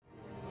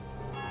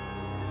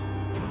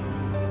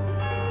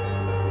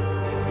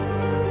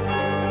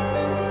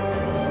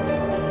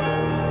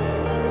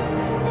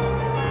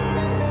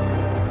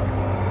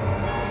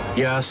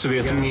Я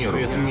свет миру.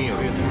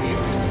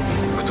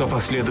 Кто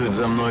последует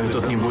за мной,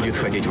 тот не будет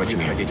ходить во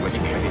тьме,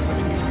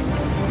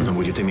 но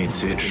будет иметь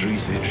свет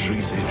жизни.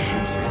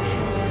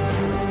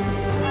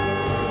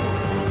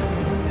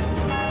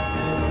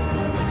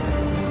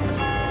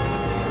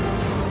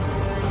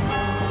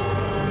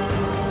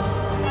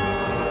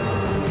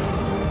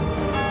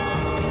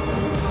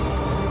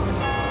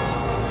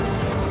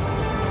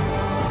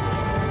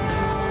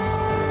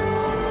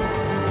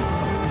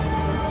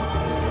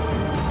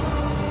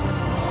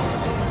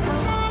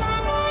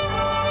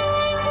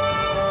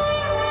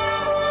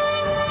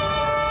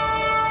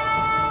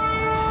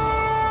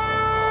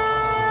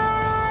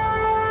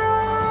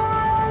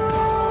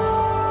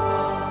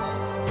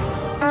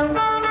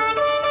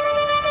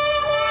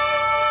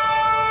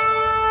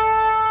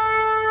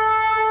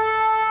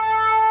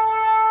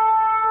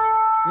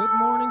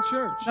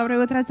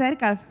 Доброе утро,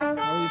 церковь. How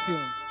are you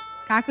feeling?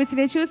 Как вы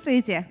себя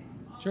чувствуете?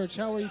 Church,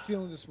 how are you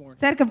feeling this morning?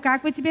 Церковь,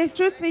 как вы себя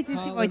чувствуете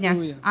сегодня?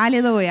 Hallelujah.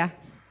 Аллилуйя.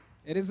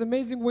 It is an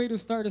amazing way to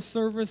start a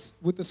service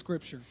with the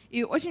scripture.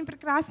 И очень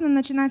прекрасно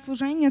начинать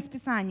служение с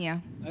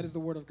Писания. That is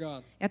the word of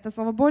God. Это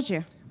Слово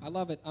Божье. I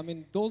love it. I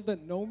mean, those that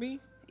know me,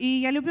 И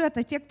я люблю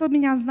это. Те, кто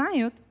меня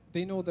знают,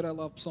 they know that I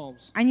love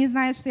Psalms. они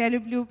знают, что я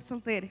люблю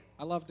Псалтырь.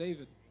 I love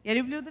David. Я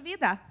люблю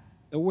Давида.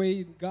 The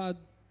way God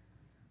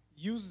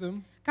used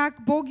them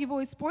Как Бог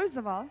его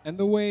использовал, and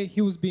the way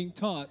he was being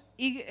taught.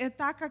 и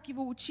так, как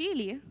его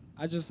учили,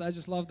 I just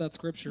love that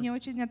scripture. мне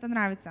очень это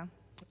нравится.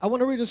 I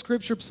want to read a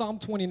scripture, Psalm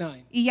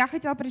 29. И я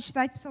хотела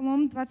прочитать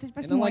Псалом And I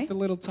like 28. the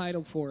little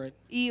title for it.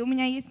 И у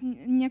меня есть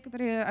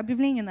некоторые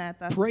объявления на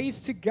это.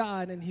 Praise to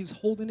God and his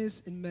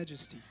holiness and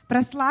majesty.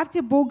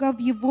 Прославьте Бога в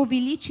Его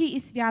величии и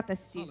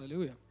святости.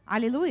 Hallelujah.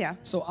 Аллилуйя.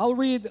 So I'll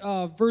read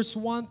verse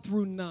 1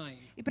 through 9.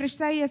 И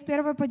прочитаю я с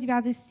 1 по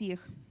 9 стих.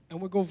 And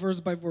we'll go verse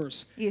by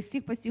verse. И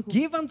стих по стиху.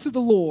 Give unto the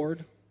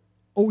Lord,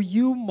 O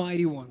you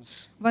mighty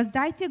ones.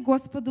 Воздайте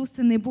Господу,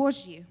 сыны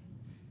Божьи.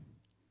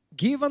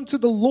 Give unto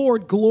the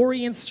Lord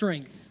glory and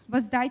strength.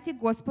 Воздайте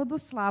Господу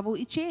славу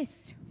и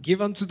честь.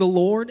 Give unto the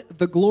Lord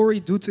the glory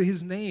due to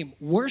his name.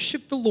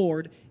 Worship the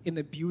Lord in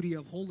the beauty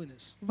of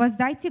holiness.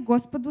 Воздайте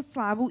Господу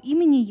славу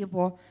имени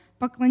Его.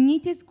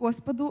 Поклонитесь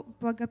Господу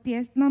в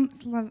благопетном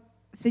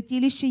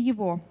святилище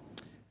Его.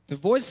 The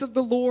voice of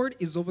the Lord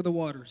is over the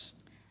waters.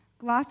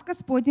 Глас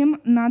Господень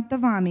над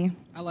давами.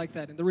 I like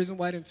that. And the reason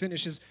why I didn't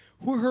finish is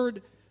who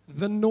heard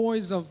the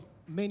noise of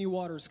many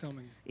waters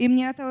coming? И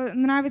мне это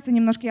нравится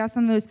немножко, я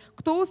остановлюсь.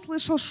 Кто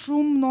услышал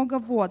шум много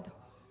вод?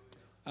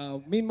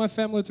 Me and my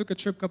family took a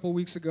trip a couple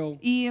weeks ago.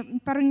 И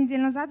пару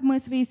недель назад мы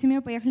своей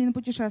семьей поехали на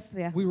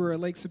путешествие. We were at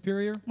Lake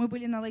Superior, Мы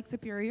были на Lake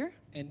Superior.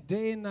 and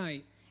day and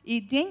night, И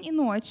день и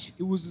ночь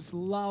it was this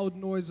loud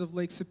noise of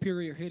Lake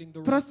Superior hitting the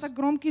rocks. просто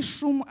громкий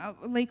шум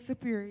Lake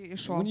Superior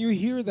шел. When you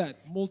hear that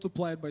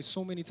multiplied by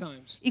so many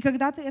times, И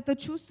когда ты это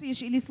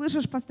чувствуешь или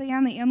слышишь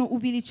постоянно, и оно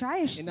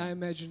увеличаешься, and I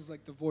imagine it's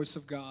like the voice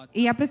of God.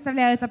 и я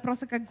представляю это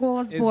просто как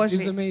голос It's Божий.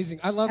 amazing.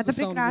 I love Это the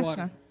sound of water.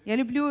 прекрасно. Я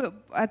люблю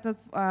этот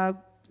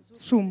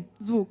шум,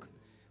 звук.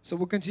 So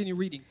we'll continue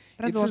reading.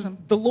 It says, Продолжим.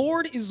 the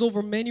Lord is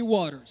over many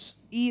waters.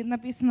 И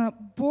написано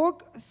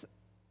Бог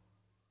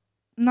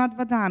над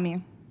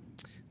водами.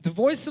 The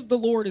voice of the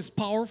Lord is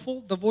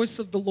powerful. The voice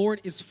of the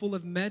Lord is full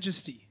of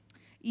majesty.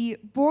 И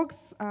Бог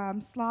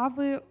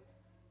славы.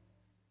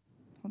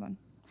 Hold on.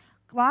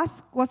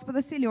 Глас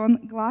Господа силен,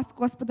 глас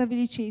Господа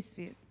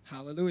величествует.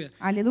 Hallelujah.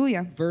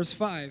 Аллилуйя. Verse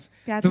 5.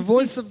 Пятый The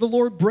voice стих. of the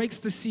Lord breaks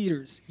the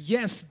cedars.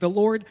 Yes, the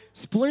Lord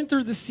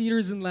splinters the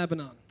cedars in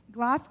Lebanon.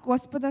 Глас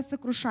Господа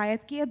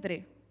сокрушает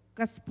кедры.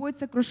 Господь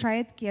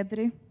сокрушает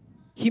кедры.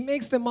 He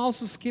makes them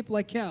also skip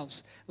like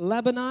calves.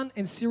 Lebanon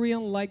and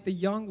Syrian like the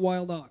young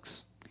wild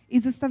ox. И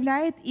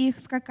заставляет их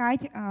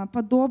скакать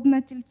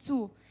подобно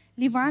тельцу.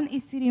 Ливан и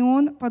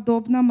Сирион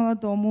подобно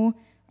молодому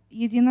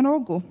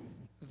единорогу.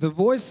 The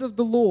voice of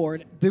the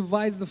Lord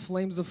divides the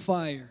flames of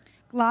fire.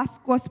 Глас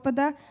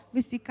Господа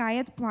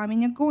высекает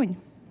пламень огонь.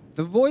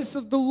 The voice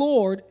of the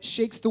Lord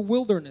shakes the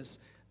wilderness.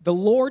 The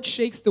Lord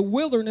shakes the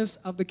wilderness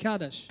of the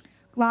Kadesh.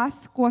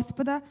 Глас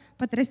Господа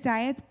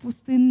потрясает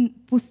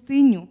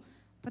пустыню.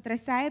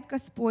 Потрясает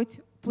Господь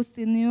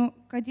пустыню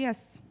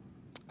Кадес.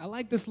 I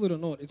like this little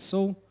note. It's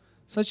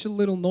such a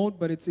little note,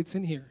 but it's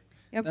in here.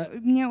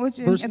 Мне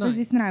очень verse это 9.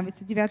 здесь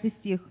нравится, 9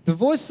 стих. The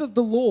voice of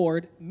the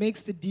Lord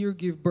makes the deer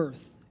give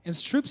birth and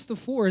strips the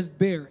forest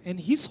bare. And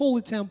his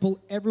holy temple,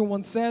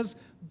 everyone says,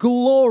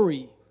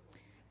 glory.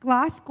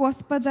 Глас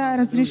Господа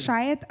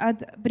разрешает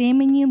от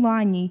бремени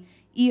ланей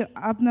и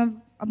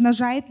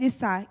обнажает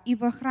леса, и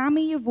во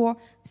храме Его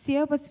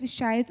все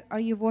восвещают о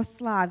Его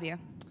славе.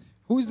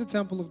 Who is the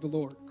temple of the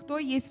Lord? Кто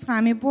есть в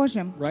храме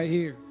Божьем? Right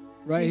here.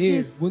 Right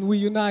Здесь. here. When we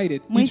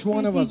united, Мы each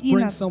one of us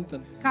едины. brings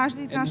something.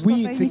 Каждый из нас And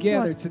we что-то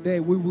together несет. today,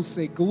 we will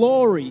say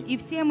glory, И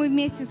все мы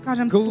вместе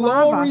скажем Glory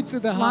слава, to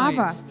the слава,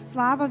 highest.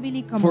 слава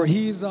великому, for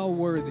he is all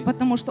worthy.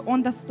 потому что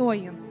Он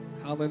достоин.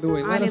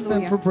 Hallelujah. Let us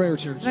stand Аллилуйя. for prayer,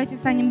 church. Давайте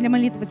встанем для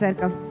молитвы,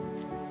 церковь.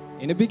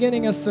 In the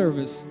beginning of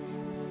service,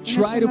 И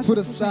try to наше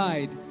put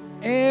служение. aside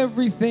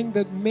everything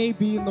that may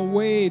be in the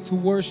way to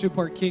worship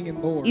our King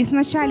and Lord. И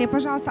вначале,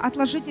 пожалуйста,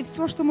 отложите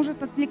все, что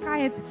может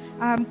отвлекает,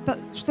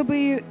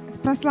 чтобы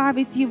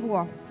прославить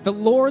Его. The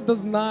Lord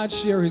does not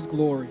share His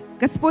glory.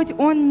 Господь,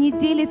 Он не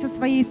делится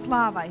своей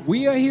славой.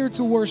 We are here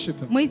to worship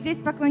Him Мы здесь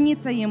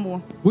поклониться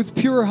Ему. with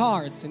pure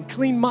hearts and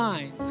clean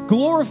minds,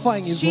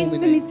 glorifying С His holy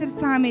чистыми name.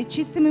 сердцами,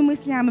 чистыми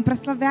мыслями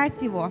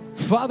прославлять Его.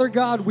 Father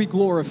God, we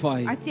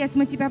glorify you. Отец,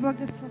 мы Тебя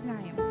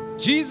благословляем.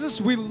 Jesus,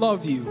 we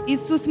love you.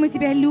 Иисус, мы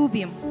Тебя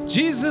любим.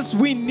 Jesus,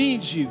 we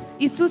need you.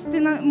 Иисус,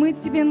 мы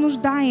Тебе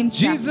нуждаемся.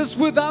 Jesus,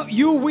 without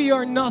you, we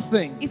are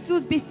nothing.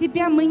 Иисус, без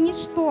Тебя мы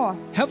ничто.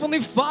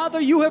 Heavenly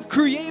Father, you have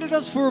created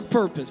us for a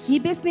purpose.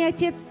 Небесный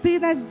Отец, Ты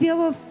нас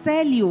сделал с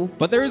целью.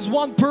 But there is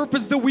one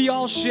purpose that we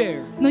all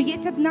share. Но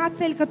есть одна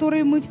цель,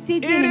 которую мы все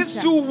It is делимся.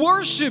 to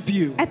worship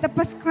you. Это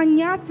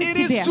поклоняться It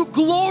Тебе. is to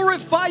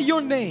glorify your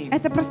name.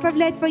 Это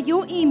прославлять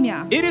Твое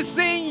имя. It is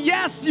saying,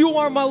 yes, you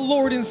are my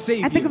Lord and Это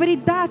Savior.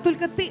 говорит, да,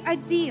 только Ты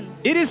один.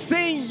 It is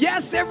saying,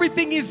 yes,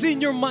 everything is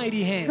in your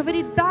mighty hand.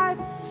 Говорит, да,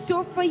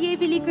 все в Твоей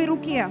великой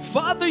руке.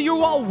 Father,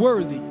 you're all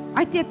worthy.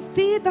 Отец,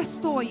 Ты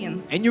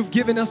достоин. And you've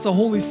given us a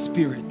Holy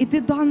Spirit. И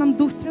Ты дал нам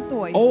Дух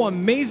Святой. Oh,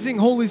 amazing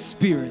Holy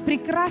Spirit.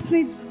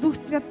 Прекрасный Дух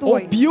Oh,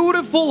 Святой.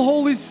 beautiful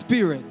Holy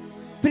Spirit.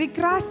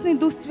 Прекрасный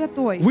Дух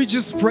Святой. We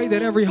just pray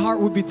that every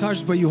heart would be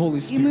touched by you, Holy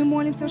И мы Spirit.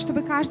 молимся,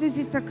 чтобы каждый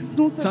здесь так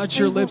коснулся Touch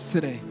your твоего- lips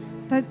today.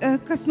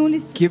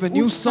 коснулись Give a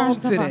new уст song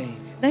каждого. today.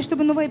 Дай,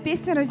 чтобы новая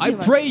песня I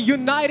родилась. pray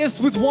unite us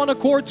with one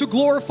accord to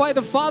glorify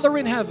the Father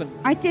in heaven.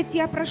 Отец,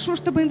 я прошу,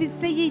 чтобы мы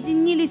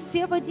соединились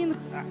все в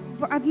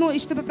одно, и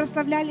чтобы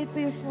прославляли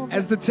Твое Слово,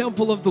 As the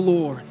temple of the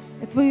Lord,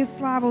 Твою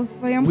славу в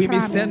Своем we may храме.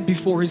 stand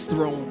before His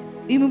throne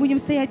И мы будем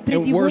стоять пред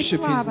and Его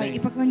worship His славой name и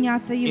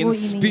поклоняться Его in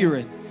имени.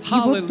 spirit.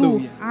 Его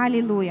Дух. Hallelujah.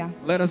 Аллилуйя.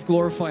 Let us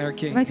glorify our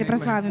King. Давайте Amen.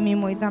 прославим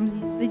Ему и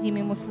дадим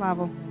Ему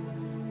славу.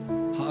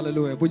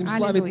 Hallelujah. Будем Аллилуйя.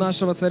 славить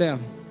нашего царя.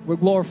 We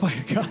glorify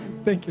God.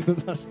 Thank you,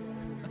 Наташа.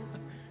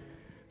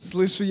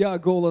 Слышу я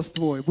голос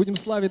Твой. Будем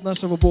славить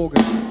нашего Бога.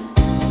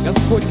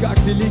 Господь, как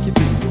великий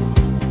Ты.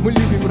 Мы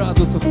любим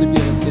радоваться в Тебе,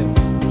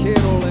 Отец.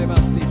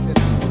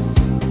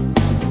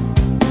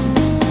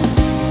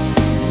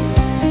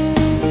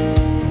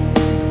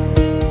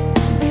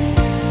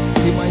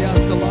 Ты моя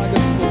скала,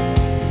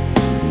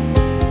 Господь.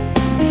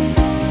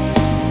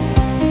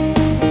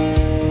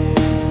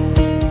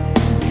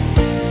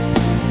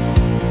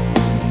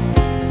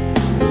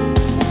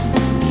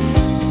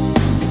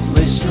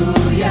 Слышу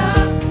я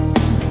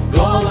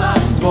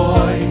голос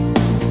Твой,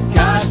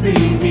 каждый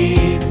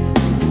миг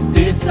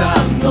Ты со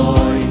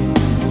мной,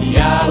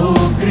 я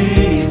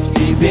укрыт в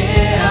Тебе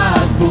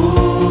от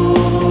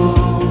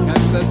бурь, Как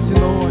за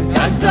стеной.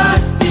 как за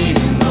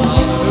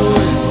стеной.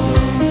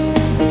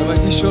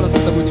 Давайте еще раз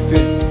это будем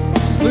петь.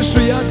 Слышу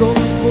я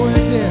голос Твой,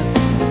 Отец.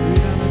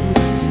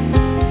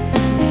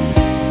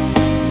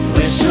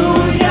 Слышу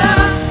я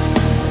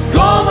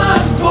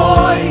голос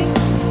Твой,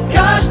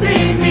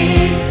 каждый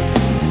миг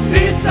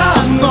Ты со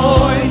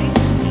мной,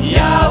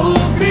 я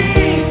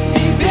укрыт в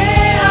Тебе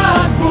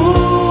от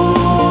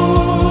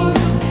бурь,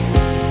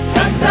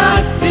 как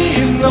за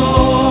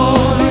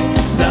стеной,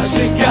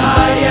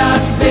 зажигая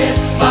свет,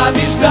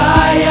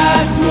 побеждая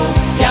тьму,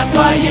 я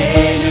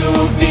Твоей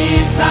любви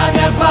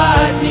знамя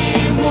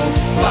подниму,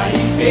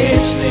 Твоих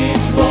вечных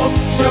слов,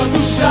 что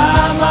душа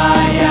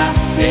моя,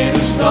 верю,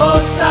 что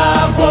с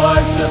Тобой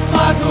все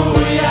смогу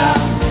я.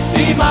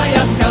 Ты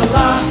моя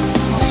скала,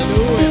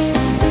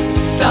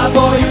 с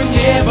Тобою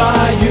не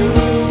боюсь.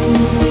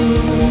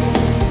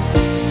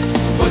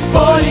 Сквозь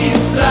боль и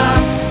страх,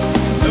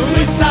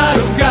 мысль на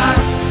руках,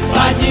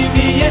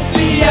 подними,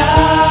 если я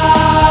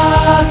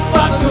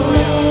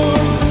споткнусь.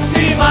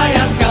 Ты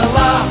моя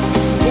скала,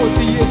 Господь,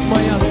 Ты есть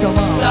моя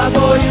скала. с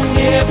Тобою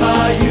не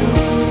боюсь.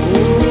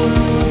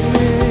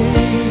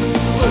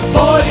 Сквозь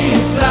боль и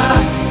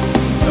страх,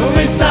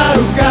 мысль на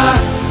руках,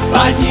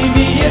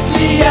 подними,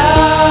 если я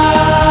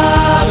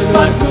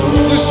споткнусь.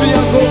 Слышу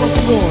я голос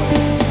Твой.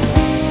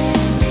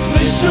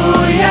 Слышу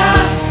я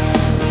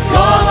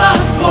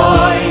голос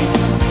Твой,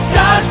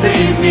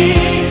 каждый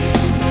миг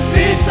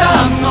Ты со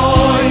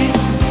мной,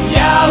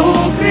 я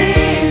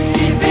укрыт в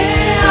Тебе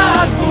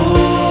от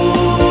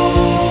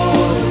бурь,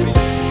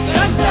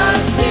 как за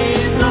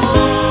стеной.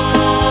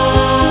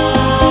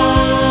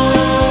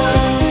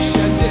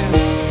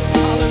 Отец.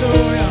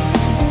 Аллилуйя.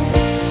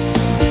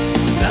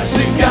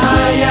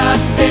 Зажигая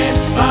свет,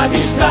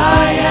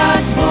 побеждая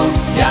тьму,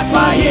 я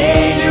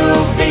Твоей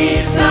любви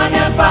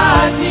знамя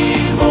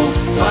подниму,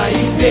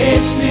 Твоих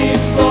вечных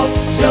слов,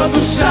 что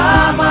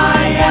душа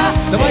моя,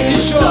 Давайте верю,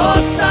 еще что раз. с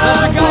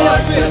Тобой Зажигая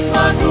всё свет.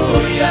 смогу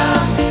я.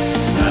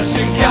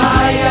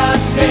 Зажигая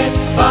свет,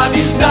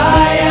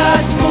 побеждая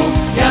тьму,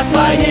 я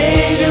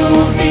Твоей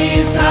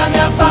любви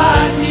знамя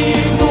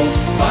подниму,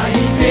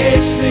 Твоих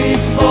вечных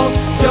слов,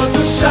 что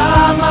душа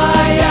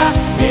моя,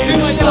 верю,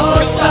 моя что с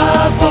скала.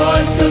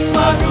 Тобой все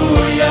смогу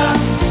я.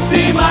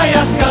 Ты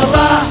моя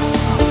скала,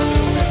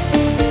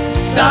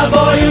 с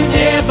Тобою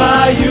не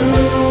боюсь.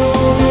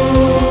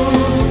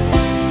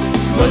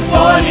 Сквозь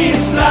боль и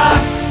страх,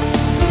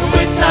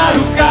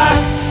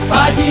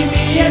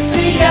 Подними,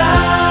 если я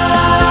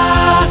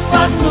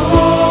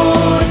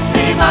споткнусь,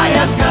 ты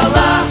моя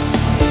скала,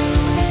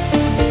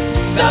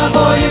 с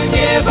тобою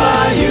не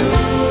боюсь.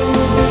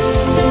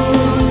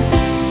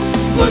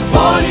 Сквозь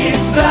боль и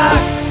страх,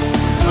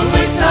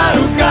 мысль на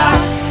руках,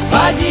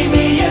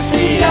 подними,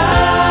 если я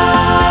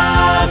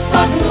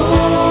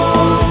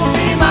споткнусь,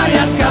 ты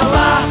моя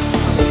скала,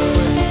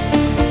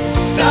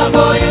 с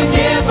тобою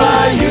не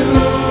боюсь.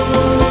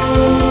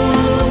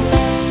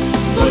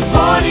 Сквозь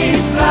боль и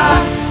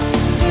страх,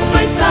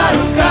 мысль на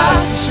руках,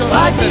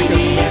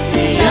 подними,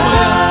 если я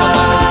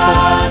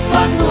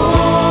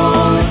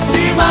споткнусь,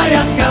 ты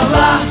моя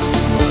скала,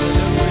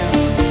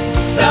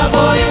 с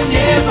тобою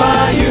не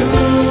боюсь.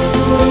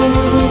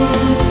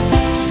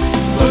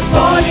 Сквозь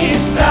боль и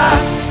страх,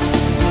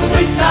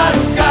 мысль на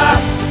руках,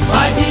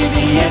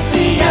 подними,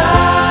 если я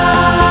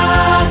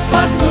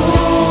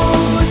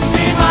споткнусь,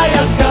 ты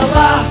моя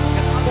скала.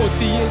 Господь,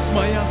 Ты есть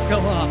моя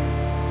скала.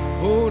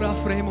 О,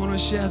 Рафреймоно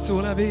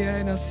Шиатула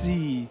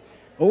Виэнаси.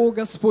 О,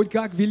 Господь,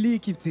 как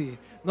великий Ты,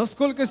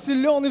 насколько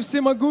силен и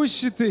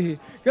всемогущий Ты.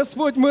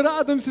 Господь, мы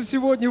радуемся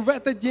сегодня в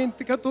этот день,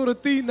 который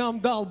Ты нам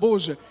дал,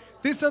 Боже.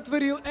 Ты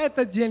сотворил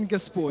этот день,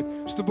 Господь,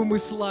 чтобы мы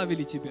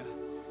славили Тебя.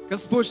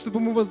 Господь, чтобы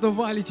мы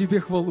воздавали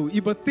Тебе хвалу,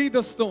 ибо Ты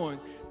достоин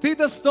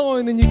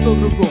и никто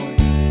другой.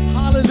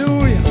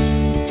 Hallelujah.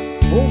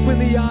 Open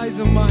the eyes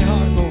of my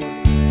heart, Lord.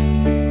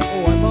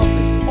 Oh, I love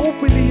this.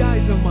 Open the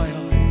eyes of my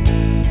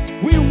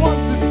heart. We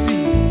want to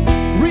see.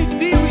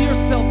 Reveal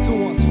yourself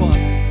to us, Father.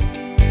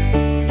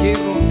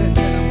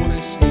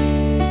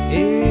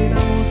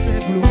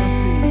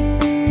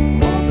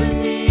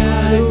 Open the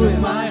eyes of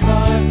my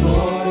heart,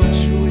 Lord.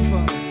 Truly,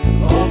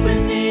 Father.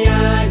 Open the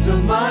eyes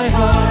of my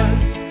heart.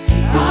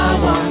 I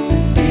want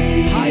to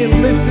see. High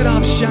and lifted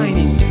up,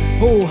 shining.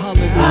 Oh,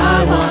 hallelujah.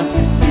 I want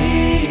to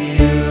see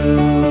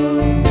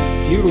you.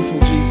 Beautiful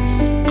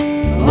Jesus.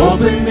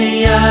 Open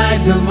the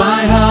eyes of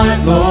my heart,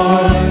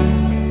 Lord.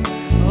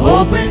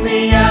 Open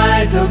the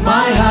eyes of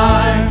my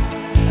heart.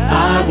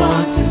 I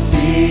want to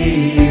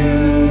see you.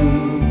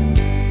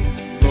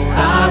 Lord,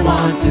 I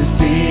want to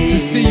see. To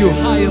see you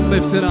high and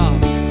lifted up.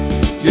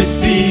 To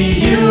see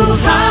you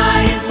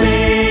high and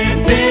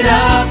lifted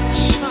up,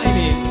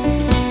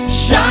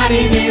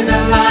 shining in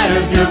the light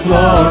of your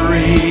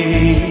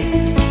glory.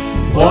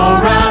 Pour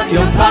out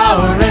your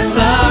power and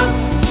love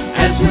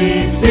as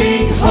we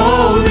sing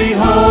holy,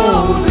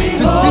 holy,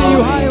 To see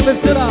you high and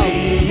lifted up.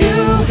 See you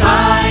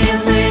high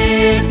and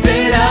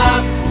lifted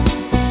up,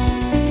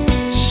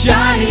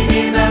 shining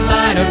in the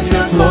light of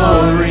your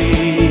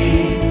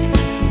glory.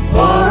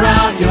 Pour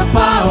out your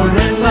power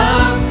and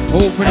love.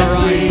 Open our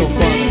eyes, oh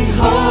sing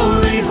Father.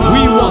 holy, holy,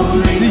 We want to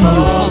see you.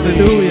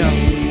 Hallelujah.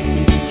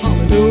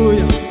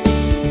 Hallelujah.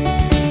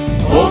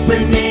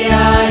 Open the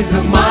eyes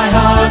of my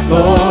heart,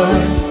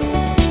 Lord.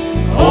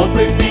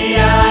 Open the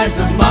eyes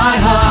of my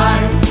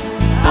heart.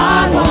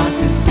 I want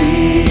to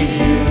see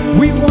you.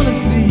 We want to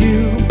see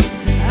you.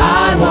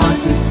 I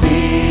want to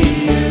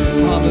see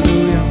you.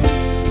 Hallelujah.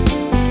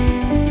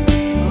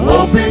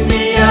 Open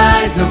the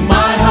eyes of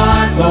my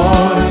heart,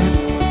 Lord.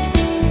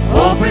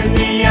 Open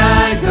the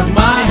eyes of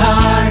my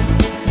heart.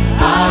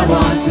 I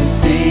want to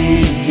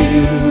see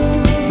you.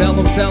 Tell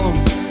them.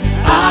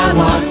 I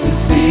want to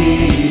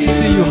see you.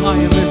 See you high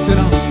and lifted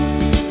up.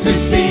 To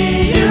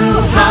see you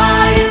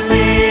high and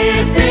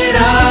lifted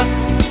up,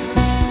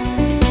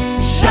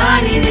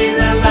 shining in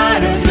the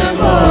light of your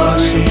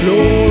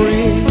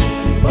glory.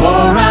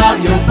 Pour out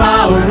your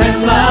power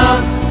and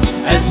love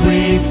as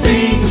we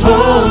sing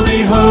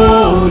holy,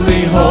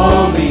 holy,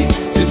 holy.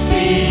 To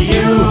see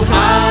you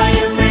high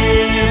and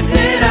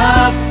lifted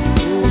up,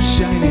 Oh,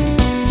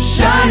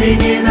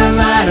 shining in the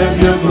light of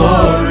your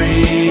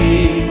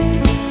glory.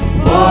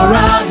 Pour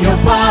out your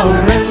power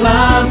and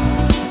love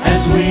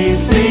as we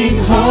sing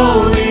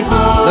holy,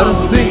 holy. Let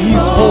us sing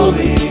He's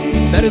holy.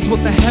 That is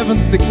what the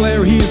heavens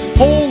declare. He is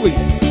holy.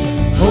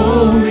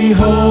 Holy,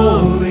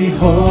 holy,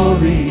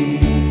 holy.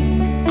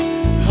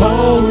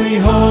 Holy,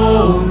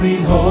 holy,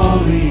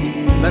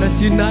 holy. Let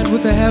us unite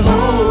with the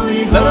heavens.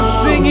 Holy, Let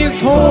us sing He is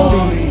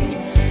holy.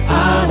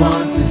 I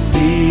want to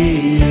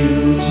see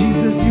you.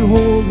 Jesus, you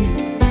holy.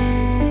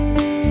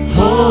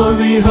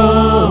 Holy,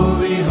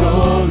 holy,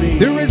 holy.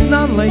 There is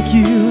none like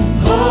you.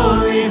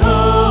 Holy,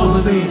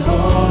 holy,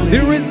 holy.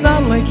 There is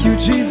none like you,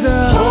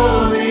 Jesus.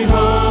 Holy,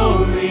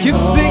 holy, Keep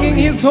holy. singing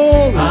He's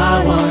holy.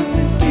 I want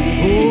to see.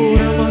 Oh,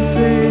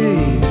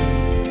 Namaste.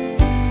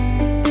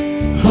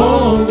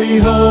 Holy,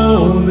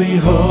 holy,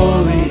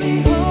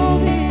 holy.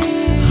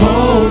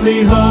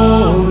 Holy,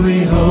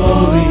 holy,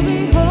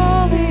 holy.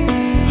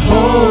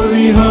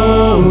 Holy,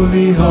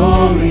 holy,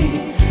 holy.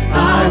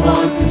 I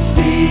want to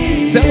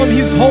see. Tell Him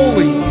He's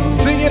holy.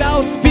 Sing it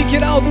out, speak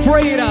it out,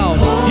 pray it out.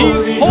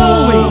 He's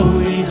holy.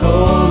 Holy,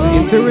 holy.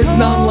 And there is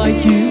none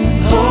like you.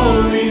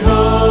 Holy,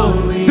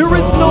 holy. There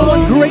is no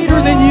one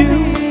greater than you.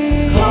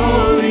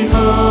 Holy,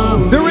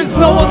 holy. There is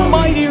no one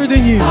mightier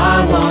than you.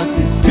 I want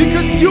to see.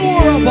 Because you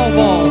are above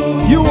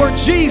all. You are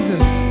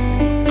Jesus.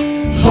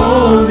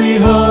 Holy,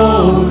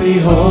 holy,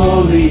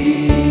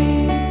 holy.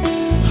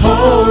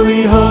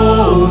 Holy,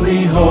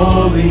 holy, holy.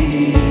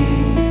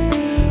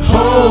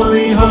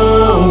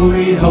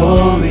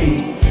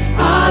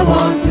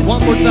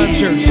 One more time,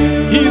 church.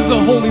 He's a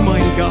holy,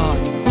 mighty God.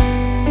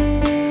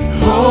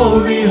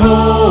 Holy,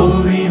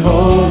 holy,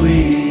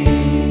 holy.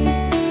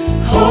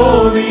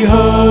 Holy,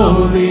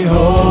 holy,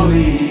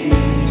 holy.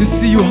 To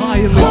see you high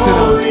and lifted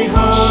Holy, up,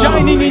 holy,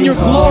 shining in your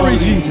glory,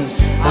 holy.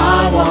 Jesus.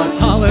 I want to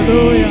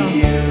Hallelujah. see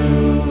you.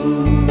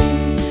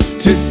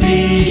 To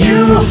see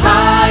you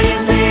high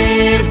and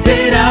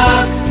lifted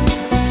up,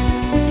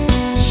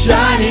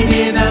 shining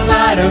in the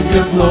light of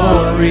your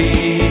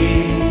glory.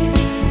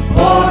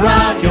 Pour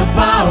out your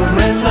power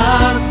and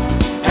love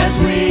as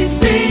we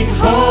sing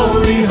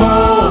holy,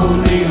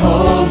 holy,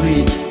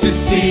 holy. To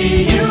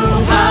see you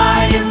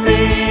high and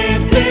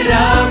lifted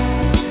up,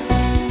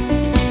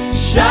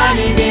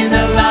 shining in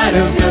the light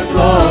of your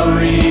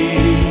glory.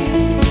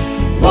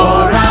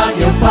 Pour out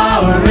your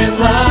power and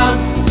love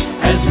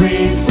as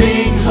we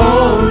sing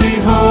holy,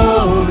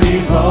 holy,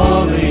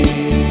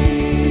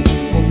 holy.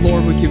 Oh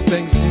Lord, we give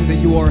thanks to you that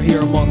you are here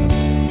among us.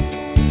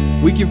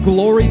 We give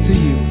glory to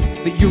you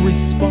that you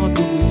respond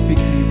when we speak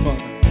to you,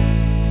 Father.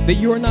 That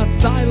you are not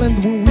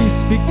silent when we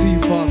speak to you,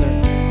 Father.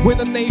 When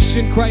the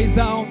nation cries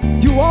out,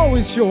 you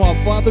always show up,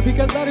 Father,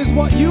 because that is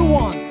what you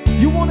want.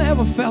 You want to have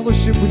a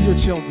fellowship with your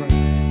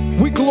children.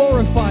 We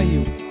glorify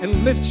you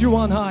and lift you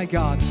on high,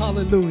 God.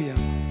 Hallelujah.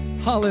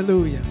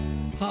 Hallelujah.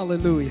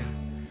 Hallelujah.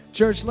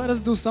 Church, let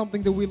us do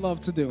something that we love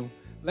to do.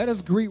 Let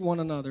us greet one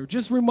another.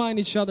 Just remind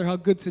each other how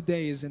good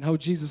today is and how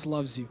Jesus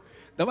loves you.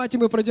 Давайте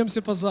мы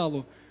пройдемся по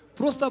залу.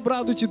 Просто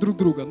обрадуйте друг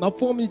друга.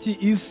 Напомните,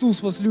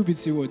 Иисус вас любит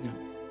сегодня.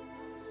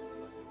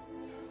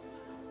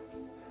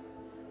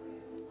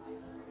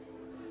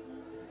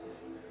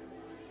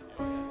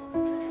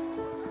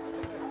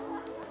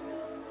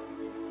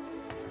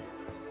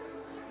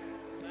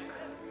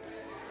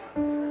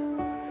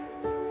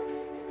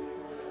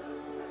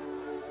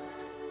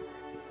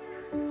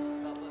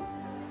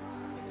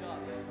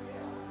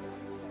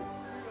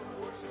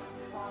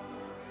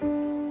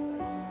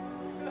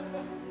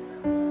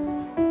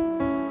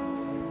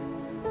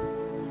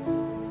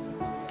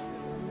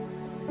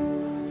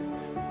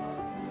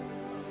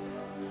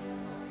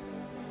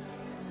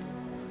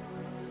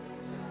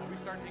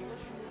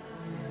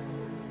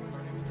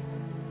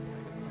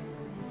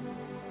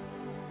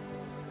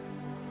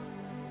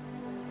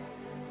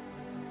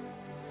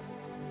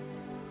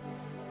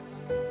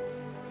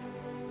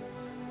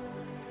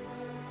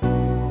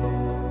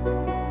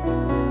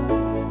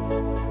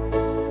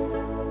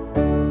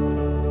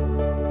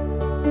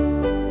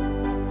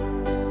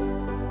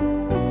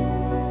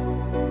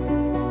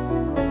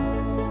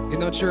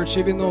 Church,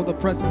 even though the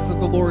presence of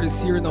the Lord is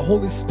here and the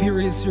Holy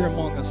Spirit is here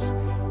among us,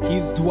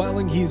 He's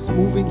dwelling, He's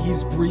moving,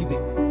 He's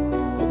breathing.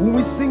 But when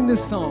we sing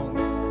this song,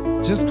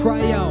 just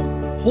cry out,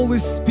 Holy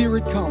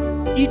Spirit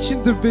come. Each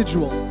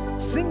individual,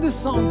 sing this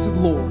song to the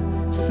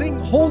Lord. Sing,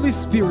 Holy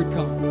Spirit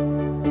come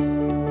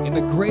in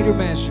a greater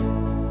measure.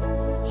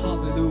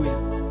 Hallelujah.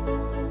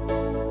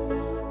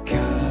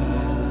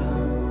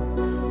 Come,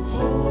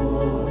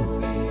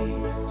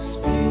 Holy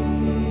Spirit,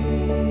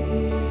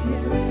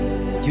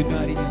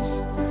 Uniting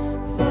us.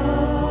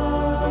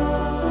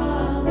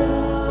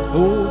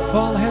 Oh,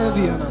 fall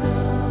heavy on us.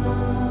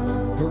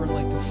 Burn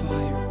like the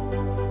fire.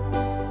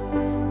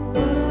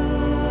 burn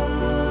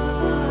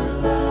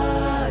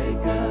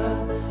like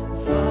a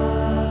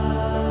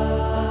fire,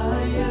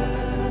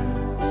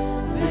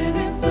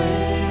 living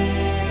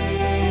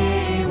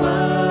flame of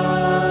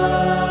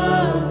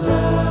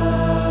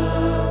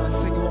love. Let's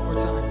sing it one more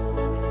time.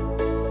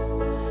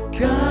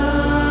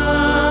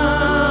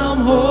 Come,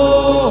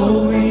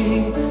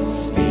 Holy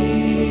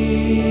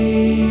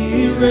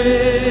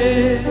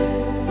Spirit,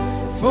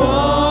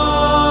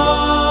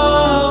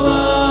 fall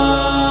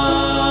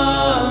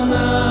on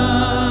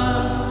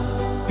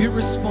us. Be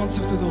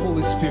responsive to the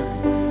Holy Spirit.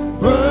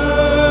 Burn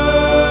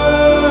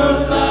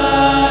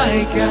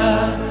like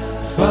a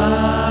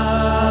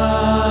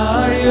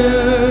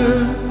fire,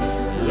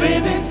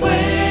 living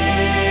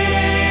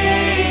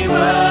flame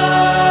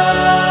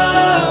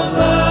of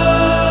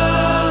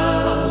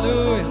love.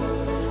 Hallelujah.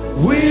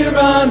 We're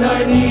on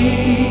our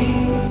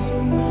knees,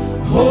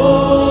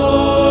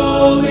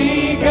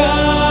 holy God,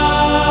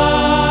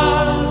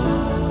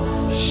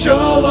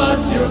 show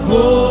us your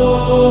glory,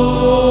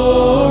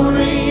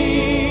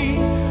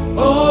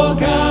 oh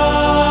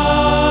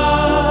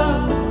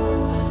God.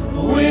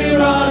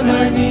 We're on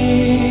our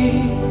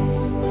knees,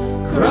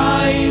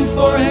 crying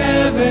for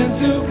heaven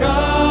to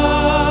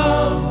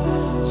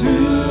come to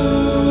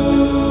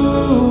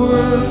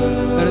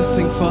earth. Let us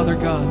sing, Father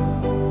God.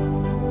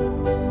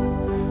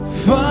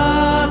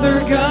 Father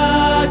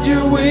God,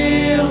 your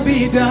will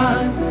be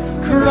done.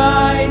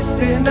 Christ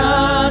in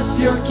us,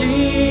 your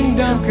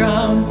kingdom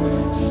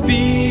come.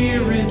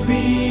 Spirit,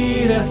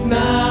 lead us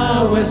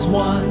now as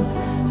one.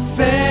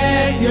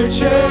 Set your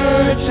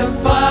church on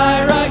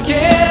fire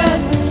again.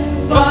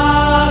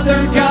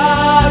 Father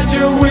God,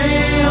 your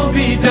will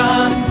be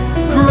done.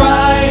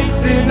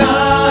 Christ in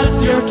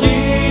us, your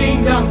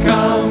kingdom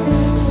come.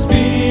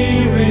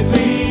 Spirit,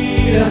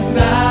 lead us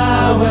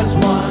now as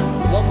one.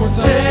 One more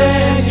time,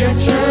 Set your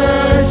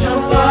church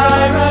on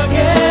fire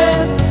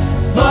again.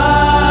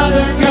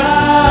 Father God,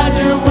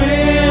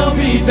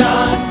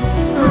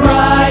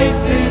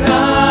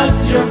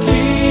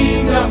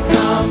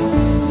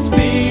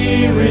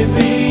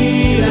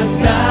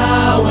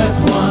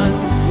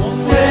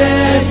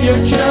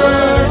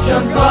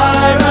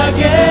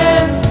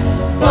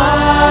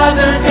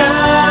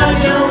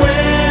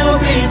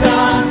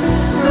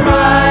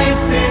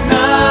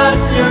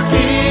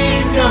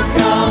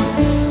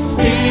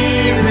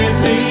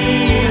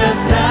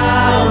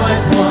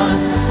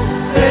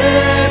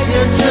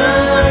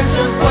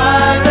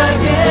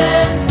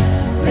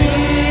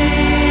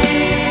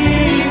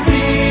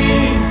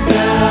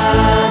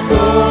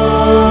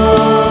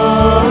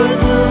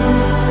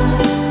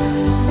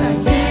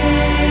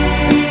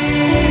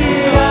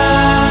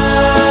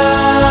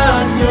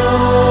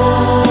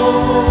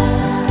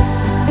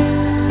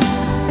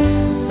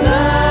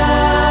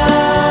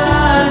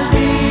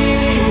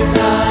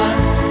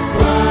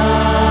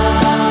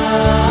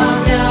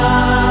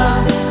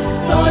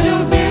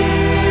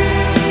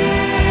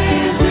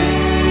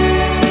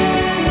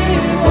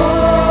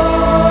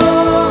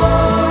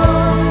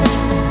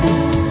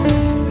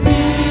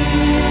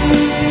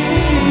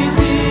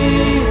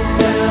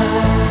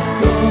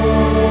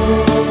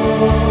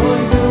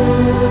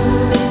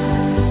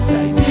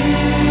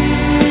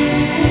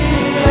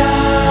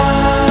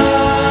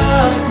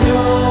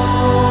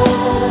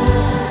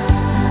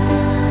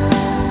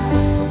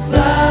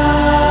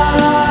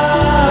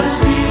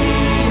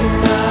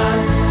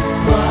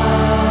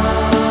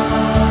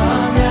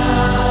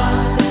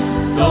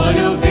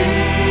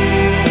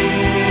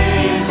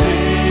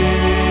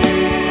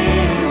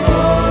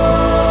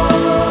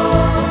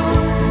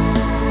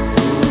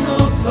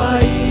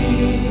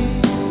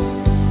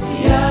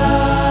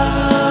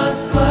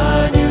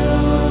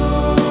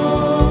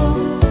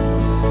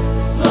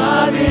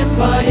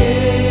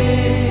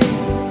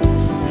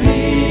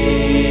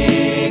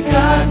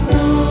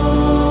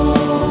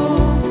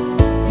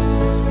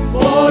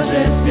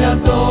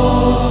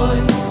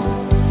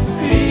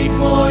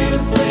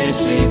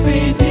 и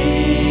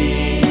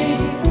приди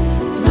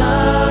в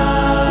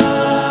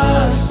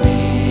наш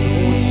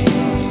мир.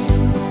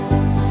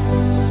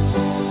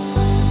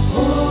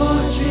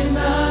 Отче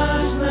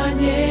наш на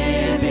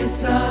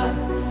небесах,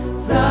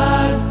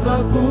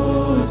 царство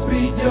пусть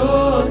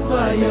придет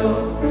Твое,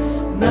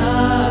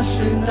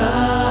 наши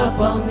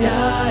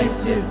наполняй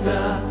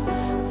сердца,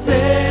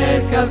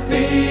 церковь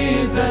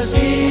Ты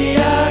зажги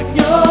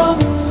огнем.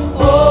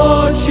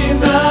 Отче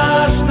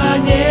наш на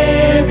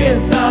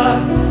небесах,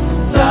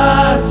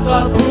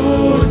 царство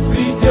пусть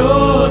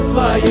придет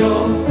Твое,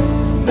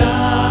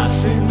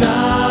 наши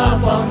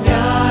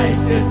наполняй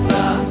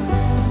сердца,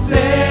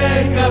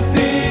 церковь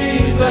Ты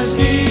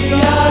зажги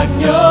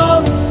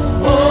огнем.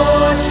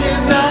 Отче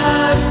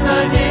наш на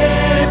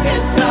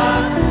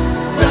небесах,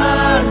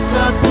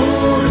 царство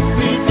пусть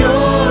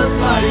придет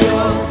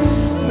Твое,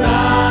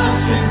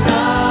 наши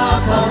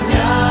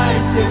наполняй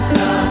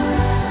сердца,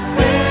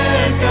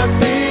 церковь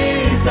Ты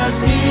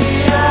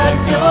зажги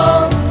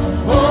огнем.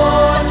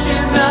 Отче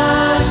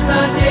наш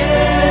на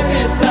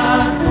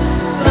небесах,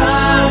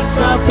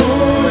 царство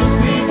пусть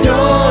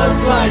придет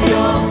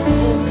Твое,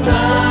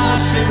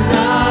 наши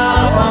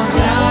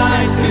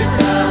наполняй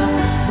сердца,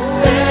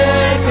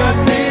 церковь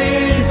Ты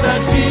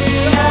зажги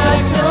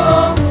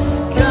огнем.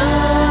 Come,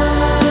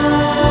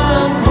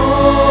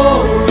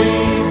 Holy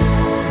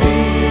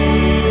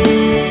Spirit,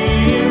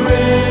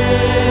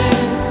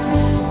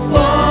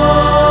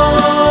 fall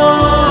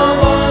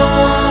on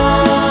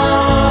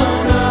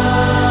us.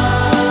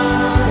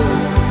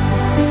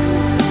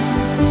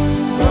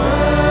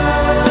 Burn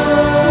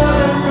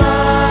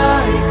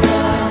like a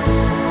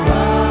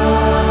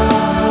fire,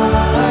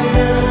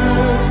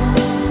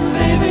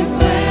 living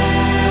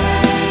flame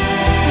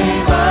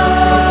of love.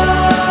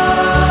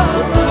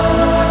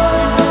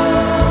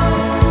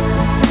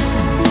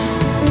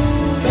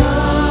 Come,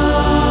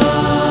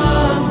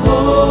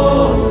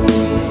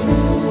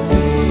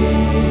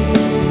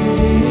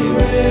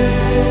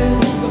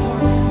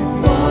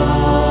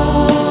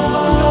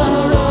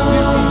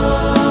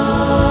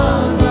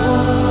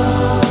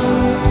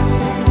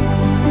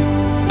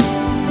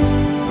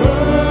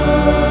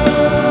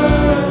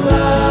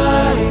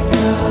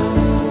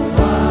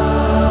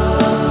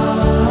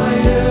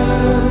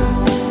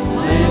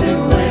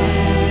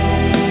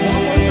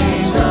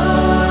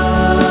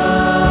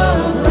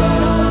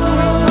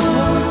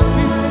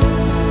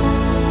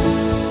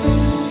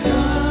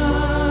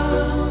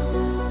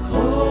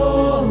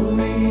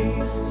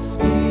 Holy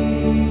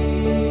Spirit,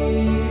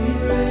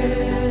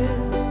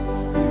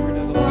 Spirit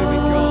of the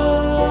living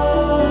God,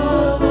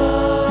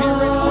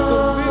 Spirit of the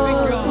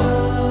living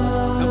God,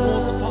 the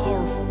most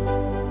powerful,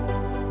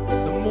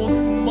 the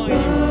most mighty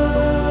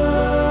one,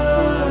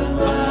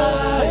 the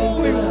most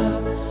holy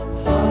one.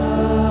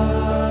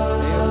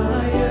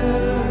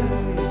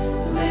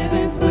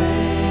 living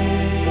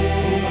flame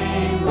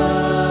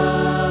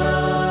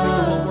Sing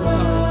it one more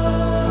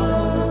time.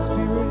 Holy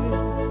Spirit,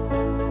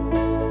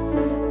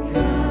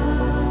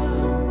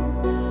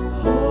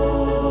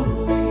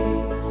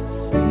 Holy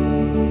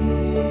Spirit,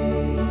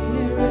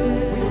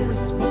 we are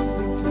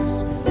responding to your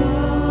Spirit.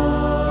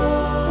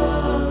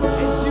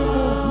 As you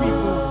move, we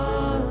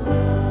move.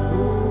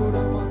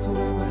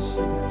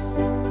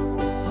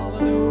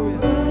 Hallelujah.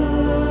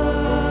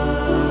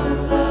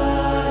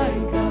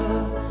 like a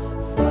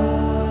fire,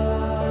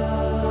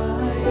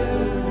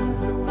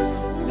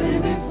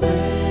 living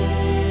flame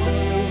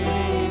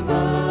of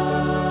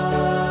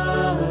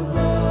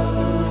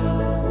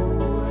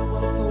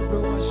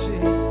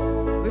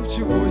Lift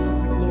your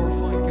voices and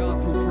glorify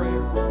God through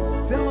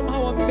prayer. Tell Him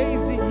how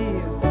amazing He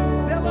is.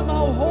 Tell Him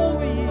how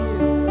holy He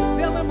is.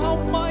 Tell Him how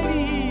mighty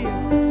He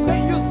is.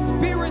 Let your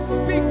spirit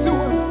speak to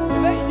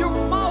Him. Let your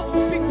mouth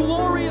speak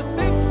glorious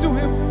things to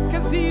Him,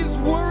 because He is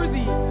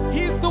worthy.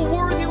 He is the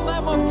worthy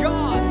Lamb of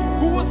God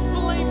who was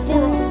slain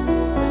for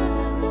us.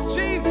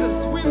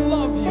 Jesus, we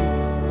love you.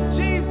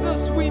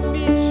 Jesus, we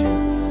need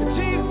you.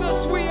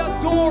 Jesus, we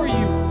adore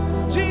you.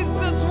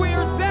 Jesus, we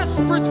are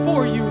desperate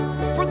for you,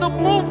 for the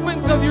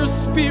movement of your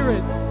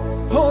Spirit.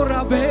 Oh,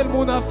 Rabel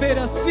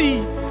Munafera,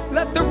 see,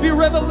 let there be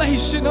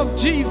revelation of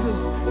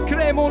Jesus.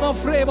 Kremona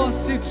Freba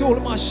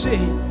Sitzul Mashe.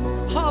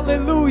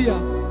 Hallelujah.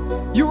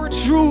 You are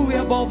truly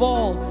above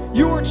all.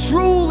 You are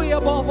truly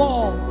above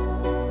all.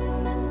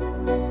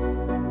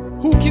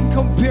 Who can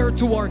compare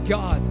to our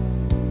God?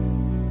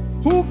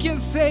 Who can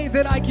say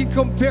that I can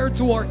compare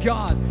to our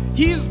God?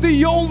 He is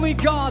the only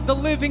God, the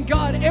living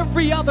God.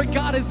 Every other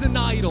God is an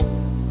idol.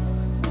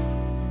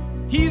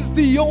 He's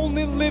the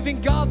only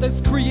living God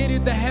that's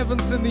created the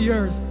heavens and the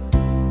earth.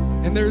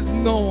 And there is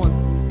no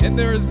one, and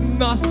there is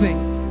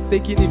nothing they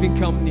can even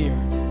come near.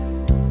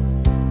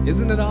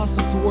 Isn't it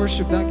awesome to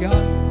worship that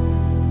God?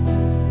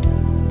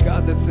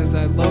 God that says,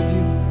 I love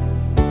you.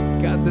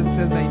 God that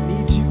says, I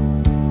need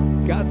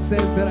you. God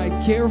says that I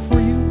care for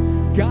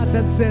you. God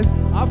that says,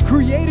 I've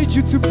created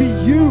you to be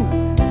you.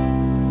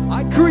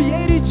 I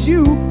created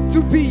you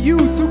to be you,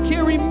 to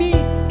carry me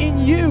in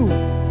you.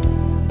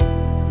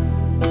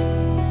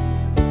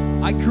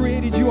 I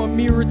created you a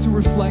mirror to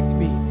reflect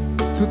me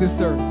to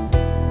this earth.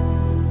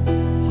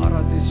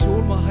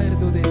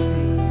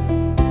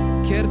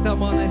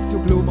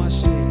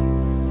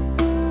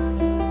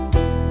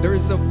 There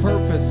is a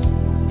purpose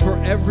for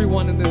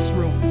everyone in this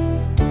room.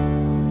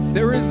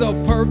 There is a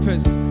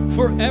purpose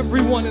for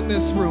everyone in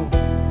this room.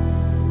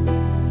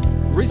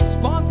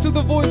 Respond to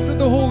the voice of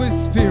the Holy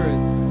Spirit.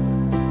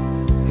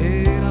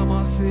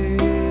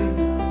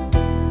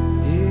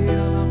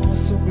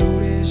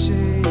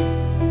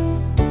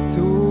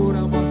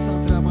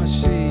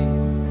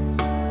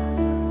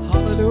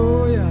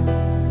 Hallelujah.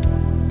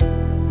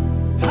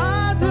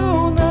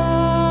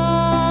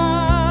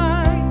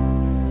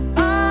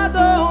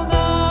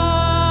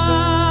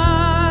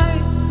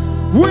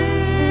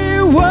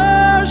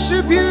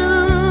 Worship you,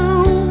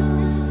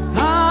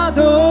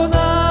 Adonai,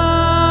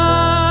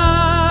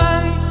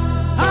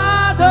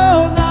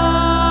 Adonai,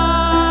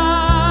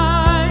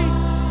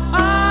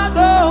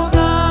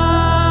 Adonai.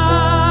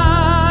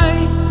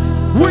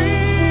 We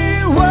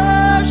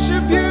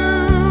worship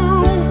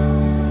you,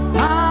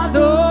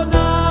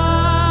 Adonai,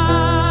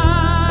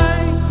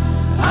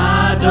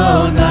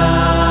 Adonai,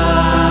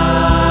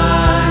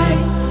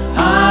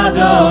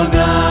 Adonai.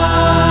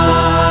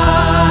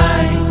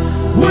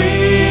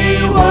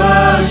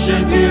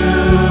 Worship you,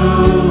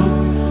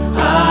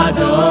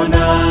 Adonai,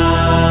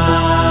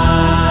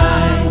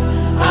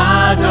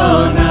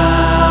 Adonai,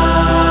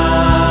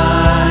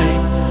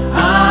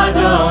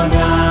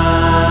 Adonai.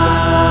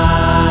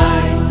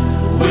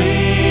 We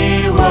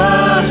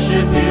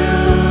worship you,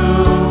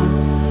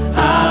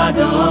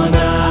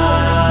 Adonai.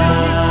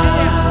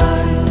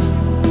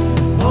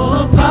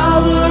 All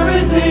power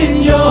is in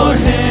your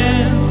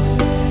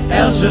hands,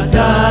 El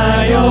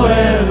Shaddai, O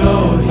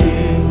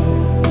Elohim.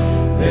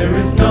 There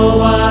is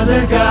no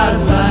other God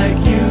like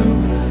you,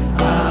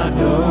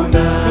 Adonai.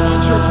 Come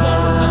on, church, one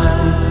more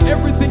time.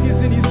 Everything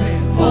is in His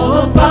hand.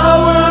 All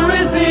power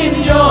is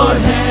in your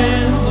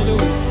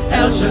hands.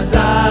 El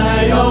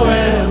Shaddai, O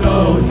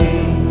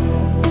Elohim.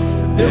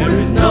 There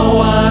is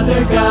no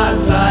other God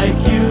like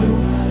you,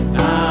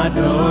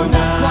 Adonai.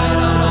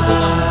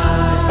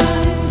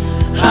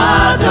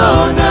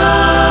 Adonai,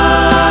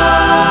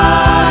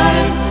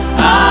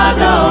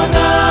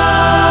 Adonai.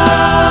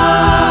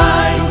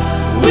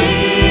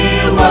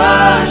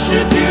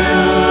 Worship you,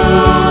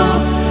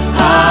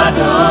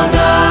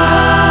 Adonai,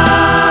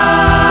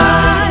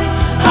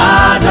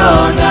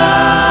 Adonai,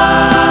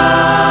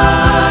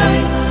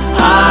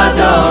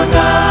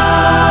 Adonai.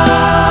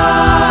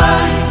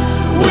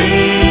 We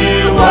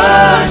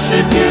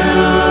worship you,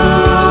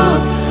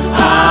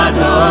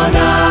 Adonai,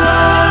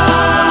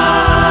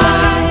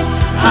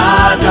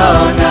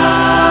 Adonai,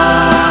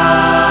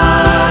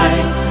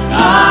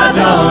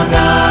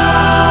 Adonai.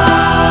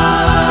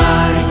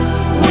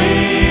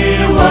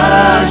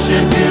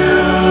 Worship you,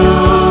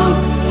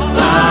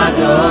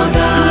 Adonai.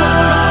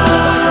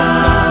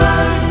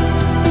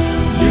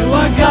 You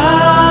are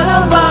God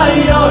all by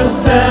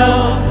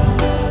yourself.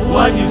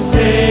 What you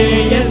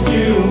say, yes,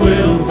 you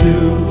will do.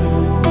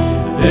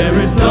 There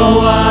is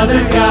no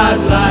other God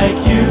like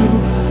you,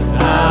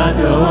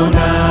 Adonai.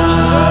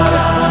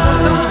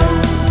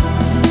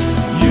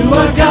 You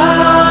are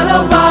God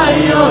all by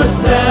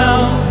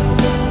yourself.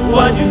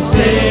 What you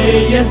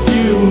say, yes,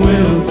 you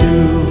will do.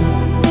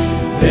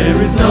 There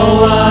is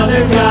no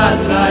other God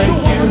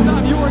like you,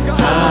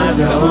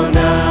 Adonai.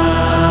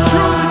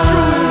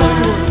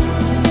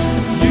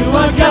 You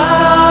are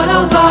God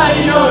all by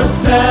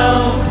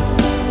yourself.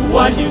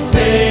 What you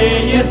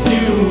say, yes,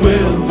 you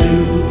will do.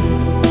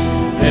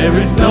 There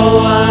is no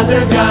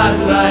other God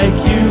like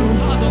you,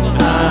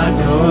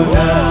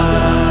 Adonai.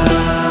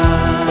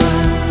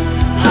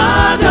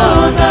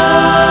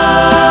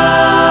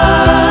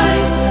 Adonai,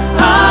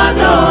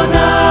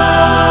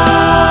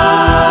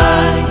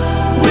 Adonai.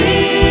 We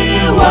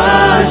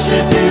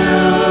worship you,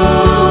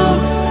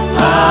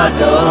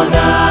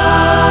 Adonai,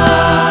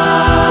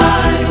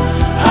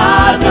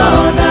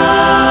 Adonai,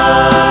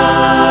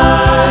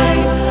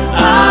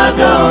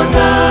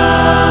 Adonai.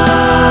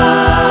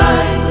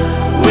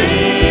 We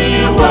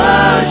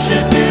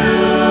worship you,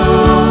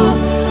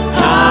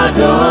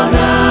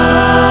 Adonai,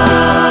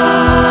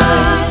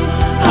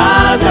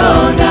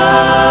 Adonai,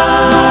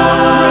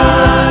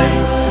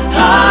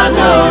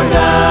 Adonai.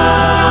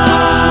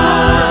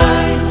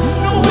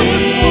 We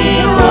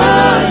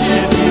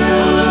worship you,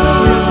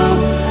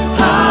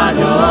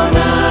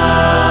 Adonai,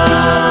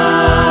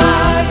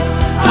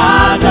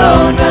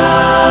 Adonai,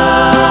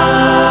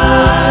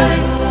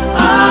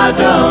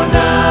 Adonai.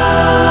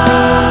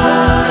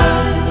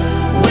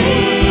 We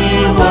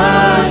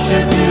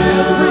worship you,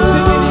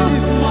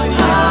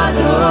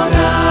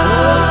 Adonai.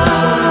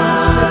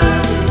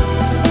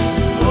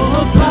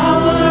 All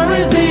power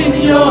is in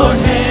your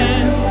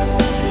hands,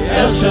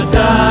 El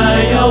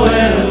Shaddai, O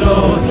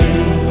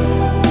Elohim.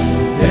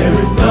 There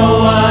is no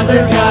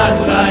other God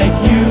like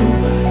you,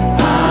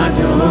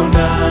 Adonai.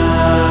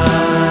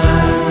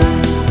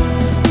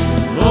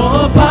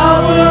 All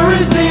power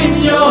is in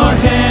your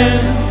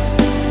hands,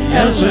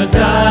 El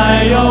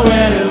Shaddai, O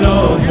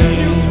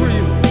Elohim.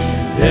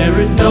 There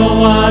is no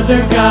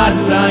other God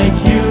like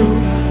you,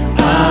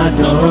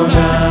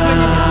 Adonai.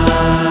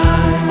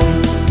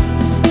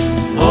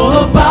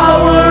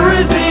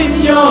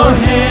 your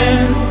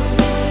hands,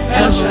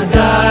 El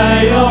Shaddai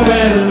or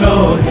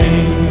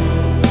Elohim.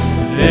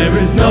 There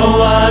is no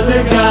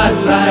other God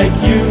like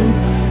you,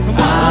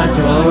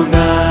 Adonai.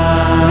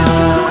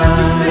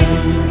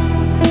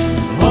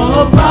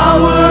 All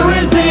power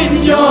is in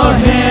your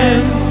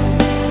hands,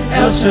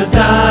 El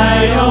Shaddai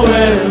or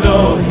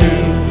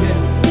Elohim.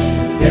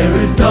 There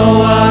is no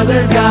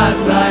other God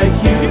like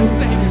you,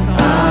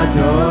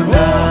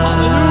 Adonai.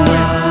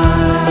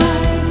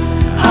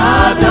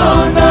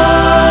 Adonai,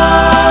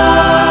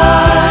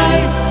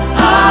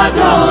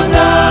 Adonai,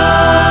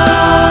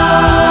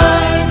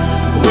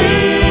 we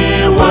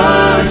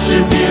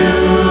worship you,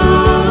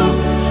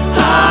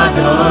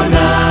 Adonai,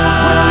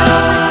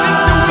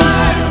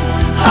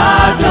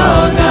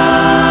 Adonai,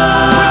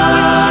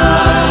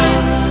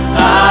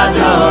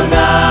 Adonai,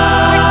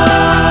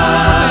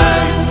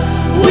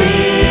 we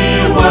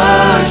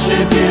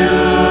worship you,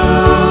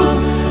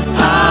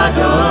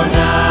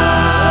 Adonai.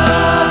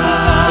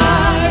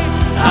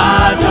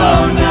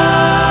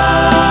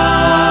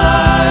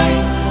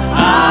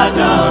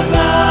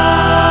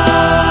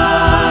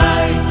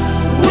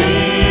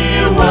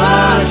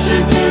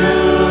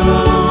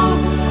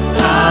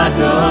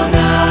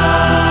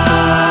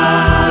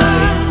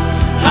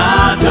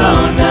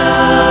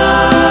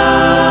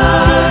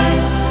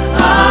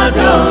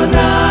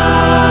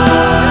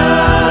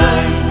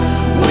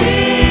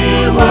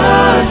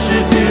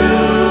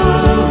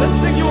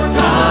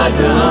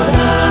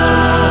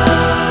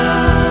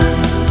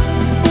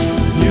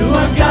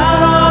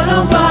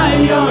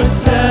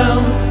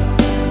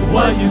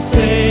 What you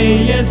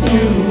say, yes,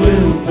 you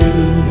will do.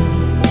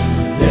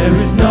 There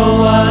is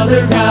no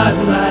other God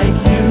like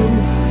you,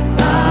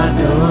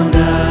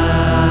 Adonai.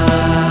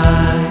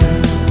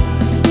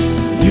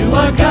 You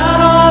are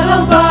God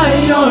all by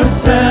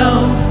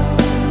yourself.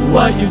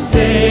 What you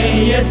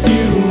say, yes,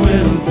 you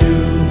will do.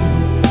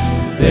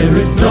 There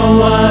is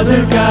no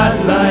other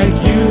God like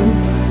you,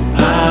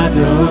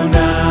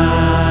 Adonai.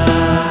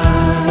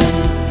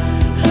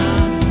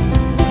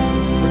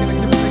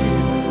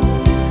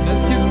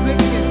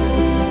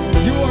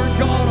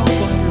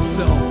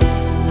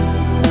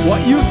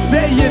 What you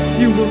say, yes,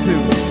 you will do.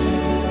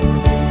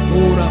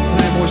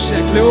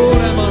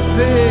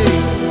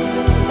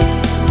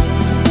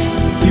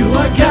 You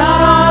are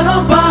God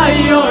all by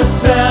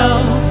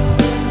yourself.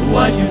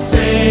 What you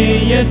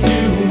say, yes,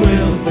 you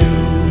will do.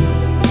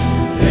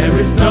 There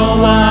is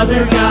no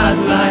other God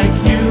like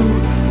you,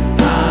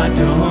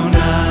 Adonai.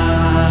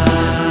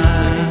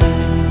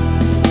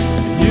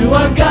 You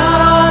are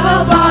God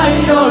all by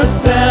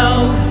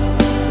yourself.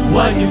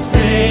 What you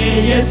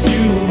say, yes,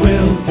 you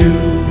will do.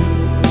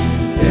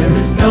 There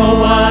is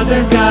no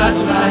other God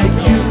like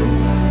you,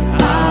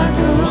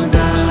 Adonai.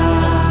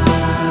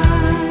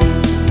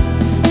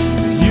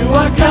 You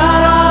are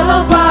God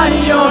all by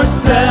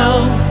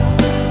yourself.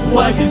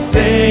 What you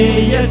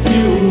say, yes,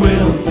 you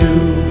will do.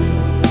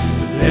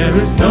 There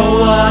is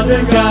no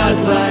other God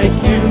like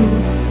you,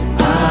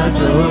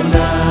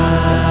 Adonai.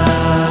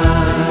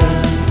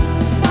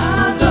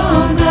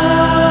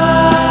 Adonai,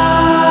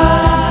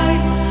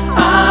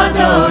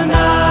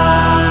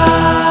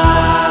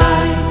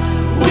 Adonai,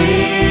 we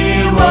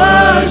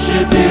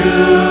worship you,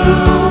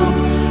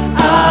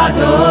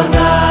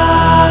 Adonai,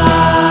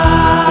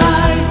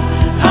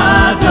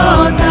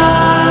 Adonai,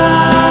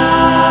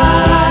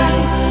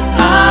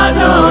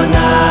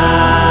 Adonai,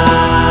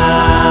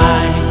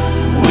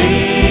 we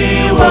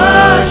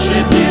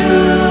worship you,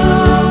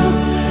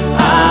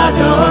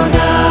 Adonai,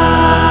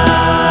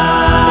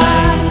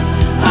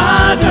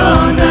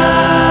 Adonai,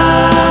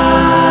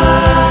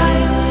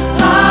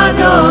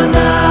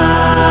 Adonai,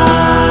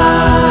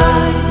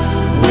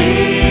 we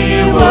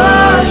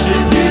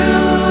worship you,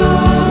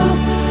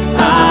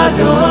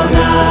 Adonai,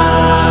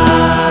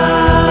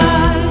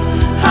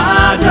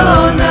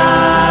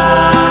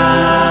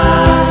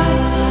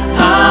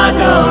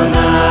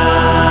 Adonai,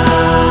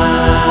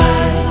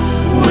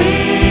 we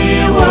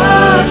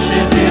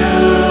worship you,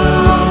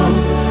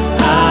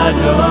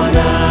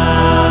 Adonai.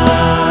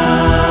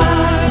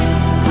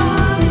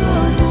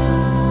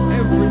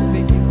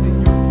 Everything is in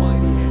your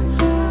mighty hand.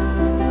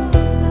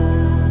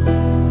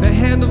 The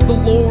hand of the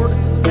Lord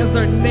has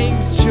our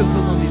names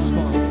chiseled on his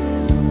palm.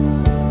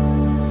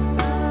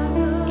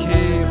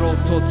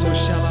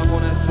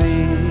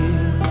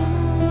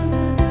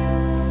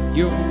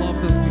 You have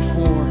loved us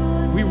before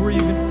we were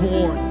even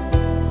born.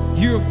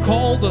 You have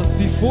called us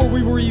before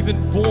we were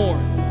even born.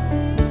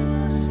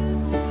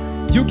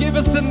 You gave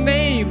us a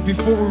name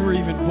before we were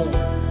even born.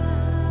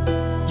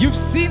 You've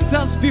seen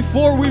us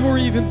before we were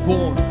even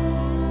born.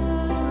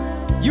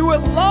 You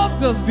have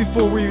loved us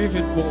before we were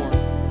even born.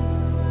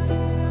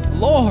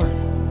 Lord,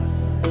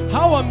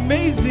 how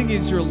amazing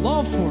is your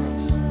love for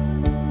us.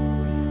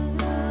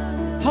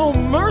 How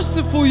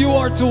merciful you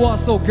are to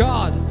us, oh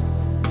God.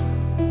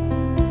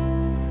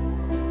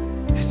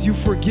 As you've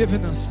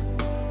forgiven us,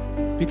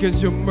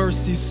 because your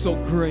mercy is so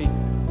great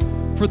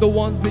for the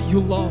ones that you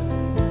love.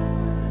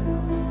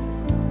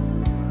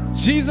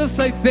 Jesus,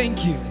 I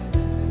thank you.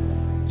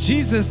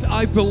 Jesus,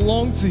 I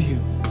belong to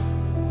you.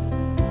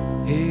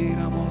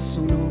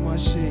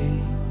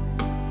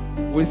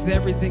 With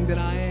everything that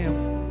I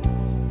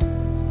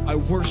am, I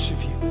worship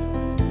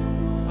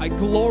you. I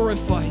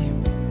glorify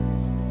you.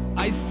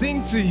 I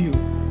sing to you.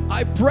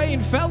 I pray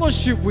in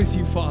fellowship with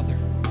you, Father.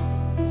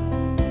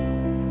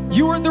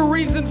 You are the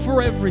reason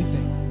for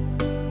everything.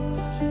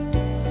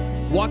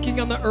 Walking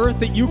on the earth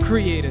that you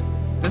created,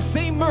 the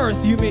same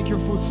earth you make your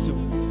footstool.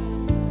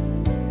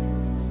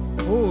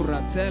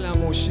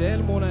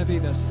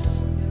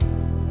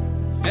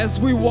 As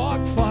we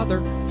walk, Father,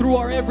 through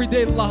our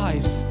everyday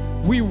lives,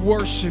 we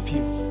worship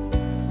you.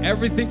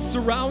 Everything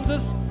surrounds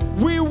us,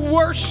 we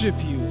worship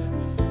you.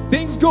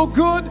 Things go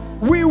good,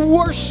 we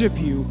worship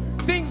you.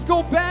 Things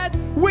go bad,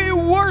 we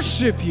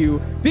worship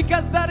you.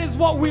 Because that is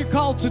what we're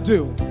called to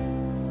do.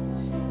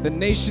 The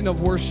nation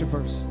of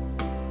worshipers.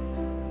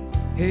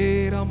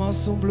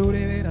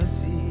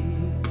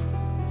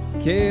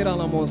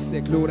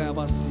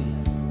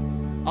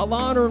 All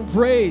honor and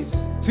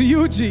praise to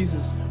you,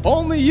 Jesus.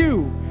 Only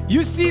you.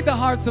 You see the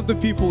hearts of the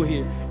people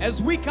here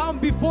as we come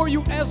before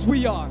you as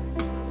we are.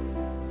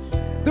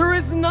 There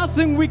is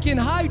nothing we can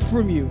hide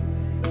from you.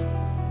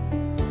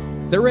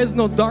 There is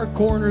no dark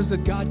corners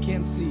that God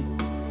can't see.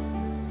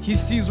 He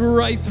sees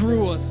right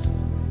through us.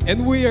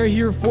 And we are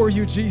here for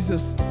you,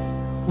 Jesus.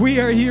 We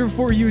are here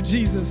for you,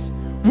 Jesus.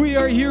 We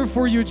are here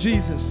for you,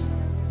 Jesus.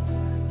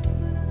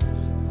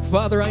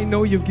 Father, I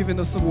know you've given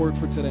us a word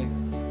for today.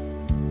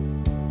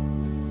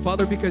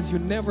 Father, because you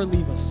never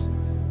leave us.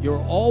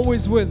 You're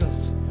always with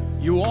us.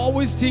 You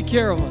always take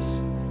care of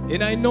us.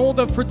 And I know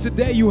that for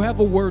today you have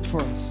a word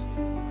for us.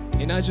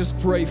 And I just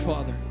pray,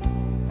 Father,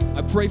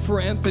 I pray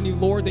for Anthony,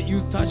 Lord, that you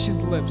touch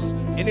his lips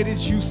and it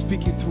is you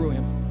speaking through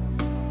him.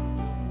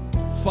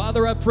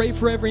 Father, I pray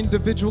for every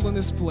individual in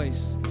this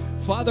place.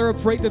 Father, I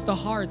pray that the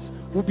hearts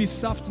will be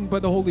softened by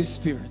the Holy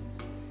Spirit,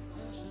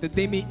 that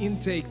they may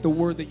intake the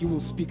word that you will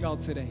speak out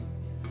today.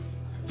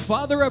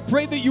 Father, I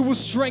pray that you will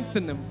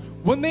strengthen them.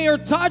 When they are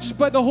touched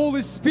by the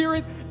Holy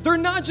Spirit, they're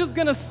not just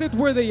gonna sit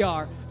where they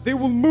are. They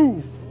will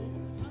move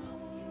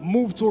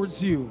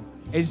towards you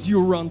as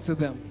you run to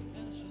them.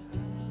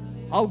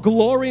 All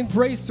glory and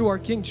praise to our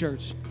King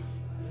Church.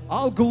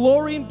 All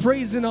glory and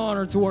praise and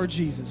honor to our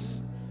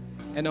Jesus.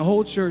 And the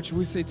whole church,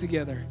 we say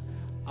together,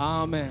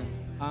 Amen.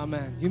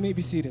 Amen. You may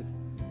be seated.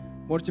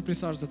 Можете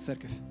присаживаться,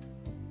 церковь.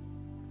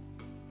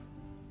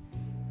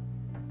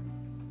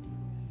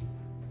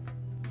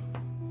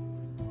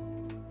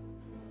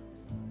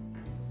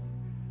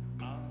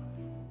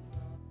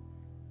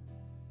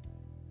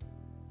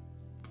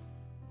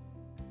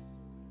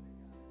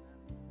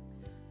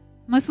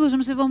 Мы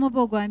служим живому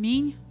Богу.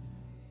 Аминь.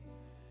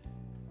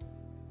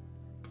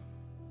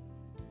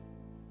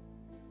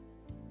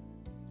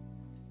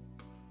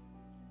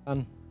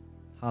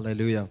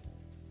 Hallelujah.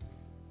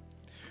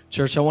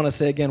 Church, I want to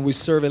say again, we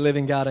serve a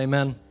living God.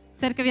 Amen.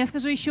 Церковь, я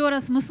скажу еще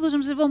раз, мы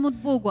служим живому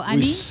Богу. We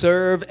Аминь.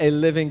 serve a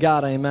living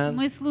God. Amen.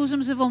 Мы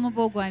служим живому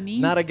Богу.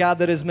 Аминь. Not a God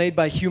that is made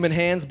by human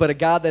hands, but a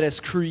God that has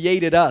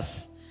created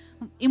us.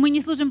 И мы не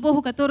служим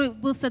Богу, который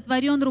был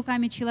сотворен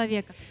руками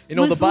человека. You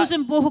know, Мы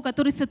служим Богу,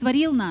 который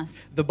сотворил нас.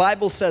 The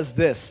Bible says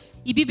this.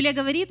 И Библия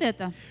говорит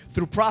это.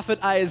 Through prophet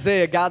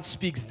Isaiah, God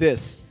speaks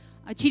this.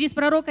 Через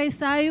пророка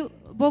Исаию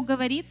Бог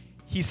говорит.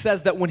 He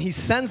says that when He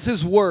sends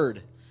His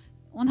word,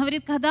 Он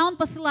говорит, когда Он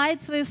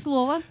посылает свое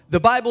слово, the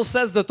Bible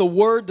says that the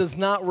word does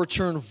not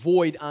return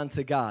void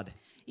unto God.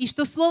 И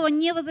что слово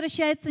не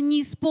возвращается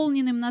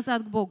неисполненным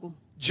назад к Богу.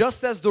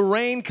 Just as the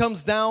rain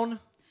comes down,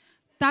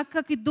 Так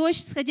как и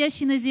дождь,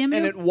 сходящий на and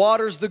землю, it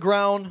waters the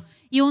ground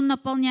и он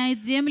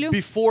наполняет землю,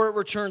 before it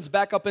returns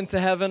back up into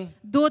heaven,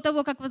 до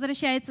того, как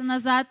возвращается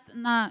назад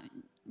на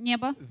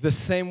небо, the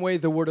same way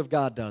the word of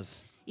God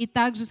does. и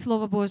также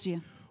Слово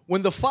Божье.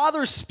 When the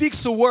Father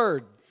speaks a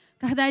word,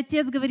 Когда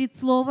Отец говорит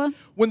Слово,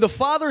 when the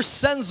Father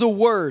sends a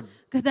word,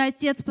 когда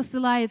Отец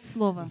посылает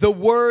Слово, the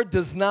word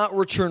does not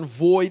return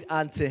void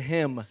unto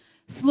Him,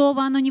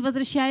 Слово, оно не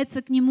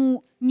возвращается к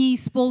Нему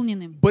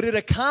неисполненным, but it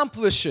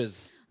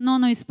accomplishes, но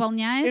оно it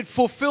исполняет,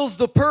 fulfills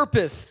the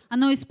purpose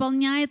оно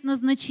исполняет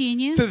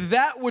назначение to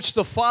that which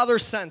the Father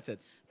sent it.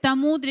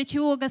 тому, для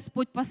чего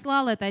Господь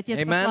послал это, Отец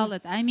Amen. послал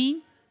это.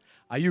 Аминь.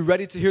 Are you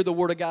ready to hear the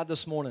word of God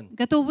this morning?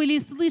 Готовы ли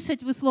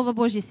слышать вы Слово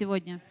Божье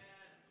сегодня?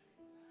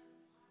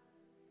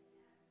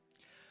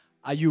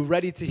 Are you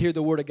ready to hear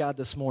the word of God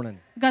this morning?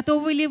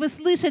 Готовы ли вы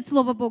слышать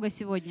Слово Бога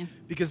сегодня?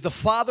 Because the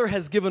Father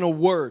has given a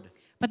word.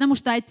 Потому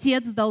что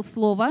Отец дал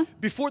Слово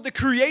Before the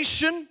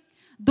creation,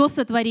 до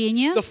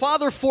сотворения. the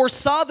Father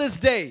foresaw this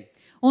day.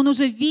 Он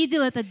уже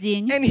видел этот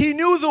день. And He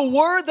knew the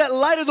word that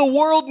light of the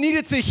world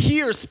needed to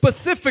hear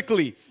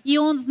specifically. И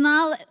Он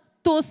знал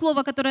то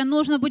Слово, которое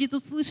нужно будет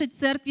услышать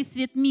церкви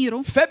 «Свет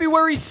миру»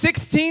 February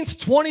 16th,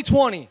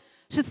 2020.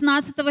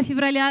 16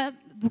 февраля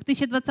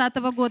 2020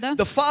 года.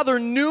 The Father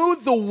knew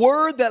the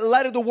word that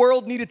light of the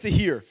world needed to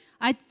hear.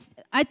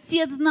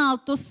 Отец знал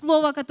то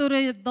Слово,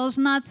 которое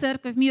должна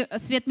церковь,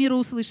 «Свет миру»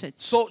 услышать.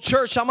 So,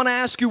 church, I'm going to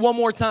ask you one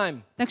more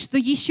time. Так что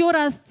еще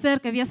раз,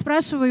 церковь, я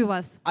спрашиваю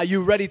вас, Are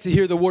you ready to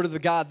hear the word of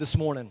God this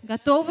morning?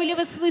 готовы ли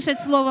вы слышать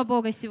Слово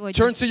Бога сегодня?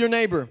 Turn to your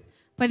neighbor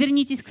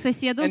Повернитесь к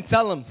соседу and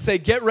tell him, say,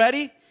 get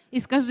ready и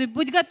скажи,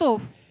 будь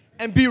готов.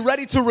 and be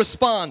ready to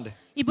respond.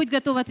 И будь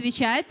готов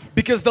отвечать,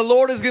 Because the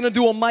Lord is going to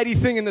do a mighty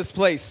thing in this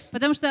place.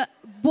 потому что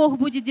Бог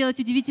будет делать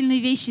удивительные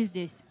вещи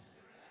здесь.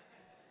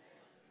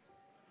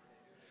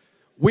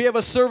 We have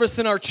a service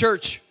in our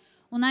church.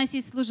 У нас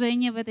есть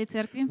служение в этой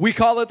церкви, We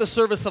call it the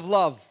service of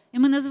love. и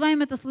мы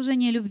называем это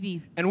служение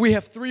любви. And we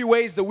have 3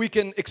 ways that we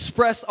can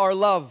express our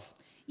love.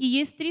 И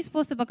есть 3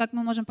 способа, как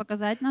мы можем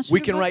показать нашу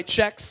We can любовь. write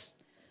checks,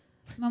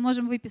 Мы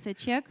можем выписать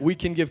чек, we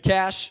can give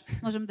cash,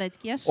 можем дать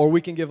кеш, or we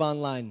can give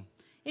online.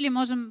 или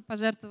можем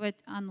пожертвовать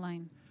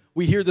онлайн.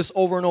 We hear this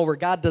over and over.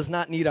 God does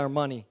not need our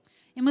money.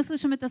 И мы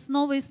слышим это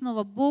снова и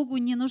снова. Богу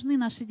не нужны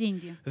наши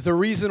деньги. The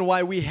reason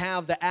why we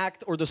have the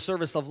act or the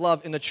service of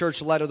love in the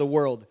church light of the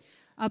world.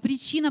 А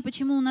причина,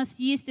 почему у нас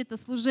есть это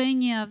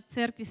служение в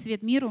церкви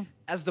 «Свет миру»,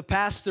 As the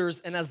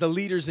pastors and as the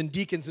leaders and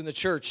deacons in the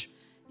church,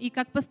 и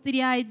как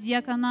пастыря, и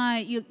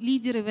диакона, и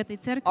лидеры в этой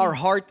церкви, our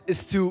heart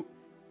is to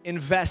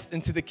invest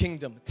into the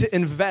kingdom, to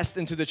invest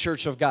into the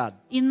church of God.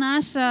 и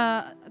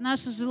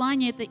наше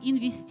желание — это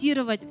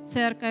инвестировать в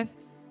церковь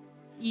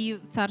и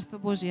в Царство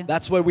Божье.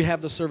 That's why we have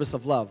the service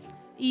of love.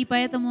 И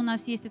поэтому у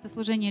нас есть это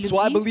служение So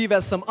I любви. believe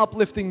as some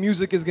uplifting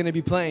music is going to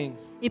be playing,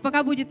 И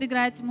пока будет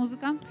играть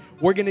музыка,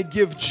 we're going to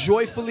give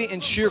joyfully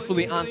and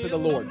cheerfully unto the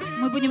Lord.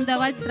 мы будем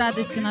давать с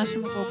радостью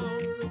нашему Богу.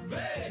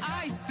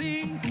 I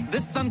see the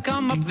sun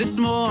come up this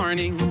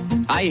morning.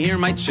 I hear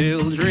my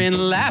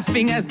children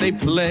laughing as they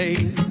play.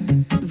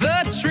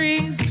 The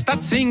trees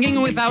start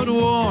singing without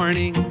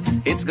warning.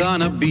 It's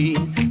gonna be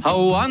a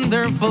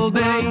wonderful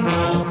day.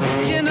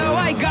 You know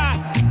I got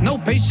no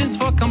patience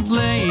for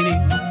complaining.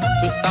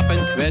 To stop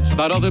and fetch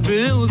about all the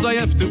bills I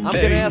have to I'm going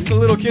to pay. ask the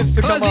little kids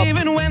to come 'Cause up.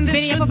 even when there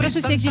Теперь я should be попрошу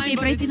всех детей sunshine, but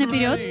пройти it's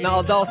наперед. Now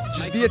adults,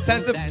 just be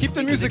attentive. Keep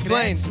the music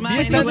playing. Be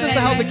attentive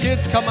to how the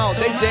kids come out.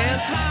 They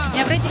dance.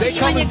 И обратите They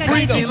come внимание, in как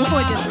дети freedom.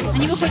 выходят.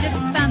 Они выходят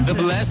в the танцы.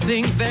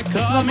 blessings they're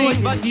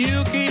coming, but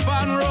you keep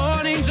on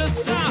running.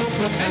 Just stop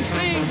and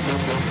sing.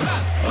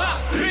 Раз, два,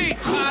 три.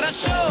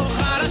 Хорошо,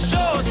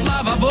 хорошо,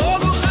 слава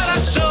Богу,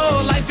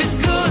 хорошо. Life is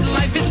good,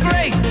 life is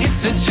great.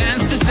 It's a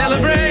chance to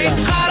celebrate.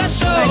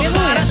 Хорошо, Аллилуйя.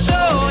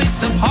 хорошо.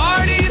 It's a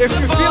party, If it's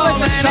a you feel ball, like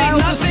a and ain't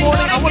child this nothing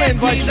morning, I gonna want to get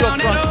invite me you up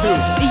down at front all.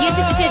 too. И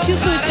если ты себя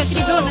чувствуешь как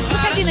ребенок,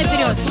 выходи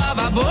наперед.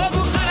 Слава Богу,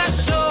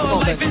 хорошо.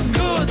 on, Life is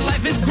good,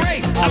 life is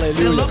great.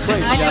 Hallelujah.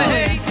 Praise God.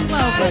 Аллилуйя.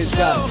 Слава Praise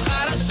Богу.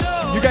 God.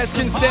 You guys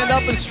can stand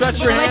up and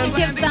stretch your Давайте hands.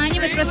 все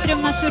встанем и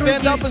прострем наши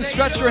Stand up руки. and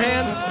stretch your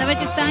hands.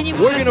 Давайте встанем и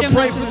We're going to прострем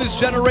pray наши for руки. this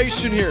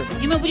generation here.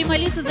 И мы будем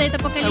молиться за это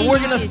And we're поколение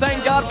going to здесь.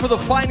 thank God for the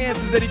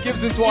finances that He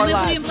gives into И our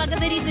мы будем lives.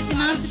 благодарить за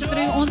финансы,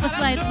 которые Он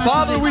посылает в нашу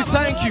Father, we жизнь.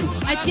 thank you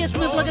Отец,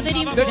 мы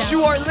благодарим that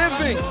you Тебя, are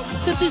living,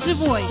 что Ты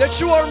живой,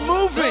 that you are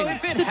moving,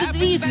 что Ты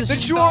движешь,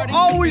 that you are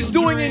always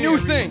doing a new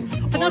thing.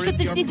 потому что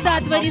Ты всегда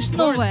творишь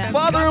новое.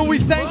 Father, and we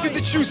thank you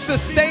that you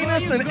sustain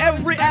us in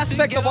every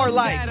aspect of our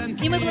life.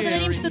 И мы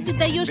благодарим, что Ты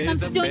даешь нам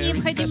все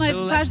необходимое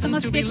в каждом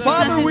аспекте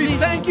Father, нашей we жизни.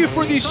 thank you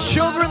for these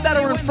children that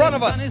are in front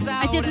of us,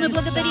 Отец, мы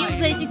благодарим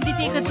за этих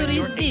детей,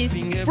 которые здесь,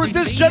 for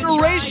this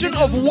generation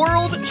of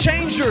world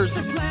changers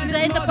за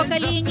это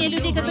поколение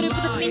людей, которые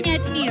будут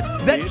менять мир,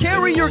 that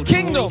carry your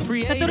kingdom,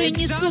 которые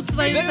несут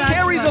Твое that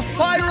carry the Царство,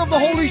 fire of the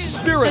Holy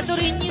Spirit,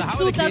 которые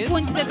несут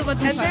огонь Святого and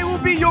they Духа. will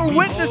be your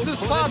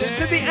witnesses, Father,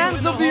 to the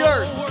ends of the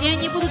earth. И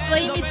они будут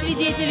Твоими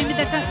свидетелями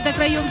до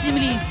краев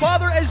земли.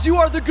 Father, as you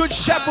are the good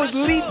shepherd,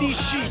 lead these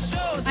sheep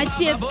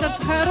Отец,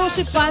 как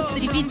хороший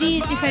пастырь, веди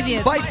этих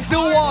овец by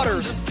still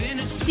waters.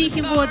 к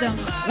тихим водам.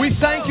 We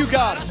thank you,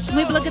 God,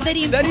 Мы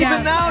благодарим that Тебя,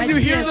 even now you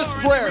hear Отец. this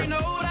prayer,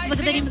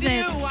 Благодарим за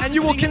это. and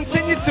you will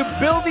continue to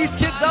build these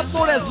kids up,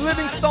 Lord, as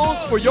living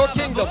stones for your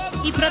kingdom.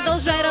 И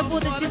продолжай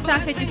работать в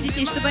сердцах этих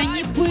детей, чтобы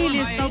они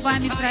были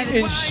столбами In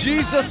праведных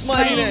Jesus' во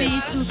mighty имя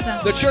name.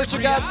 Иисуса. The Church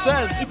of God И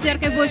says,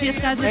 Церковь Божья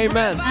скажет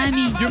Amen.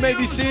 Аминь. You may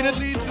be seated.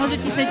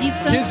 Можете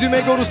садиться. Kids, you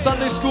may go to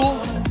Sunday school.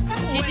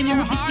 Дети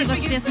могут идти в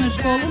воскресную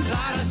школу.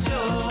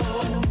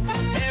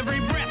 Every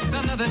breath's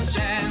another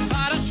chance.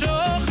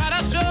 Хорошо,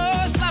 хорошо,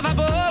 слава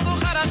Богу,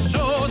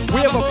 хорошо.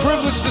 We have a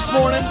privilege this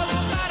morning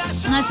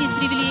У нас есть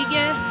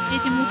привилегия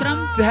этим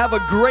утром to have a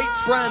great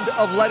friend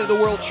of Light of the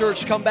World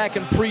Church come back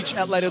and preach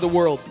at Light of the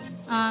World.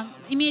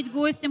 иметь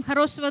гостем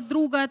хорошего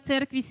друга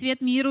церкви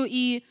 «Свет миру»,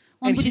 и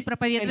он будет And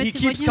проповедовать he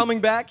keeps сегодня.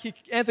 coming back.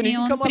 Anthony, И you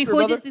он come up here,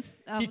 приходит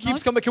brother. и He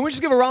keeps вновь. coming. Can we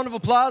just give a round of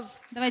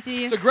applause? Давайте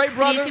It's a great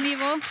brother. встретим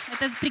его.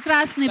 Это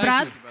прекрасный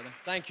брат.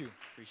 Thank you.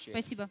 Appreciate it.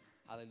 Спасибо.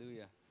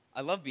 Hallelujah.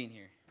 I love being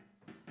here.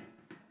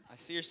 I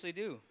seriously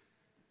do.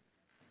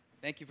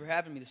 Thank you for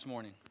having me this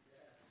morning.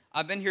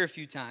 I've been here a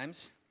few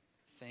times.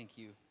 Thank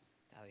you,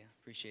 Talia.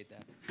 Appreciate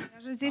that. Я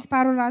уже здесь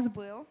пару раз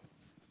был.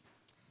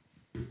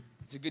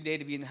 It's a good day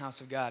to be in the house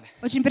of God.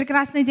 Очень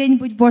прекрасный день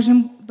быть в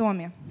Божьем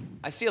доме.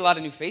 I see a lot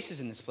of new faces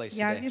in this place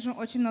Я today. вижу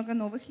очень много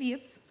новых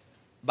лиц.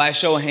 By a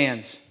show of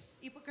hands,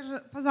 И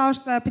покажи,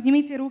 пожалуйста,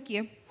 поднимите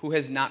руки, who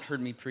has not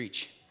heard me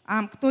preach?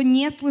 кто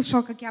не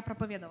слышал, как я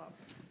проповедовал.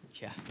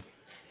 Yeah.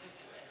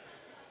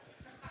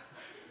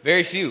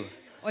 Very few.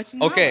 Очень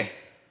мало. Okay.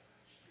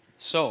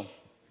 So,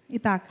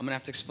 Итак, I'm going to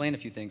have to explain a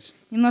few things.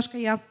 немножко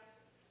я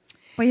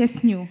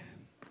Поясню.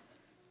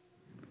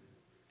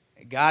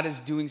 God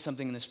is doing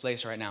something in this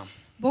place right now.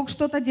 Бог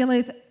что-то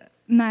делает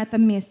на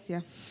этом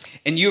месте.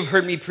 And you've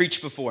heard me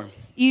preach before.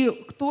 И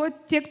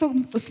те, кто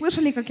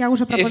слышали, как я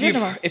уже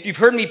проповедовала, If you've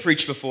heard me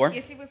preach before,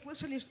 если вы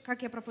слышали,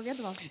 как я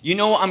проповедовала, you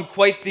know I'm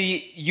quite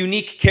the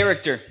unique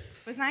character.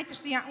 вы знаете,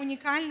 что я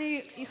уникальный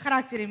и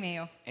характер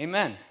имею.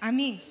 Amen.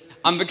 Аминь.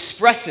 I'm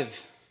expressive.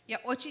 Я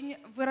очень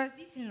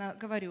выразительно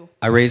говорю.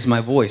 I raise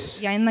my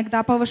voice. Я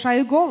иногда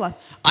повышаю голос.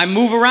 I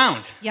move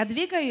around. Я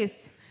двигаюсь.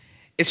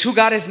 It's who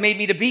God has made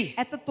me to be.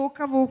 Это то,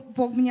 кого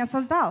Бог меня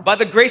создал. By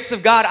the grace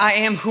of God, I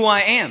am who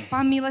I am.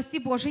 По милости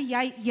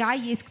Божией я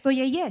есть, кто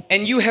я есть.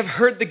 And you have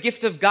heard the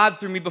gift of God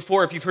through me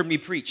before if you've heard me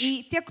preach.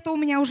 И те, кто у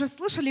меня уже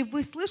слышали,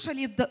 вы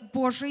слышали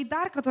Божий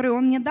дар, который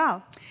Он мне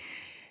дал.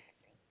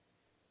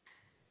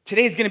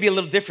 Today is going to be a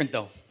little different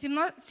though.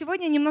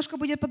 Сегодня немножко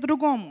будет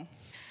по-другому.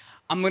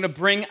 I'm going to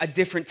bring a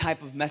different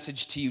type of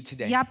message to you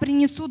today. Я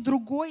принесу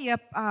другое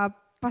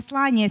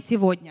послание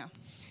сегодня.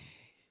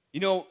 You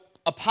know,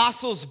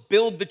 apostles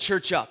build the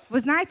church up. Вы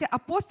знаете,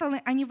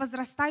 апостолы, они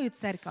возрастают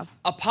церковь.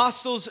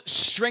 Apostles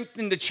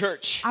strengthen the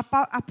church.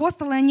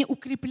 Апостолы, они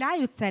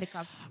укрепляют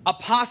церковь.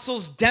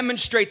 Apostles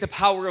demonstrate the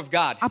power of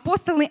God.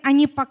 Апостолы,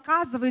 они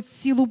показывают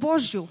силу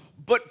Божью.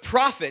 But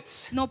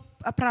prophets, Но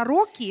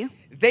пророки,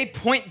 they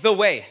point the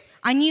way.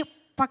 они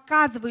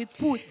показывают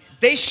путь.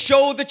 They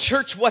show the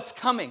church what's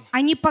coming.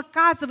 Они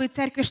показывают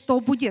церкви, что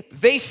будет.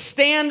 They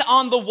stand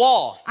on the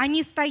wall.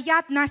 Они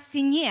стоят на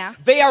стене.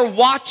 They are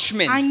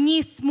watchmen.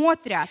 Они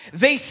смотрят.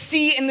 They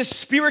see in the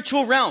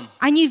spiritual realm.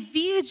 Они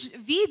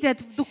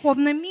видят в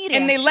духовном мире.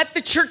 And they let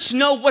the church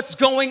know what's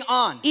going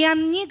on. И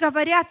они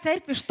говорят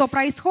церкви, что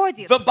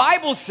происходит. The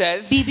Bible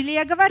says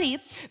Библия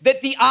говорит,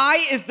 that the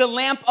eye is the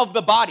lamp of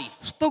the body.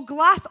 что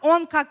глаз,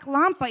 он как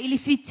лампа или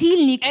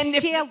светильник And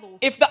к телу.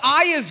 if the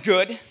eye is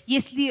good,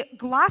 Если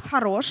глаз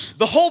хорош,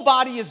 the whole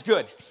body is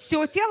good.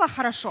 все тело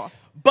хорошо.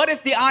 But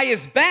if the eye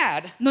is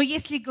bad, Но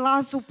если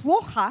глазу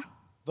плохо,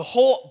 the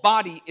whole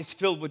body is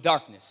filled with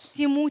darkness.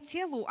 всему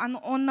телу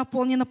он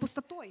наполнен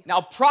пустотой.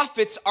 Now,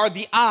 prophets are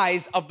the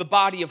eyes of the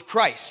body of И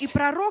Christ.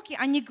 пророки,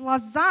 они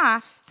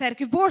глаза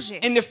Церкви Божьей.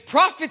 And if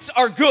prophets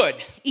are good,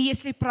 И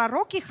если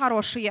пророки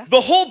хорошие, the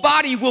whole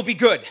body will be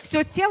good.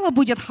 все тело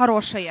будет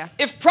хорошее.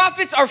 If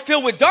prophets are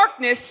filled with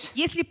darkness,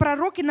 Если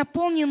пророки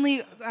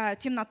наполнены the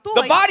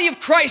темнотой, body of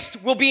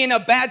Christ will be in a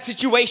bad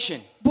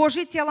situation.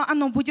 Божье тело,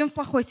 оно будет в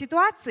плохой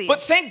ситуации.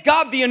 But thank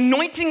God the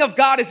anointing of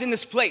God is in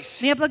this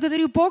place. Но я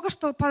благодарю Бога,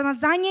 что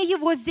помазание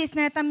Его здесь,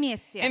 на этом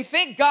месте. And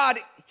thank God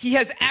He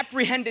has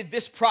apprehended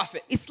this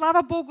prophet. И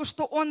слава Богу,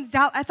 что Он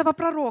взял этого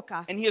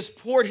пророка, And He has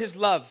poured His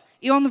love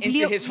и Он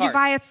into his heart.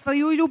 вливает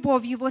свою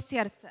любовь в его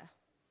сердце.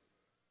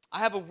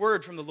 I have a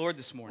word from the Lord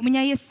this У morning.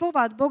 меня есть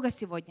слово от Бога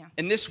сегодня.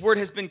 And this word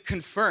has been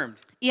confirmed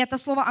И это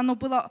слово, оно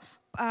было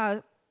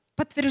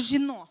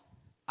подтверждено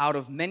out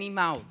of many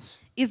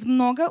mouths. из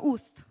много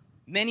уст.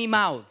 Many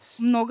mouths.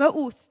 Много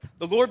уст.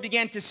 The Lord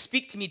began to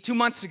speak to me 2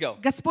 months ago.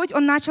 Господь,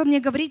 Он начал мне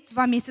говорить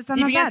 2 месяца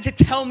He began назад. to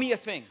tell me a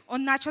thing.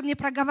 Он начал мне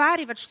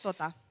проговаривать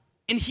что-то.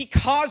 And He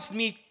caused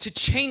me to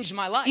change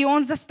my life. И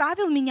Он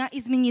заставил меня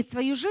изменить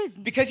свою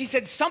жизнь. Because He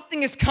said,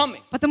 something is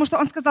coming. Потому что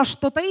Он сказал,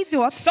 что-то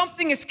идет,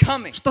 Something is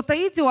coming. что-то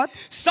идет,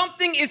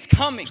 Something is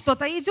coming.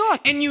 что-то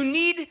идет. And you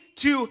need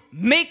to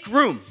make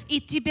room. И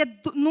тебе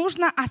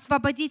нужно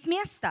освободить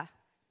место.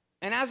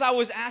 And as I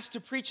was asked to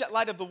preach at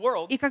Light of the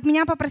World, И как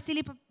меня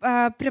попросили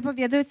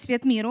проповедовать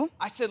свет миру,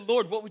 I said,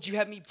 Lord, what would you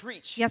have me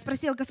preach? я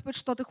спросил, Господь,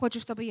 что ты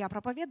хочешь, чтобы я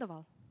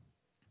проповедовал?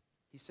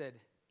 He said,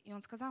 И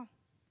Он сказал,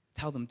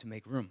 tell them to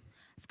make room.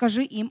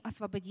 скажи им,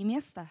 освободи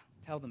место.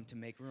 Tell them to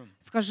make room.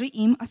 Скажи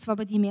им,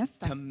 освободи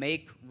место. To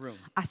make room.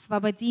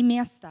 Освободи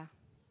место.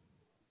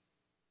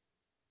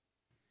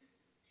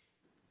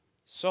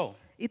 So,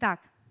 Итак,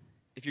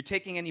 if you're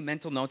taking any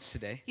mental notes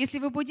today, если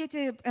вы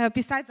будете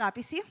писать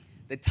записи,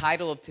 the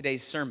title of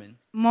today's sermon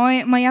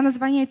мое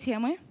название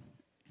темы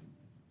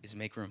is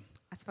Make Room.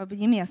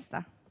 «Освободи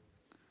место».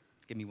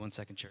 Give me 1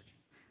 second, church.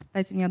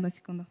 Дайте мне 1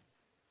 секунду.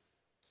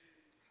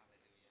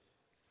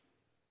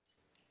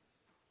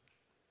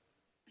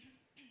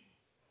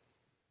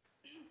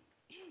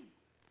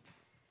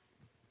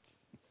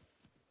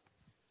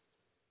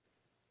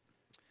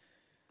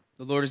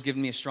 The Lord has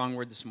given me a strong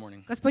word this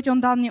morning. Господь,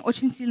 Он дал мне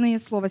очень сильное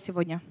слово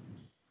сегодня.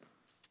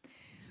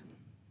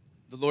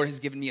 The Lord has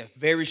given me a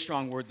very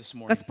strong word this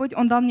morning Господь,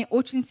 Он дал мне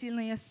очень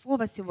сильное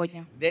слово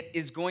сегодня, that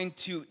is going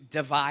to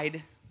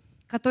divide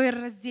которое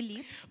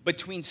разделит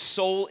between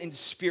soul and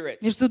spirit.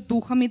 между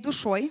духом и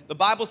душой. The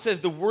Bible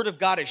says the word of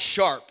God is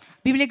sharp.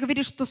 Библия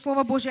говорит, что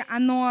Слово Божье,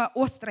 оно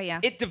острое.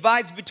 It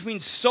divides between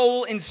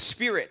soul and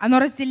spirit, Оно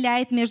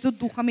разделяет между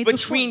духом и душой.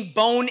 between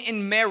bone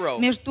and marrow.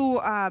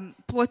 Между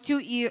плотью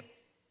и...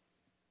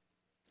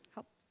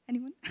 Help?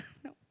 Anyone?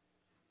 No.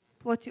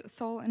 Плотью,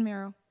 soul and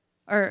marrow.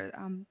 Or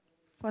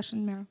flesh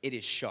and marrow. It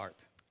is sharp.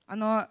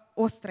 Оно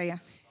острое.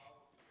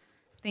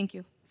 Thank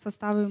you.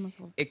 Составы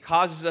мозгов. It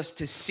causes us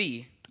to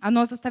see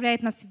Оно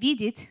заставляет нас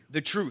видеть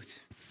the truth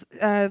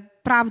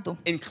правду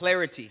in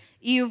clarity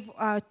и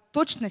в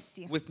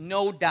точности, with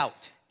no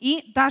doubt.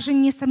 И даже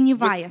не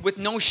сомневаясь, with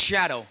no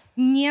shadow,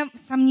 не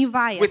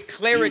сомневаясь, with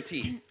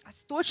clarity.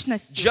 с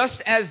точностью,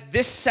 Just as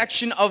this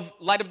section of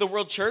Light of the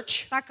World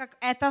Church так как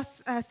эта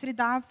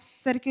среда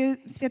в церкви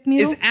Свет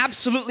Миру, is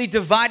absolutely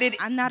divided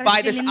она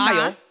by this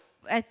aisle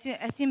разделена,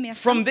 эти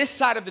места, from this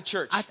side of the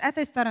church. от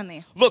этой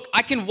стороны. Look,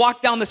 I can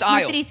walk down this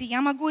aisle. Смотрите,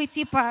 я могу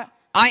идти по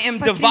I am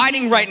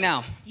dividing посредине. right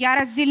now. Я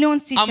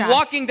разделен сейчас. I'm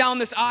walking down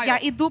this Я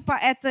aisle. иду по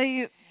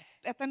этому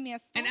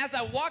месту. And as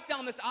I walk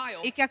down this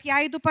aisle, И как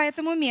я иду по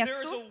этому there is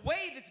месту, a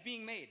way that's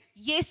being made.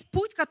 есть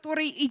путь,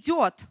 который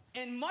идет.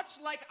 And much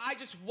like I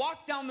just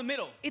walked down the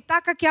middle, И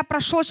так как я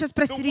прошел сейчас the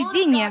Word of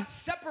посередине, God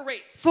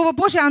separates Слово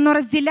Божье, оно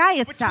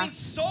разделяется between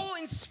soul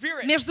and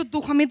spirit, между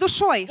духом и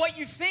душой. what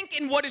you think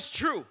and what is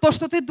true. То,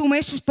 что ты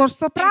думаешь, и то,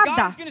 что And God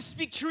правда. is going to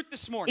speak truth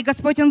this И morning.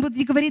 Господь, Он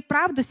будет говорить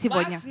правду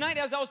сегодня. Last night,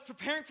 as I was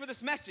preparing for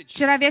this message,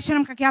 Вчера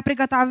вечером, как я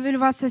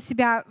приготавливала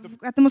себя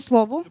к этому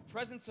Слову, the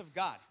presence of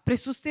God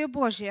присутствие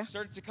Божье,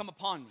 started to come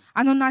upon me.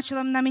 оно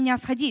начало на меня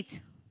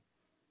сходить.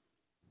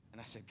 And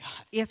I said,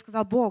 God, И я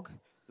сказал: Бог,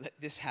 let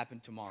this happen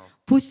tomorrow.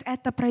 пусть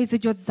это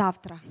произойдет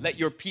завтра. Let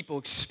your people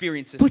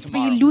experience this Пусть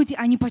твои tomorrow. люди,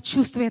 они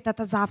почувствуют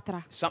это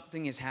завтра.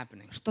 Something is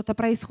happening. Что-то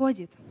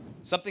происходит.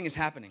 Something is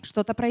happening.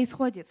 Что-то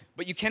происходит.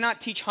 But you cannot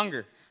teach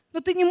hunger. Но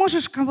ты не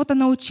можешь кого-то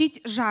научить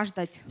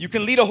жаждать. You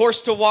can lead a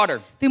horse to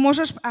water. Ты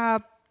можешь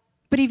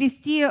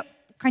привести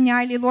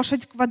коня или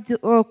лошадь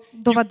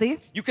до воды.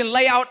 You can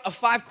lay out a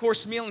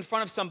 5-course meal in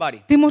front of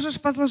somebody. Ты можешь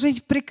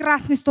возложить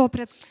прекрасный стол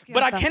пред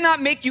But I кем-то. cannot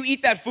make you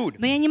eat that food.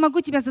 Но я не могу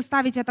тебя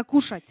заставить это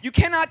кушать. You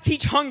cannot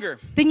teach hunger.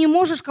 Ты не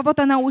можешь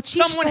кого-то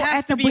научить, Someone что has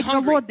это to be быть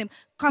hungry. голодным.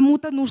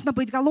 Кому-то нужно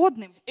быть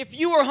голодным. If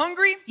you are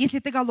hungry Если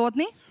ты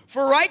голодный,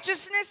 for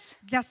righteousness,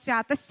 для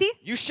святости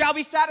you shall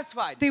be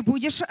satisfied. ты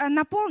будешь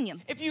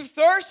наполнен. If you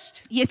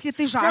thirst Если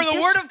ты for the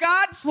Word жаждешь of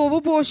God, Слову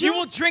you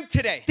Божьему, will drink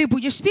today. ты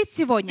будешь пить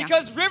сегодня.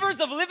 Because rivers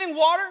of living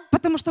water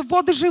Потому что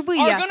воды живые,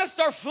 are going to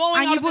start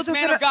flowing out of this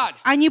man of God.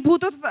 они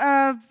будут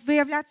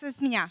выявляться из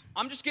меня.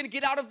 I'm just going to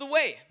get out of the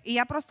way. И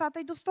я просто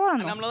отойду в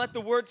And I'm сторону. going to let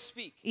the Word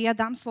speak. И я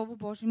дам Слову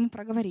Божьему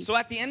проговорить. So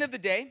at the end of the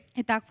day,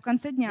 Итак, в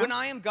конце дня, when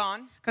I am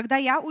gone, когда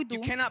я you уйду,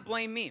 cannot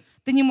blame me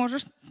ты не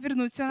можешь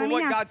свернуть все на for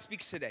what меня. God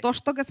speaks today. То,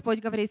 что Господь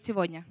говорит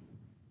сегодня.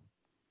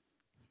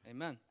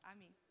 Amen.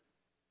 Аминь.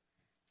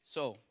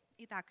 So,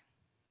 Итак,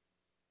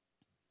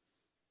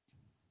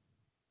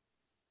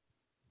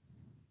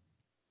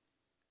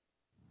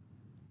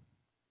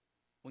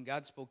 when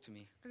God spoke to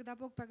me, когда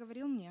Бог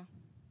поговорил мне,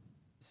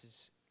 this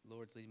is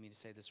Lord's leading me to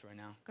say this right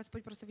now.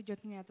 Господь просто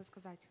ведет меня это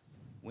сказать.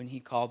 When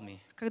He called me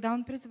Когда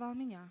Он призвал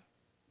меня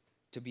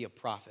to be a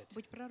prophet,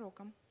 быть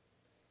пророком,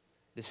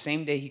 the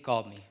same day He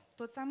called me, в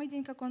тот самый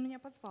день, как Он меня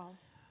позвал,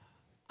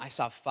 I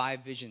saw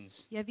 5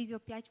 visions я видел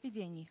 5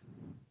 видений.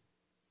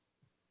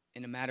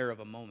 in a matter of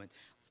a moment.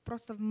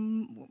 Просто в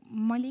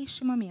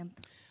малейший момент.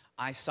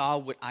 I saw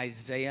what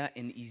Isaiah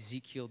and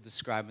Ezekiel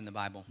describe in the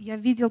Bible, Я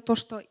видел то,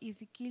 что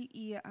Иезекииль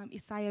и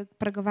Исаия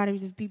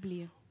проговаривали в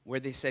Библии. where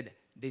they said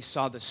they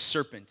saw the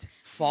serpent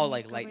fall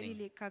Они like lightning.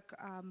 говорили, как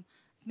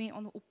змей,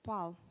 он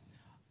упал.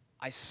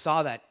 I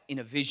saw that in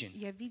a vision,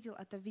 Я видел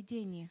это в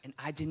видении. and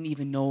I didn't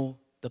even know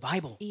the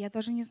Bible. И я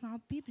даже не знал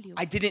Библию.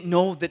 I didn't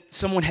know that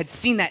someone had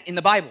seen that in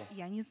the Bible.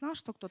 Я не знал,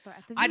 что кто-то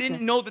это I didn't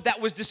видел. know that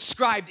that was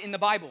described in the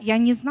Bible. Я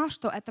не знал,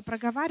 что это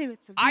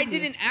проговаривается в I Библии.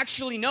 didn't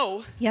actually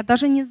know Я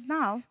даже не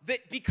знал,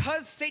 that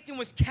because Satan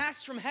was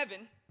cast from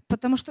heaven,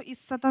 потому что из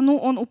сатану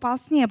он упал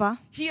с неба.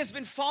 he has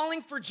been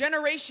falling for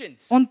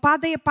generations. Он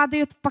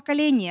падает в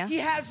поколение. He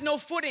has no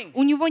footing.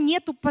 У него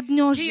нету He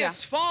подножья.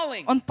 is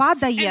falling Он and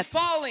падает,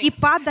 falling и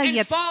падает,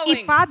 and и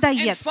falling падает,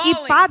 and и falling.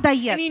 And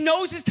падает. he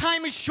knows his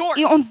time is short.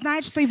 И он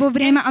знает, что его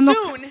время, And оно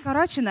soon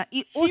скорочено.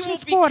 И he очень will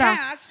be скоро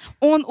cast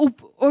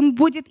он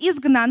будет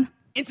изгнан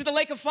into the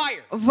lake of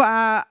fire.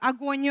 в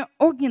огонь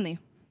огненный.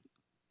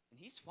 And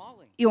he's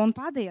falling. И он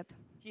падает.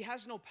 He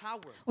has no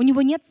power. У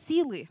него нет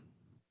силы.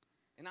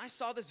 And I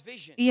saw this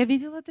vision, И я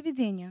видел это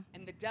видение.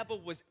 and the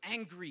devil was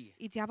angry.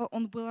 И дьявол,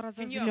 он был Can you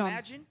разозлен.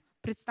 imagine?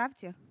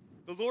 Представьте,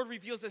 The Lord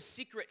reveals a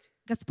secret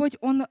Господь,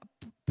 Он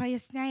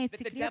проясняет that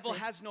the devil секреты,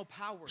 has no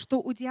power. что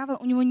у дьявола,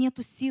 у него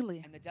нету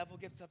силы. And the devil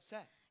gets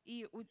upset.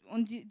 И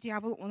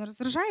дьявол, он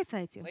раздражается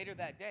этим. Later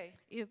that day,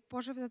 И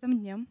позже в этом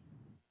дне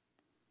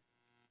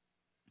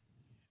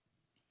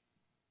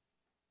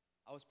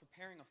I was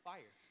preparing a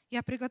fire.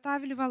 я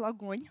приготавливал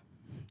огонь,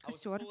 I was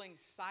костер. pulling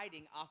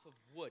siding off of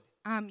wood,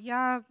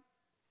 Я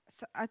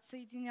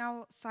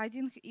отсоединял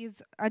сайдинг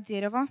от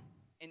дерева,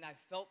 and I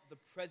felt the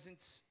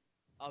presence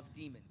of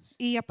demons.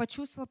 и я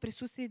почувствовал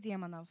присутствие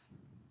демонов.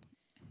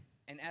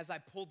 And as I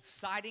pulled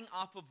siding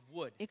off of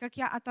wood, И как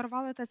я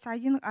оторвал этот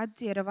сайдинг от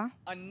дерева,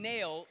 a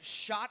nail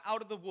shot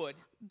out of the wood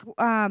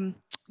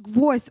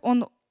гвоздь,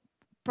 он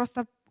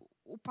просто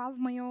упал в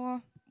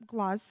мой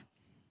глаз,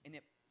 and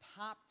it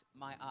popped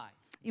my eye.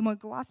 и мой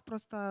глаз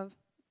просто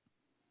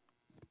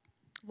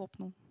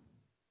лопнул.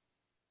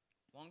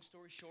 Long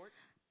story short,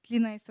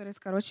 Длинная история,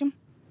 короче.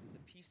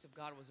 the peace of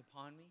God was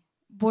upon me.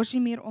 Божий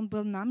мир, он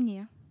был на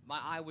мне. My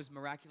eye was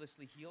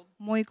miraculously healed,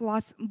 Мой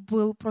глаз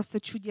был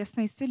просто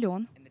чудесно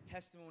исцелен. and the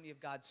testimony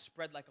of God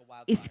spread like a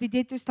И wildfire.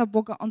 свидетельство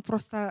Бога, он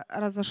просто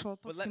разошел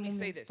по But let всему me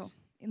say месту. this.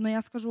 Но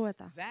я скажу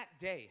это. That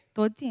day,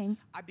 Тот день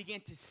I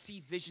began to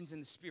see visions in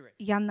the spirit,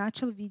 я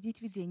начал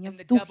видеть видение and в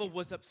the духе. devil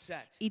was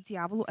upset, И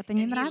дьяволу это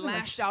не and he нравилось.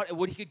 lashed out at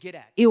what he could get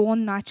at. И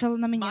он начал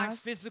на My меня,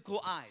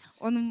 physical eyes.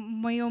 он в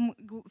моем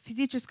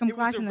физическом It was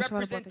глазе a начал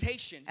работать.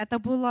 representation Это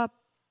было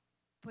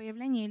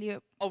появление или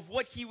of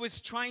what he was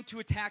trying to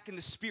attack in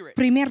the spirit.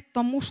 пример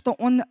тому, что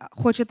он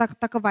хочет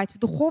атаковать в And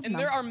духовном.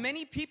 there are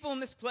many people in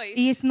this place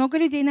И есть много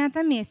людей на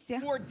этом месте,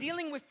 who are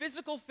dealing with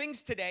physical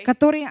things today,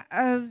 которые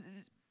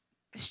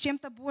с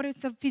чем-то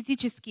борются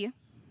физически,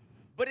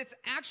 but it's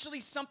actually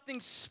something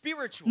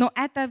spiritual. но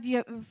это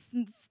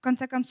в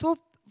конце концов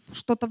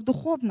что-то в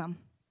духовном.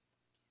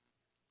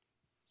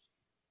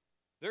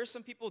 There are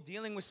some people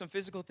dealing with some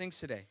physical things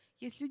today.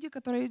 Есть люди,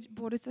 которые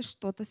борются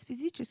что-то с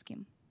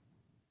физическим,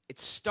 It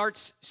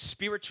starts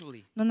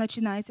spiritually. но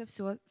начинается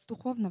все с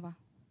духовного.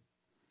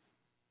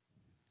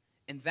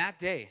 And that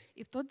day,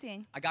 И в тот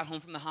день I got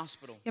home from the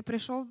hospital. я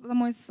пришел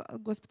домой с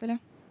госпиталя.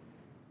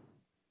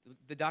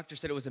 The doctor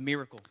said it was a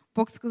miracle.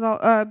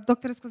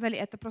 Докторы сказали,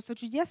 это просто I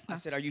чудесно.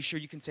 said, are you sure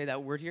you can say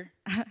that word here?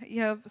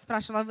 Я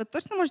спрашивала, вы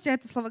точно можете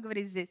это слово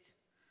говорить здесь?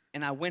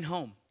 And I went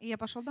home. И я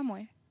пошел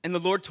домой. And the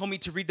Lord told me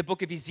to read the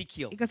book of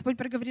Ezekiel. И Господь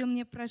проговорил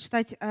мне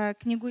прочитать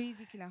книгу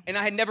Иезекииля. And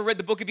I had never read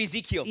the book of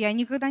Ezekiel. Я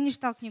никогда не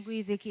читал книгу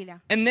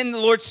Иезекииля. And then the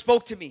Lord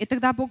spoke to И me.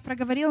 тогда Бог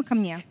проговорил ко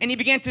мне. And he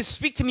began to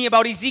speak to me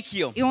about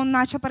Ezekiel. И Он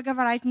начал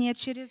проговаривать мне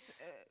через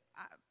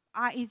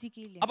о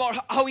Иезекииле. About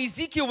how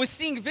Ezekiel was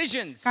seeing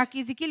visions. Как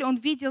Иезекииль, он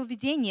видел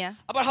видение.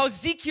 About how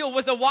Ezekiel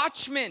was a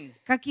watchman.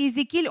 Как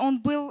Иезекииль, он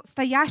был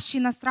стоящий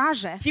на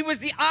страже. He was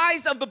the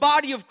eyes of the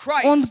body of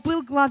Он Christ.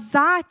 был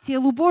глаза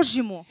телу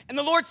Божьему. And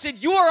the Lord said,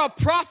 you are a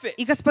prophet.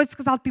 И Господь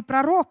сказал, ты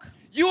пророк.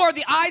 You are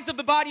the eyes of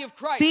the body of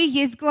Ты Christ.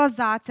 есть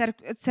глаза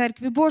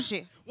церкви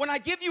Божьей. When I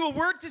give you a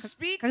word to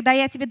speak, Когда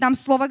я тебе дам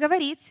слово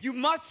говорить, you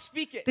must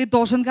speak it. ты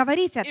должен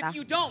говорить это. If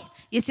you don't,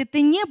 Если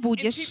ты не and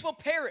будешь, people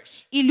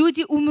perish, и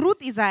люди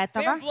умрут из-за their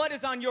этого, blood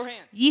is on your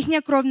hands.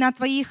 ихняя кровь на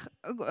твоих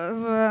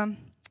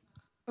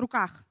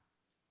руках.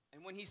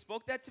 And when he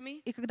spoke that to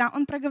me, И когда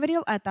он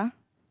проговорил это,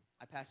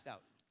 I passed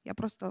out. я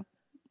просто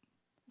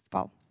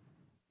впал.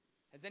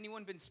 Has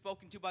anyone been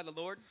spoken to by the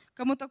Lord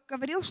Кому-то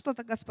говорил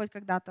что-то Господь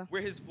когда-то,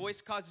 where his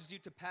voice causes you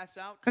to pass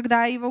out?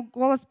 когда его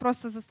голос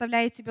просто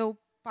заставляет тебя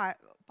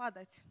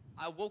падать.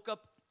 I woke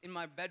up in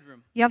my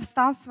bedroom Я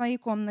встал в своей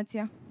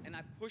комнате, and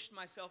I pushed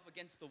myself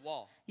against the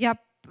wall. я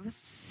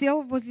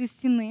сел возле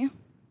стены,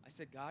 I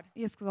said, God,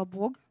 и я сказал,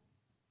 Бог,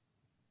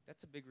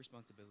 that's a big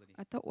responsibility.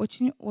 это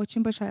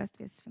очень-очень большая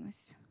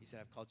ответственность. He said,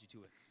 I've called you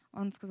to it.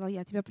 Он сказал,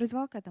 я тебя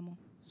призвал к этому.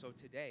 So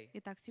today,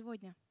 Итак,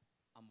 сегодня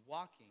I'm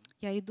walking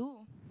я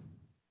иду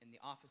in the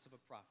office of a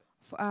prophet,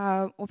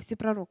 в офисе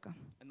пророка,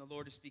 and the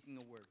Lord is speaking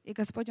a word. и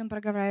Господь, Он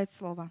проговаривает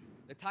слово.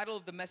 The title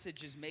of the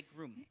message is Make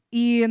Room.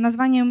 И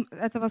названием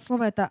этого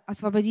слова это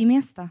 «Освободи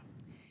место».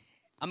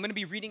 I'm going to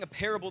be reading a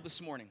parable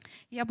this morning.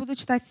 Я буду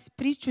читать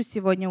притчу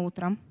сегодня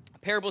утром. A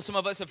parable some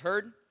of us have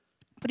heard.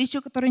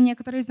 Притчу, которую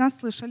некоторые из нас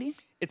слышали.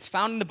 It's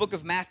found in the book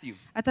of Matthew.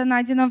 Это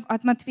найдено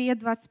от Матфея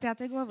 25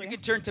 You главы. can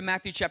turn to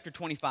Matthew chapter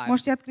 25.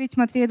 Можете открыть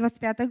Матфея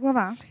 25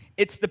 глава.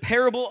 It's the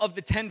parable of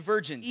the 10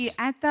 virgins. И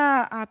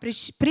это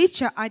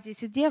притча о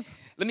 10 дев.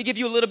 Let me give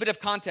you a little bit of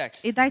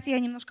context. И дайте я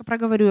немножко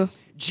проговорю.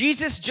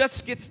 Jesus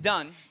just gets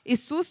done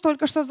Иисус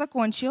только что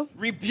закончил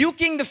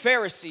rebuking the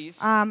Pharisees.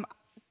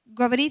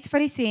 говорить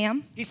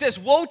фарисеям. He says,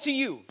 woe to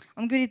you.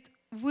 Он говорит,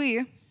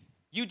 вы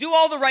You do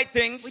all the right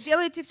things,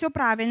 делаете все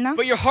правильно,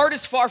 but your heart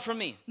is far from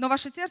me. но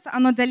ваше сердце,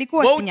 оно далеко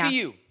от Woe меня. to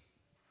you.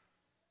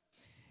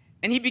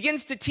 And he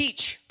begins to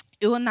teach.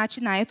 И он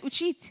начинает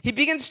учить. He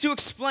begins to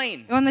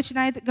explain. И он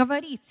начинает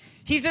говорить.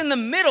 He's in the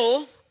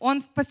middle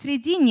Он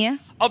посредине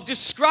of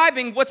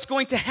describing what's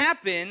going to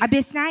happen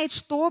объясняет,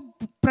 что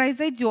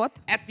произойдет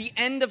at the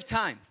end of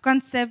time, в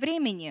конце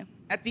времени.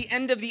 at the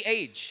end of the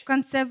age. В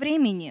конце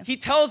времени. He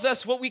tells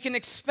us what we can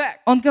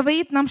expect, Он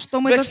говорит нам, что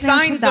мы the должны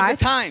signs of the ожидать,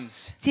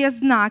 times. те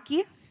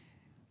знаки.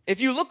 If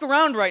you look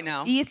around right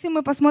now И если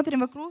мы посмотрим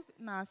вокруг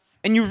нас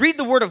and you read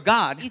the Word of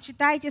God, и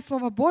читаете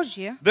Слово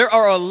Божье, there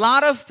are a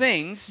lot of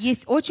things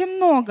есть очень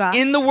много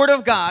in the Word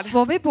of God в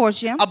Слове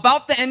Божьем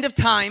about the end of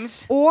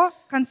times о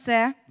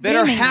конце that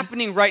are времени,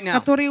 happening right now.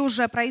 которые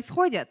уже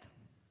происходят.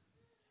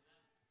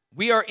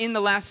 We are in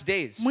the last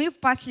days. Мы в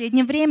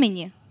последнем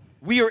времени.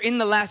 We are in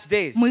the last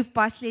days. Мы в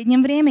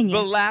последнем времени.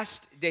 The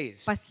last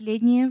days.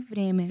 Последнее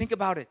время. Think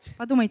about it.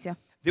 Подумайте.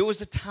 There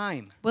was a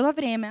time Было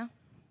время,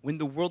 when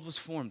the world was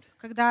formed,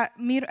 когда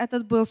мир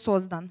этот был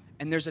создан.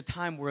 and there's a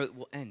time where it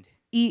will end.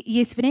 И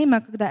есть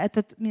время, когда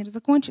этот мир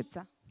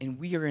закончится. And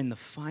we are in the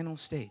final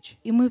stage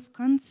И мы в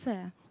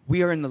конце,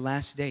 We are in the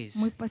last days.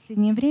 Мы в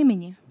последнем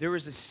времени. There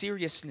is a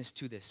seriousness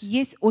to this.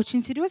 Есть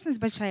очень серьезность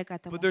большая к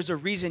этому. But there's a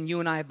reason you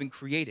and I have been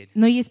created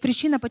Но есть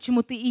причина,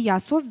 почему ты и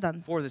я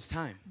создан for this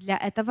time. для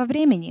этого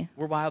времени.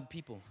 We're wild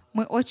people.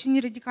 Мы очень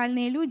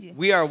радикальные люди.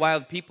 We are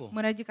wild people.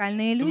 Мы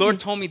радикальные The Lord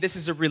люди. told me this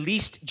is a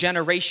released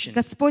generation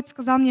Господь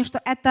сказал мне,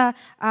 что это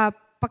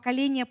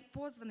поколение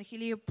позванных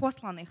или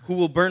посланных, who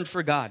will burn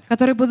for God.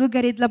 которые будут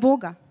гореть для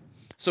Бога.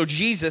 So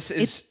Jesus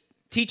is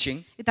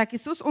teaching Итак,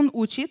 Иисус, Он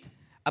учит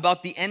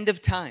about the end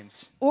of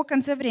times. о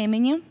конце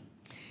времени,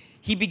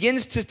 He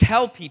begins to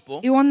tell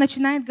people и Он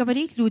начинает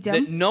говорить людям,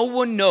 that no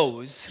one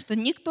knows что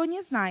никто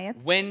не знает,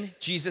 when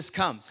Jesus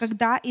comes.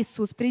 когда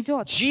Иисус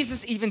придет.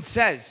 Jesus even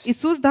says,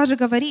 Иисус даже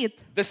говорит,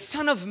 the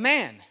Son of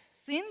Man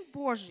Сын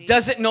Божий,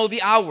 doesn't know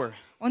the hour.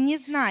 Он не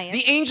знает.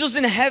 The angels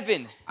in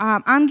heaven,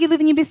 Ангелы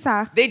в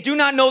небесах, they do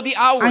not know the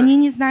hour. они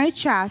не знают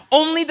час.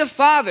 Only the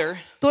Father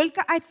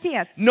Только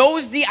Отец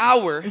knows the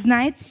hour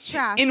знает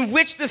час, in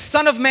which the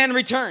Son of Man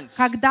returns.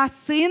 когда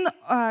Сын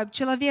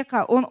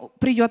человека, Он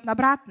придет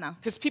обратно.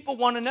 Because people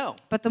want to know.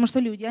 Потому что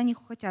люди, они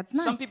хотят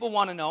Some знать. people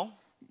want to know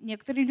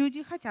Некоторые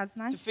люди хотят to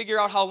знать, figure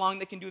out how long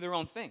they can do their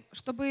own thing.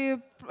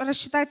 чтобы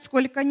рассчитать,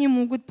 сколько они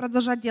могут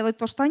продолжать делать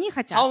то, что они How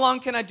хотят.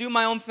 long can I do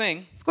my own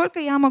thing Сколько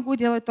я могу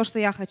делать то, что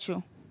я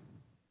хочу.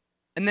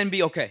 and then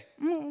be okay?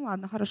 Ну,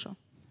 ладно, хорошо.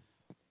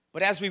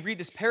 But as we read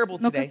this parable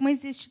Но today, как мы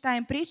здесь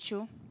читаем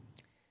притчу,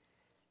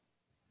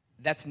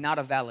 that's not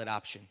a valid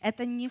option.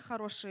 это не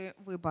хороший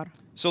выбор.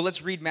 So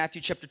let's read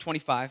Matthew chapter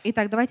 25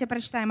 Итак, давайте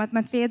прочитаем от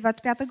Матфея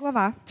 25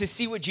 глава, to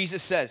see what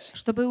Jesus says.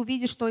 чтобы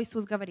увидеть, что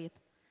Иисус говорит.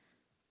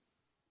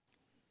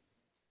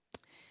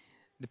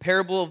 The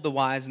parable of the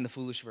wise and the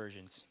foolish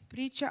virgins.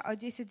 Притча о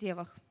 10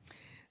 девах.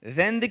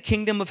 Then the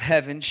kingdom of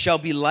heaven shall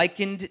be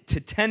likened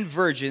to 10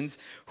 virgins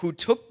who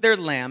took their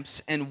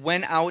lamps and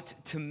went out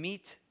to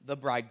meet the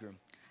bridegroom.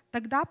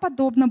 Тогда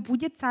подобно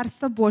будет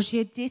Царство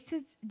Божье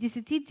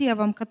 10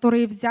 девам,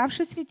 которые,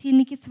 взявши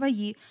светильники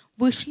свои,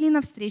 вышли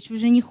навстречу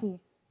жениху.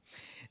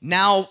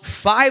 Now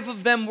 5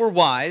 of them were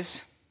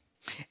wise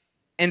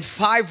and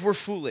 5 were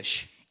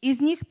foolish. Из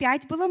них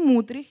 5 было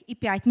мудрых и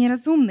 5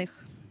 неразумных.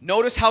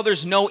 Notice how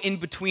there's no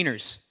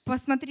in-betweeners.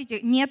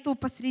 Посмотрите, нету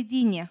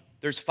посредине.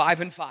 There's 5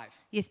 and 5.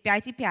 Есть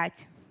 5 и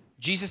 5.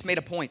 Jesus made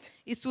a point.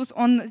 Иисус,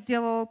 Он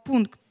сделал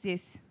пункт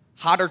здесь.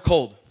 Hot or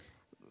cold?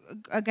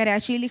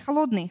 Горячий или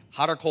холодный?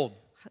 Hot or cold?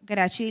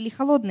 Горячий или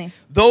холодный?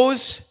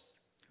 Those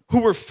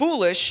who were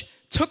foolish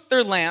took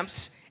their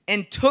lamps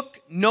and took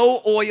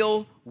no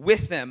oil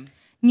with them.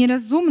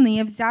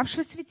 Неразумные,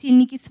 взявши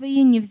светильники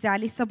свои, не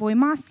взяли с собой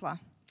масла.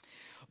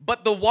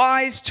 But the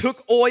wise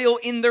took oil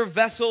in their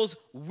vessels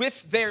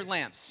with their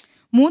lamps.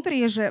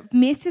 Мудрые же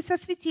вместе со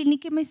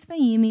светильниками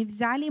своими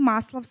взяли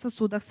масло в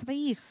сосудах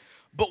своих.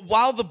 But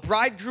while the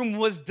bridegroom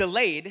was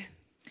delayed,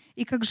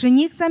 И как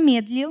жених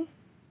замедлил,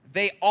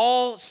 they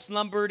all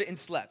slumbered and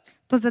slept.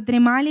 то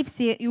задремали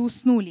все и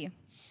уснули.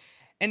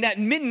 And at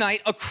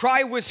midnight a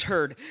cry was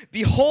heard,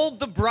 "Behold,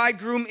 the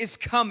bridegroom is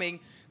coming.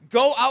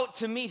 Go out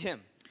to meet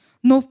him."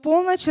 Но в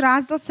полночь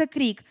раздался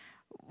крик: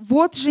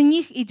 «Вот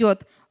жених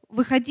идет,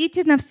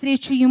 выходите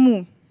навстречу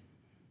ему».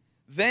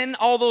 Then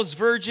all those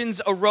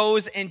virgins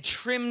arose and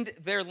trimmed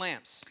their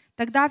lamps.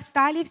 Тогда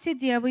встали все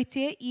девы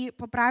те и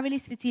поправили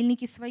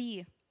светильники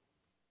свои.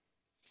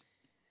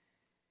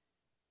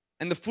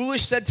 And the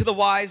foolish said to the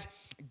wise,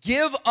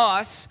 "Give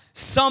us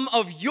some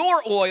of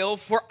your oil,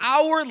 for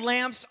our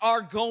lamps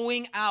are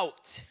going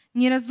out."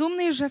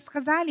 Неразумные же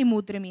сказали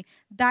мудрыми: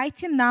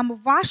 «Дайте нам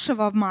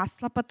вашего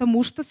масла,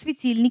 потому что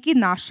светильники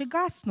наши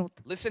гаснут».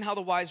 Listen how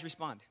the wise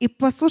respond. И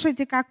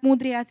послушайте, как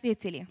мудрые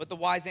ответили. But the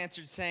wise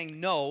answered, saying,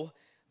 "No,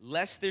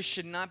 lest there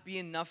should not be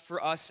enough for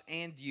us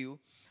and you,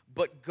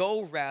 but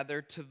go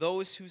rather to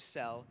those who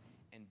sell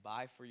and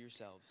buy for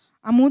yourselves."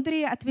 А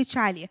мудрые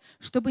отвечали: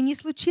 «Чтобы не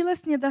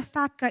случилось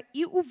недостатка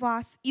и у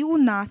вас, и у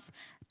нас,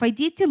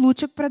 пойдите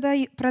лучше к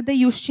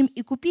продающим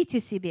и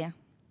купите себе».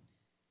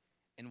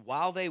 And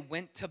while they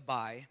went to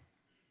buy,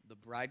 the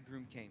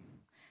bridegroom came.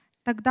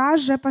 Тогда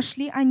же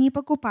пошли они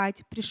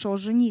покупать, пришел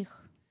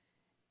жених.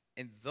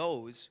 And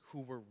those who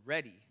were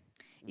ready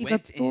И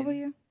went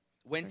готовые,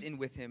 in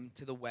with him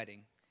to the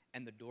wedding,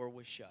 and the door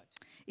was shut.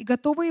 и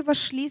готовые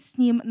вошли с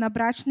ним на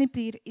брачный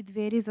пир, и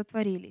двери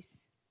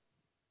затворились.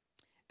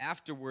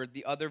 Afterward,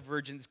 the other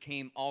virgins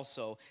came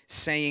also,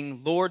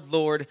 saying, "Lord,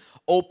 Lord,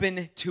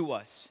 open to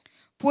us."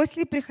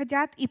 После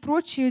приходят и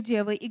прочие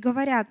девы и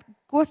говорят: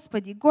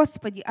 «Господи,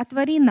 Господи,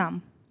 отвори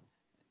нам».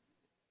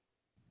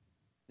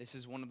 This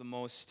is one of the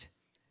most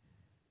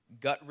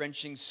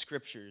gut-wrenching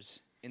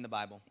scriptures in the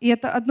Bible. И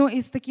это одно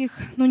из таких,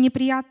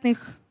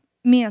 неприятных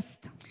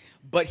мест.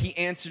 But he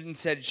answered and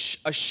said,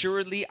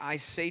 "Assuredly I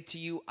say to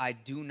you, I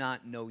do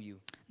not know you."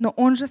 Но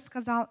он же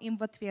сказал им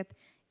в ответ: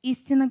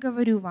 «Истинно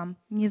говорю вам,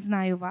 не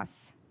знаю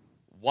вас».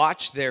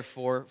 Watch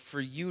therefore, for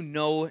you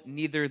know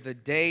neither the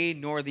day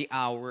nor the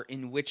hour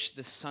in which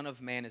the Son of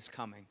Man is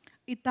coming.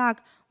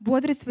 Итак,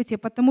 бодрствуйте,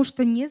 потому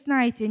что не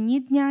знаете ни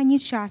дня, ни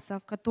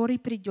часа, в который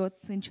придет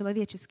Сын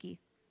Человеческий.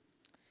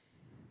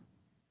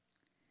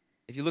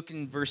 If you look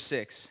in verse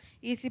 6,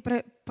 Если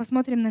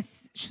посмотрим на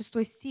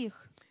 6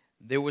 стих,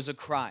 there was a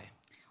cry.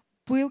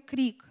 был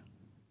крик,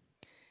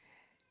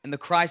 And the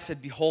cry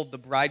said, Behold, the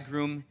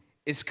bridegroom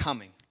is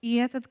coming. и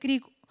этот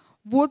крик: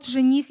 «Вот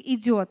жених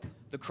идет».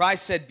 The cry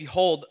said,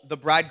 Behold, the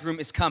bridegroom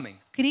is coming.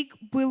 Крик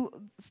был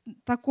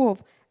таков: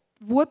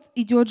 «Вот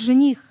идет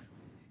жених».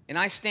 And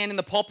I stand in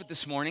the pulpit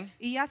this morning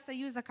И я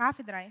стою за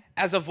кафедрой,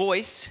 as a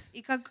voice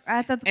и как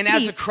этот and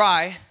as a крик,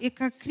 cry, и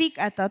как крик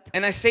этот,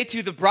 and I say to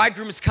you, the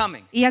bridegroom is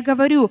coming. и я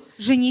говорю: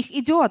 жених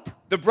идет,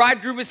 The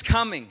bridegroom is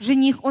coming.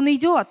 жених он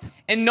идет,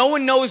 And no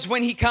one knows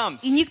when he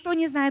comes. и никто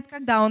не знает,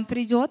 когда он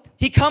придет.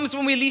 He comes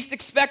when we least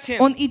expect him.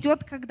 Он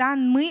идет, когда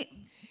мы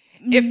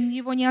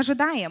его не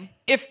ожидаем.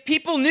 If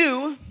people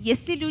knew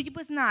Если люди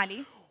бы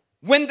знали,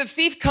 when the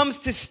thief comes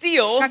to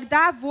steal,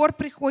 когда вор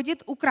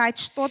приходит украсть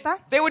что-то,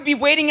 they would be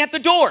waiting at the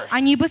door.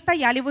 они бы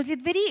стояли возле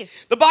двери.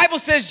 The Bible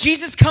says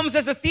Jesus comes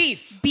as a thief.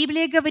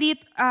 Библия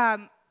говорит,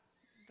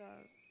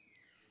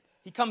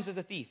 He comes as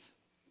a thief.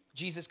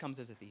 Jesus comes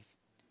as a thief.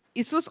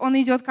 Иисус, он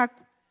идет как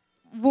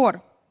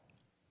вор.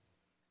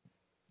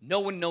 No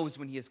one knows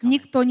when he is coming.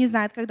 Никто не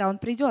знает, когда он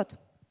придет.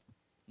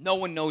 No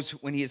one knows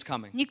when he is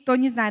coming. Никто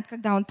не знает,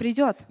 когда он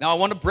придет. Now I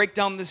want to break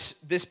down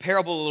this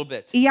parable a little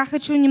bit. И я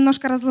хочу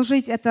немножко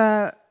разложить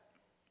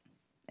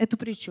эту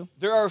притчу.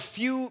 There are a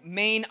few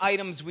main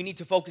items we need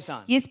to focus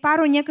on. Есть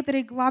пару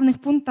некоторых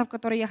главных пунктов,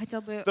 которые я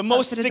хотел бы The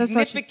most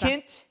сосредоточиться.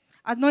 significant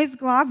Одно из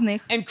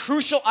главных and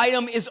crucial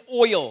item is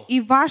oil.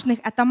 и важных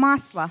 — это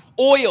масло.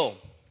 Oil.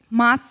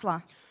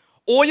 Масло.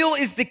 Oil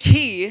is the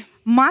key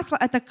Масло —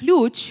 это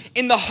ключ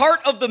in the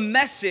heart of the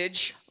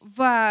message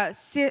в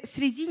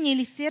середине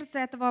или сердце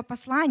этого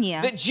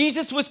послания, that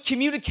Jesus was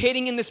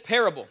communicating in this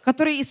parable.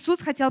 который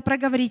Иисус хотел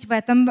проговорить в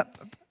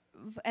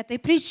этой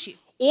притче.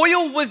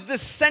 Oil was the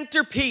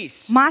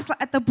centerpiece. Масло —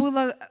 это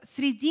было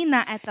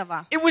середина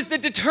этого. It was the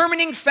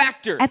determining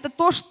factor. Это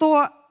то,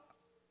 что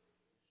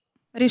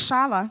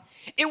решало.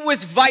 It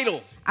was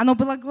vital. Оно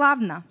было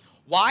главное.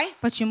 Why?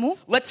 Почему?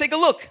 Let's take a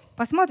look.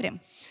 Посмотрим.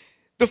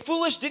 The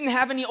foolish didn't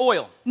have any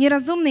oil.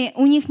 Неразумные,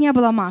 у них не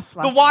было The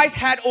масла. wise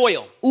had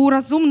oil. У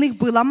разумных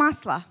было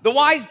масло. The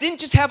wise didn't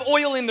just have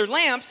oil in their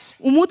lamps,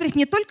 У мудрых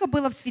не только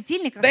было в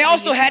светильниках they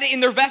also своих, had it in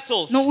their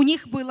vessels. но у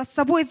них было с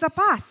собой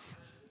запас.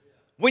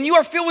 When you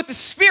are filled with the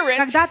Spirit,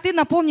 Когда ты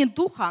наполнен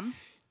Духом,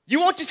 you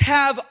won't just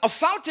have a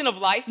fountain of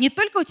life, не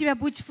только у тебя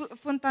будет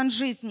фонтан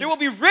жизни, there will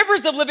be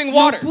rivers of living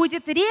но water.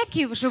 будет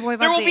реки живой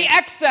There will воды. be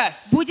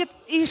excess. Будет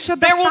еще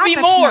There will be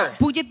more. достаточно,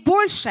 будет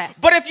больше.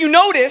 But if you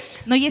notice,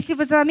 Но если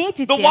вы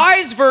заметите, the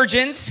wise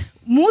virgins,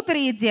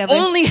 мудрые девы,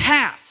 only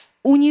half.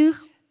 у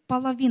них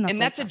половина And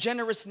that's a только.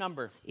 generous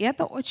number. И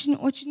это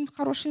очень-очень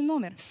хороший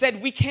номер.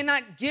 Said, we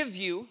cannot give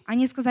you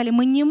Они сказали: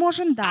 мы не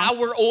можем дать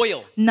our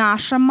oil.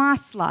 наше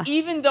масло.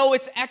 Even though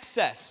it's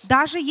excess,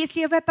 Даже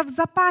если это в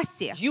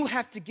запасе, you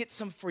have to get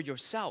some for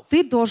yourself.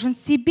 ты должен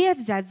себе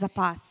взять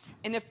запас.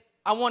 And if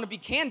I want to be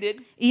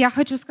candid, И я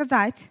хочу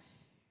сказать,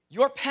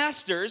 your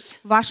pastors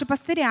ваши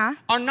пастыря,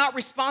 are not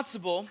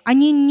responsible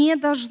они не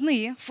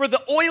должны for the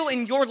oil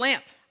in your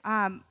lamp.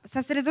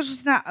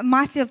 сосредоточиться на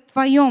массе в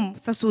твоем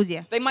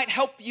сосуде. They might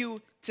help you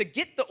to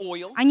get the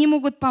oil. Они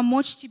могут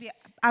помочь тебе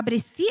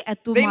обрести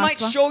эту They might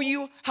масло. show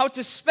you how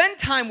to spend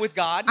time with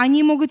God.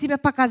 Они могут тебе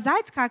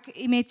показать, как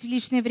иметь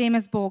личное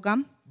время с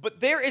Богом. But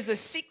there is a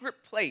secret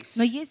place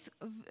Но есть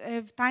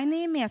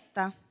тайное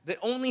место, that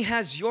only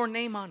has your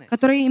name on it.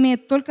 которое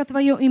имеет только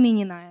твое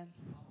имя.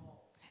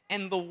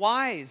 And the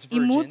wise И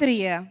virgins,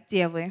 мудрые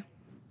девы,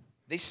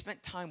 they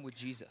spent time with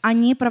Jesus.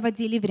 они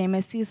проводили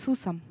время с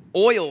Иисусом.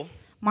 Oil,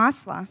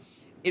 Масло,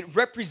 it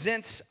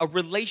represents a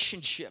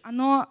relationship.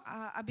 оно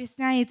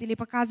объясняет или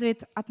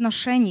показывает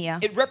отношения.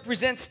 It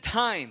represents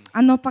time.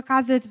 Оно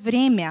показывает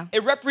время.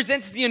 It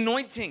represents the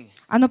anointing.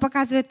 Оно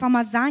показывает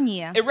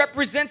помазание. It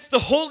represents the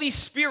Holy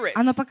Spirit.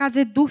 Оно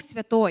показывает Дух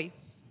Святой.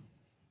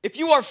 If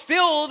you are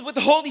filled with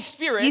the Holy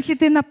Spirit Если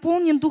ты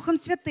наполнен Духом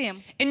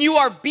Святым, and you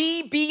are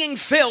being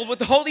filled with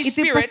the Holy и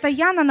ты Spirit,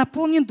 постоянно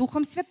наполнен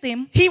Духом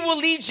Святым, He will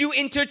lead you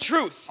into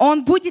truth.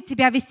 Он будет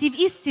тебя вести в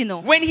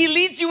истину. When He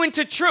leads you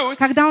into truth,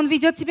 Когда Он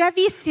ведет тебя в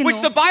истину,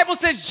 which the Bible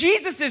says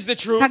Jesus is the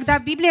truth, когда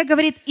Библия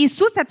говорит,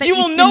 Иисус — это you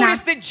will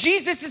notice истина, that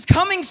Jesus is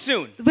coming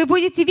soon. вы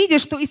будете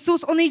видеть, что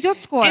Иисус, Он идет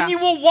скоро. And you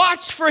will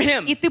watch for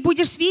Him. И ты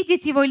будешь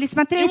видеть Его или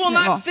смотреть You will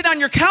Его. not sit on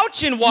your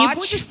couch and Не watch.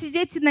 будешь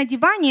сидеть на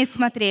диване и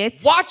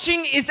смотреть.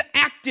 Watching is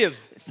active.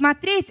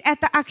 Смотреть —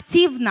 это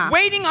активно.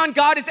 Waiting on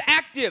God is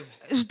active.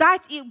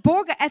 Ждать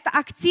Бога — это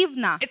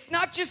активно. It's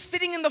not just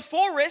sitting in the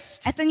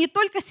forest Это не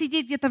только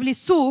сидеть где-то в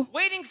лесу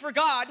waiting for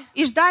God.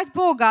 и ждать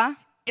Бога.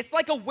 It's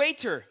like a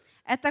waiter.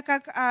 Это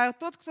как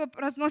тот, кто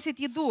разносит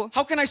еду.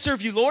 How can I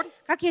serve you, Lord?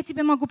 Как я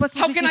тебе могу How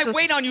послужить, can I Иисус?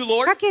 wait on you,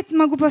 Lord? Как я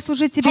могу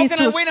послужить тебе, How can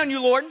I Иисус? wait on you,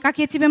 Lord? Как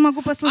я тебе могу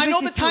I послужить, know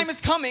the time is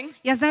Иисус? coming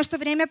Я знаю, что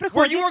время where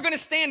приходит, you are going to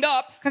stand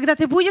up когда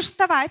ты будешь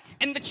вставать,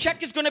 and the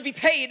check is going to be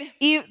paid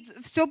и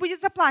все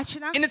будет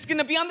заплачено, and it's going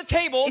to be on the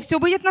table и все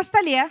будет на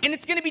столе, and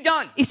it's going to be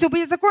done. и все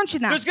будет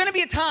закончено. There's going to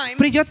be a time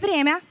Придет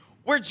время,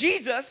 where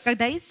Jesus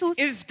когда Иисус,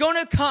 is going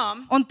to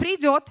come Он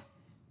придет,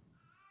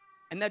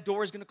 and that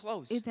door is going to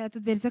close. и эта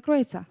дверь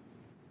закроется.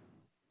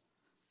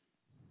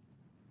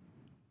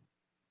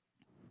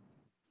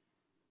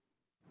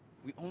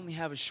 We only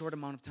have a short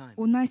amount of time.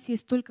 У нас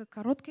есть только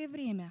короткое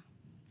время.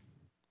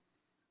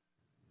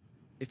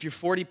 If you're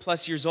 40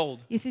 plus years old,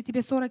 Если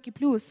тебе 40 и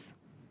плюс,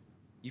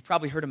 you've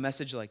probably heard a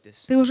message like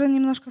this. ты уже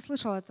немножко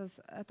слышал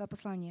это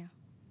послание.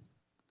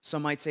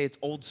 Some might say it's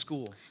old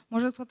school.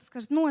 Может, кто-то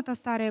скажет, ну, это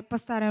старое,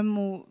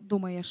 по-старому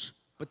думаешь.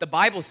 But the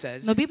Bible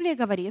says Но Библия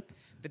говорит,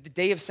 that the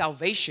day of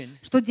salvation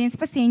что день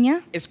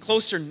спасения, is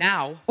closer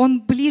now он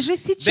ближе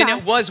than сейчас,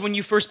 it was when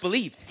you first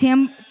believed.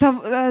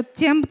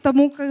 тем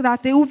тому, когда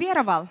ты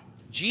уверовал.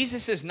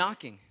 Jesus is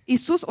knocking.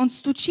 Иисус, Он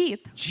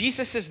стучит.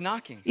 Jesus is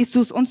knocking.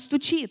 Иисус, Он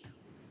стучит.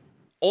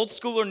 Old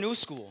school or new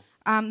school.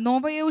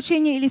 Новое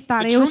учение или The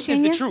старое truth is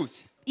the учение,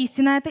 truth.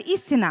 истина — это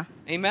истина.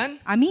 Amen?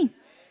 Аминь.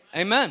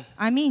 Amen.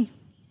 Аминь.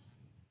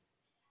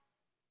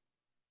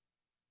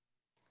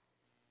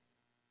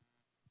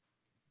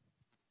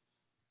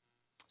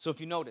 So if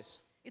you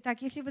notice,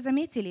 Итак, если вы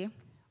заметили,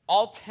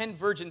 all 10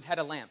 virgins had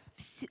a lamp.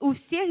 у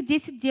всех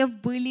 10 дев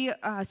были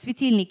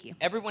светильники.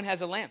 Everyone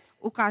has a lamp.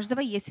 У каждого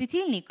есть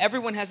светильник.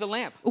 Everyone has a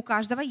lamp. У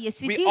каждого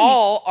есть We светильник.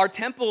 all are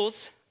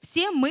temples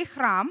Все мы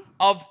храм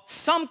of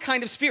some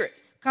kind of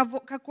spirit.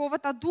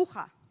 какого-то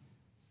духа.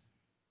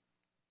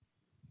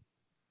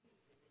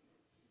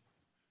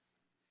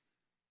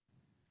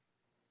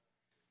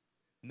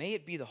 May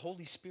it be the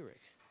Holy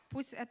Spirit.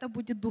 Пусть это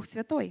будет Дух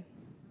Святой.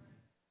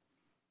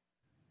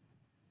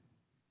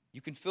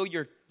 You can fill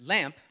your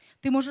lamp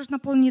Ты можешь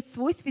наполнить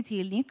свой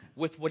светильник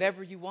with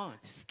whatever you want.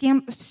 с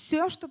кем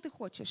все, что ты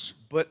хочешь.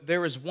 But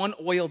there is one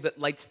oil that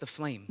lights the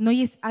flame. Но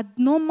есть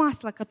одно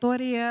масло,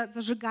 которое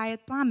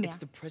зажигает пламя. It's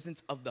the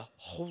presence of the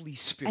Holy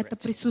Это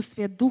Spirit.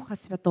 присутствие Духа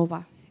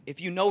Святого. If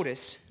you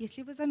notice,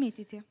 Если вы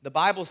заметите, the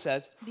Bible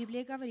says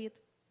Библия говорит,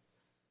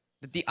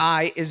 that the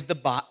eye is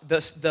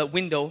the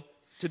window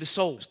to the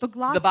soul, что to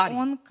глаз, the body.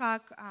 он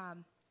как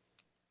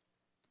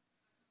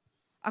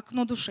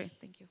окно души.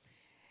 Thank you.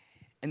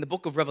 In the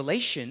book of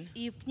Revelation,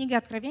 И в книге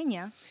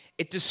Откровения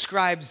it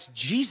describes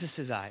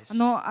Jesus' eyes.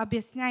 оно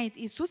объясняет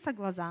Иисуса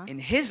глаза, And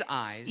his и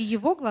eyes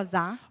его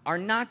глаза, are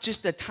not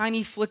just a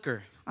tiny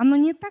flicker. оно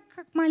не так,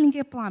 как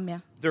маленькое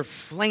пламя, They're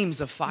flames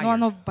of но fire.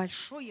 оно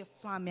большое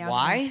пламя.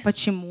 Why?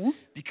 Почему?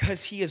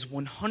 Because he is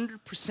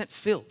 100%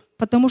 filled.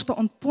 Потому что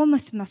он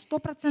полностью на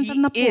 100% He is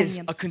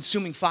наполнен. a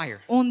consuming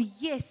fire. Он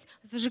есть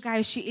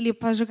зажигающий или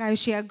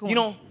пожигающий огонь. You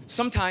know,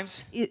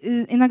 sometimes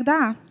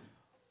Иногда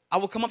I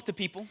will come up to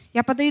people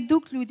я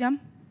подойду к людям,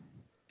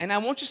 and I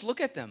won't just look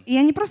at them. и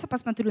я не просто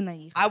посмотрю на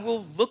них, I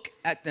will look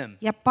at them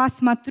я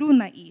посмотрю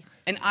на их,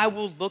 and I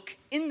will look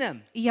in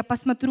them и я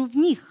посмотрю в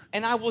них,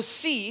 and I will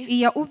see и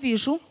я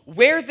увижу,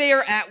 where they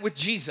are at with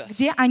Jesus.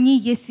 где они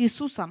есть с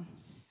Иисусом.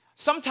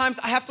 Sometimes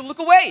I have to look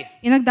away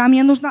Иногда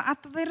мне нужно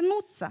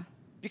отвернуться,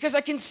 because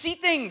I can see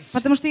things,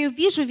 потому что я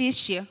вижу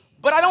вещи,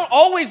 but I don't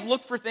always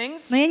look for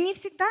things. но я не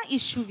всегда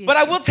ищу But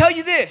I вещи. will tell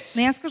you this.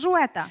 Но я скажу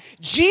это.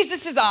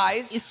 Jesus'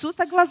 eyes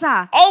Иисуса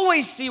глаза,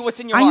 always see what's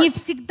in your они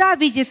heart. всегда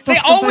видят то, They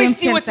что в твоем always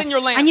see what's сердце. in your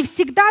lamp. Они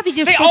всегда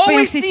видят, They что в твоем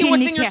always see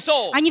what's in your светильнике.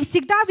 soul. Они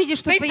всегда видят,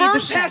 что в They твоей burn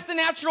душе. past the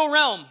natural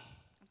realm.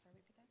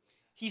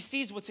 He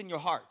sees what's in your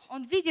heart.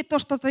 Он видит то,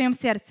 что в твоем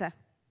сердце.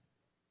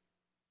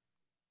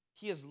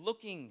 He is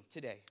looking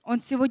today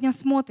Он сегодня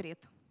смотрит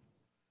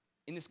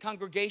in this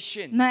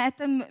congregation. на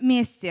этом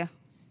месте.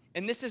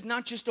 And this is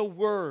not just a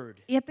word.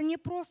 И это не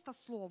просто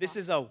слово. This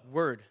is a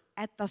word.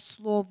 Это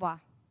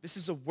слово. This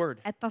is a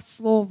word. Это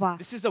слово.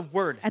 This is a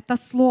word. Это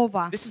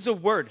слово. This is a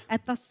word.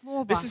 Это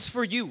слово. This is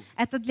for you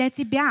Это для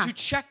тебя, to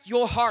check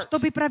your heart.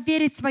 чтобы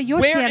проверить свое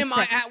Where сердце. am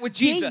I at with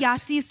Где Jesus? я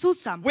с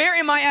Иисусом? Where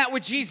am I at with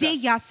Где Jesus?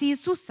 я с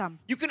Иисусом?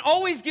 You can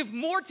always give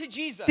more to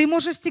Jesus. Ты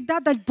можешь всегда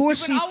дать You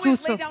больше can always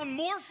lay Иисусу. down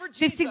more for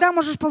Ты Jesus. всегда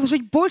можешь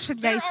положить больше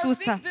для There are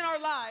Иисуса. things in our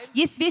lives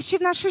Есть вещи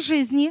в нашей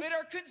жизни, that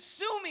are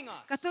consuming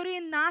us. которые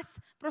нас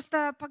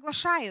просто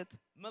поглощают.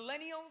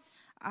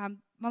 Millennials,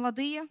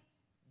 Молодые,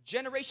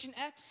 Generation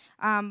X.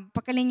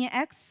 поколение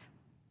X.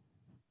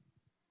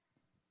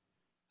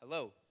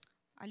 Hello.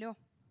 Алло,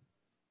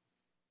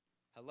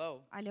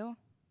 Hello. алло.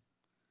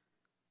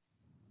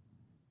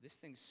 This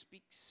thing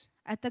speaks.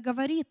 Это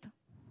говорит.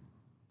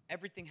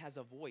 Everything has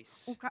a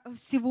voice. У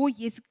всего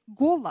есть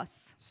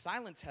голос.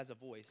 Silence has a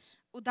voice.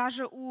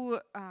 Даже у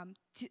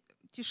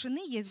тишины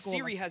есть голос.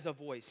 Siri has a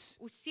voice.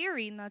 У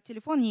Siri на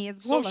телефоне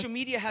есть голос. Social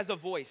media has a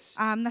voice.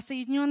 На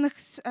соединенных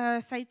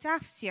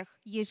сайтах всех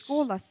есть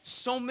голос.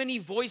 So many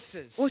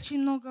voices.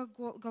 Очень много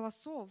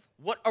голосов.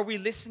 What are we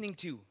listening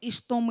to? И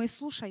что мы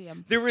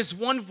слушаем? There is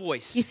one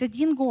voice. Есть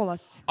один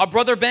голос. Our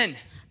brother Ben.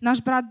 Наш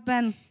брат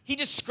Бен, He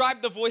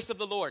described the voice of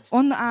the Lord.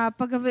 он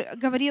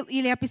говорил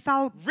или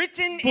описал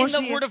Written in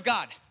the Word of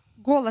God.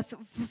 голос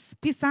в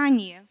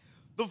Писании.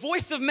 The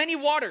voice of many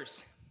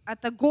waters.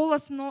 Это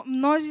голос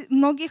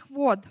многих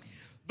вод.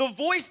 The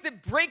voice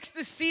that breaks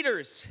the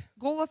cedars.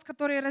 Голос,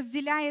 который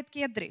разделяет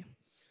кедры.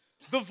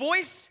 The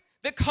voice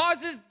that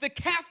causes the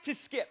calf to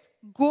skip.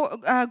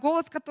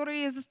 Голос,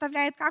 который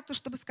заставляет кактус,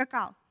 чтобы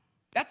скакал.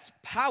 That's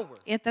power.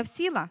 Это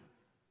сила.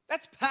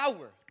 That's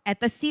power.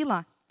 Это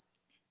сила.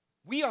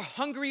 We are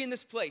hungry in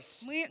this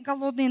place Мы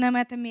голодные на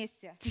этом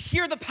месте, to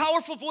hear the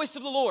powerful voice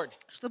of the Lord.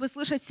 чтобы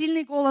слышать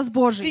сильный голос To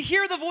Божий,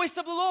 hear the voice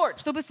of the Lord.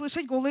 чтобы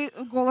слышать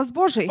голос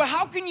Божий. But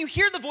how can you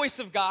hear the voice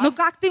of Но God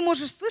как ты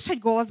можешь слышать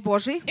голос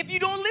Божий, if you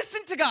don't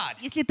listen to God?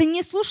 если ты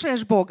не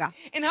слушаешь Бога?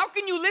 And how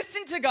can you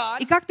listen to И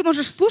God как ты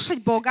можешь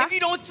слушать Бога, if you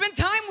don't spend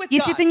time with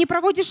если ты God? не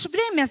проводишь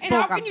время с And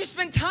how Богом? can you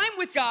spend time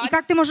with И God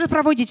как ты можешь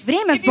проводить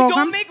время с if you don't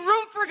Богом, make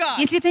room for God?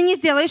 если ты не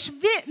сделаешь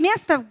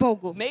место к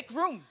Богу? Make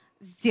room.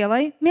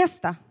 Сделай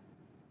место.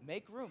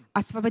 Make room.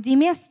 Освободи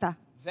место.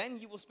 Then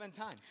you will spend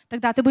time.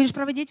 Тогда ты будешь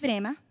проводить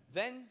время.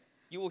 Then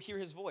you will hear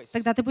His voice.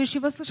 Тогда ты будешь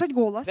его слышать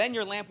голос. Then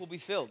your lamp will be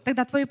filled.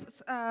 Тогда твой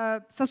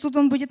сосуд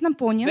он будет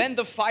наполнен. Then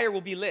the fire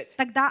will be lit.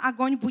 Тогда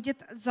огонь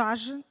будет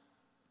зажжен.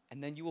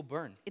 And then you will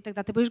burn. И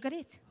тогда ты будешь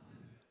гореть.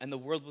 And the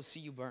world will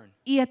see you burn.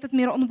 И этот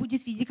мир, он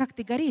будет видеть, как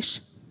ты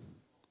горишь.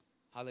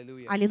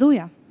 Hallelujah.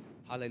 Аллилуйя.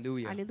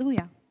 Hallelujah.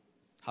 Аллилуйя.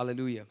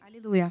 Hallelujah.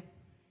 Аллилуйя.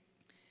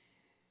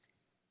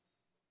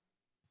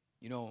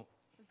 You know,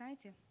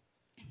 Знаете,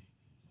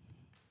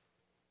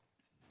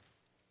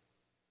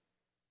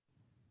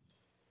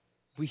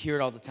 we hear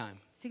it all the time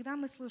всегда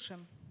мы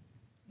слышим,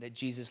 that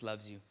Jesus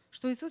loves you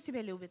что Иисус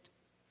тебя любит.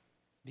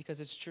 because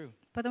it's true.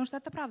 Потому что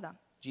это правда.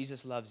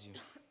 Jesus loves you.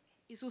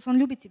 Иисус, Он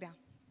любит тебя.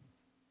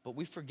 But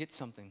we forget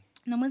something.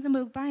 Но мы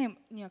забываем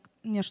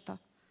нечто.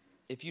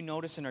 If you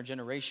notice in our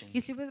generation,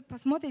 Если вы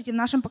посмотрите в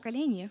нашем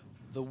поколении,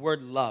 the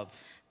word love,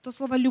 то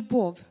слово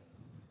 «любовь».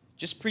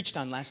 just preached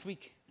on last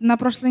week. На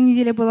прошлой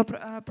неделе была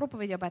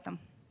проповедь об этом.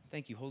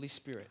 Thank you, Holy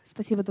Spirit.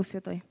 Спасибо, Дух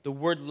Святой. The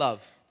word love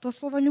То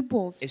слово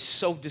 «любовь», is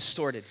so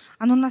distorted.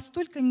 оно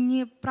настолько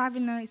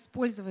неправильно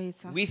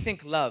используется. We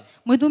think love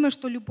Мы думаем,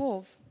 что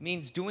любовь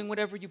means doing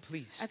whatever you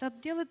please. — это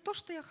делать то,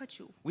 что я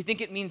хочу. We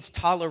think it means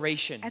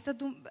toleration.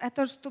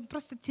 Это что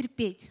просто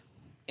терпеть.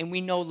 And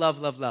we know love,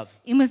 love, love.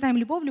 И мы знаем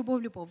любовь,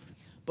 любовь, любовь.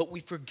 But we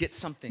forget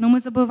something Но мы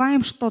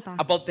забываем что-то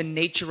about the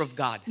nature of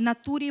God. в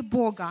натуре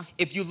Бога.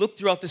 If you look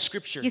throughout the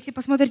scripture, Если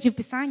посмотрите в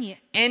Писании,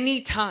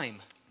 any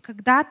time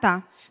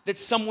когда-то that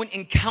someone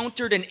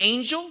encountered an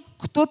angel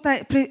кто-то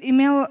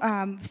имел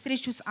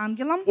встречу с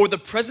ангелом or the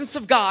presence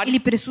of God, или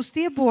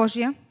присутствие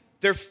Божье,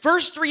 their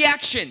first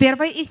reaction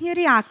первая их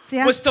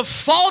реакция was to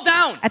fall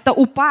down — это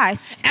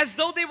упасть, as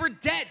though they were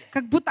dead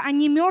как будто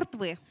они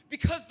мертвы,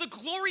 because the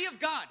glory of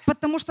God,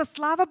 потому что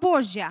слава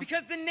Божья,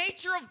 because the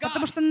nature of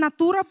потому God. что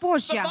натура The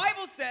Божья.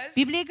 Bible says,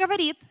 Библия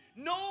говорит,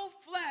 no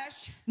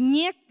flesh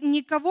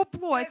никого has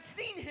плоть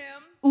seen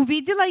him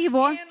увидела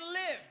его and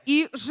lived.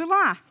 и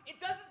жила. It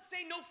doesn't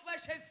say no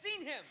flesh has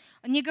seen him.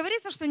 Не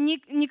говорится, что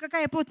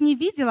никакая плоть не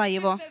видела It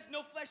его. says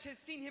no flesh has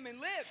seen him and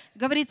lived.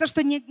 Говорится,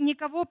 что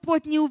никого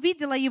плоть не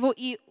увидела его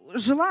и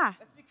жила.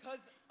 That's because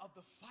of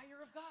the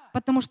fire of God.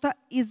 Потому что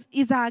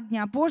из-за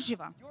огня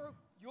Божьего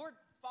Your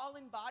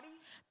fallen body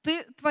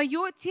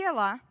твое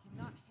тело,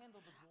 cannot handle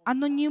the glory.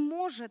 оно не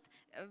может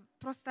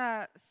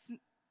просто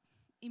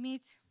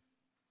иметь...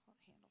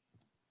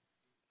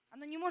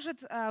 Оно не может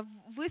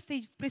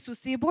выстоять в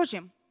присутствии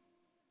Божьем.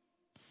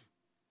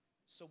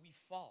 So we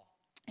fall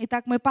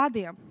Итак, мы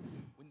падаем,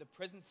 when the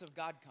presence of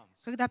God comes.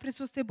 когда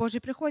присутствие Божье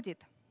приходит.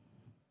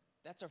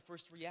 That's our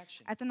first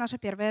reaction. Это наша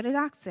первая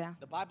реакция.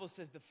 The Bible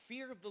says the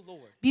fear of the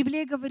Lord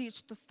Библия говорит,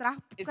 что страх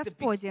is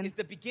Господень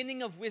the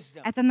beginning of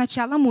wisdom. — это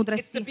начало It's the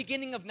мудрости,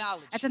 beginning of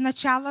knowledge. это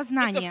начало It's a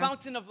знания,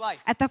 fountain of life.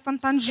 это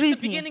фонтан It's the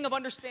жизни, beginning of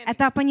understanding.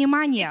 это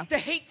понимание, It's to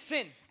hate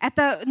sin.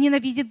 это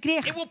ненавидит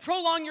грех. It will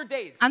prolong your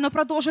days. Оно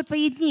продолжит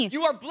твои дни.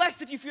 You are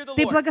blessed if you fear the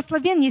Ты Lord.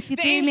 благословен, если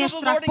The ты angel имеешь of the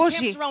страх Lord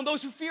Божий. encamps around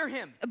those who fear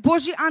Him.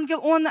 Божий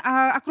ангел, он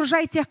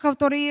окружает тех,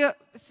 которые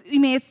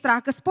имеют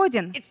страх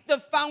Господень. It's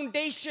the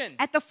foundation.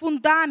 Это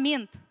фундамент.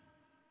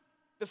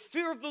 The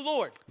fear of the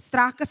Lord.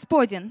 Страх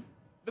Господень.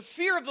 The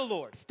fear of the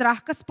Lord.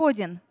 Страх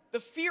Господень.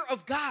 The fear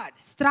of God.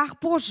 Страх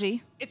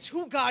Божий It's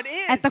who God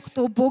 — это is.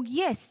 кто Бог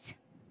есть.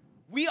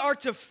 We are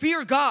to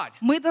fear God.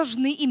 Мы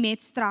должны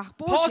иметь страх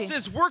Paul Божий.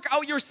 says, work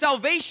out your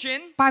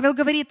salvation Павел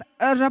говорит,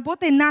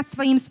 работай над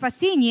своим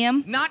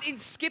спасением not in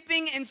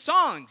skipping and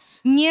songs.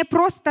 не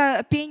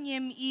просто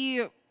пением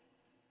и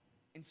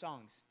In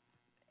songs.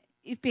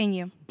 в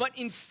пении, But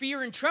in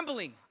fear and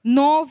trembling.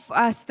 но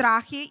в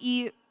страхе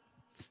и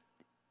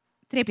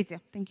в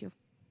трепете. Thank you.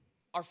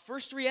 Our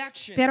first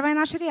reaction Первая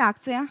наша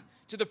реакция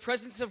to the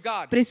presence of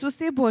God в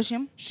присутствии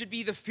Божьем should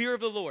be the fear of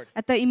the Lord. —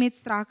 это иметь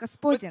страх But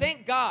Господень.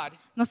 thank God,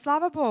 Но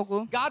слава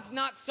Богу, God's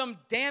not some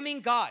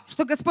damning God.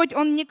 что Господь,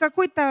 Он не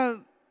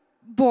какой-то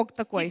Бог He's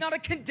такой. not a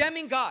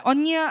condemning God.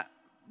 Он не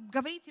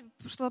говорит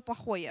что-то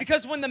плохое.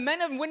 Because when the men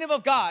and women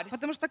of God,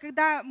 Потому что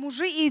когда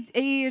мужи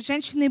и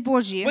женщины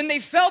Божьи, when they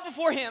fell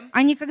before Him,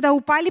 они когда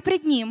упали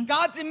пред Ним,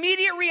 God's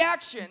immediate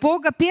reaction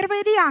Бога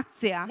первая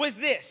реакция was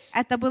this. —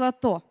 это было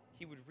то.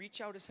 He would reach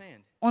out His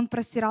hand. Он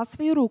простирал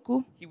свою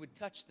руку, He would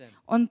touch them.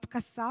 Он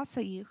касался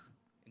их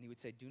And He would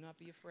say, do not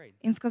be afraid.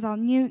 и сказал,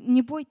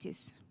 не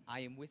бойтесь,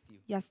 I am with you.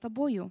 я с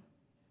тобою.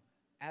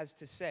 As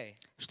to say,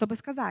 Чтобы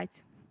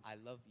сказать, I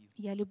love you.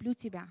 я люблю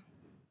тебя.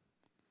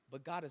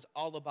 But God is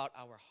all about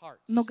our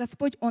hearts. Но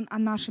Господь, Он о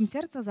нашем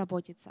сердце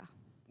заботится.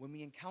 when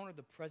we encounter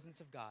the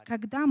presence of God,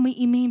 когда мы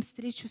имеем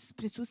встречу с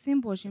присутствием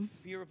Божьим,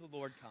 fear of the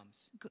Lord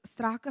comes.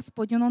 страх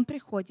Господень, Он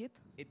приходит,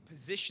 It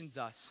positions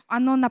us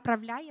оно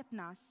направляет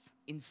нас,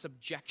 in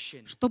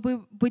subjection.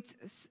 чтобы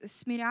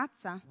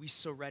смиряться. We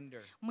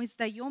surrender. Мы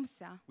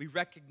сдаемся, We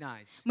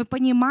recognize мы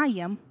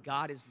понимаем,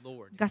 God is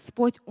Lord.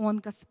 Господь, Он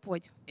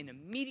Господь. And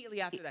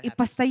immediately after that И happens,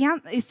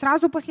 постоянно, и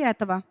сразу после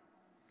этого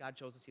God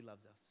shows us He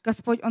loves us.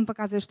 Господь, Он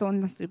показывает, что Он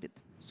нас любит.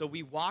 So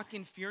we walk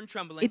in fear and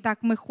trembling, Итак,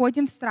 мы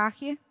ходим в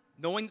страхе,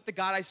 knowing that the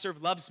God I serve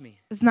loves me.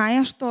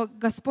 зная, что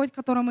Господь,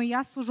 которому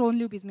я служу, Он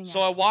любит меня.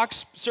 So I walk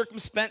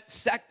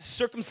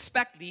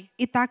circumspectly,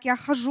 Итак, я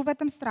хожу в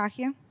этом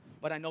страхе,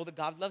 but I know that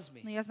God loves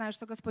me. но я знаю,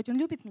 что Господь, Он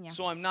любит меня.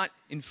 So I'm not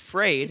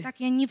afraid, Итак,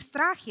 я не в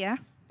страхе,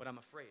 but I'm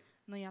afraid.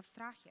 но я в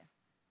страхе.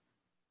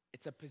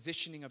 It's a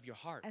positioning of your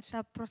heart.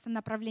 Это просто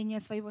направление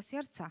своего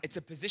сердца. It's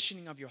a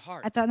positioning of your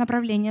heart. Это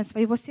направление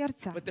своего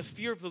сердца. But the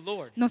fear of the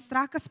Lord Но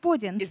страх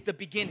Господень is the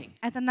beginning.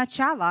 — это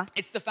начало,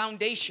 It's the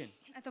foundation.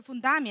 это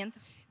фундамент.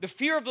 The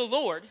fear of the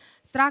Lord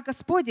Страх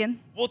Господень,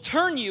 will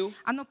turn you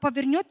оно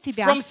повернет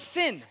тебя from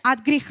sin. от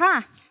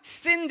греха.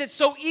 Sin that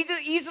so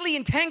easily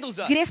entangles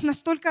Грех us.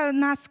 настолько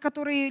нас,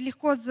 который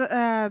легко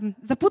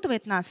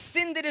запутывает нас.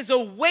 Sin that is a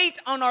weight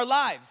on our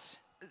lives.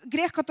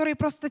 Грех, который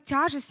просто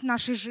тяжесть в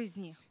нашей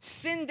жизни.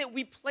 Sin that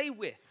we play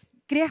with.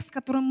 Грех, с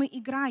которым мы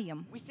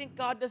играем. We think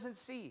God doesn't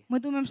see. Мы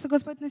думаем, что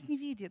Господь нас не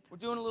видит. We're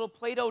doing a little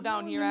Play-Doh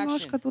down here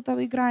Немножко action. тут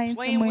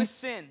играемся Playing мы. with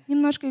sin.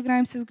 Немножко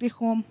играемся с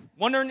грехом.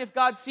 Wondering if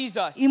God sees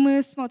us. И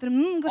мы смотрим,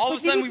 All of a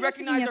Господь sudden we видит нас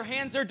или recognize our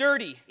нет. hands are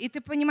dirty. И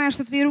ты понимаешь,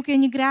 что твои руки,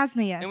 они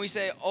грязные. And we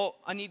say, oh,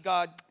 I need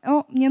God.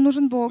 О, мне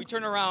нужен Бог. We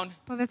turn around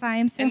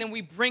Повертаемся. and then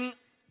we bring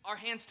our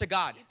hands to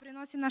God.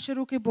 Приносим наши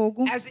руки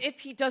Богу. As if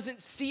He doesn't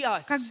see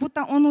us. Как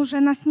будто Он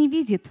уже нас не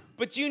видит.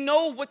 But do you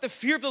know what the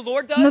fear of the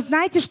Lord Но does?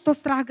 знаете, что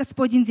страх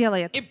Господень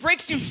делает? It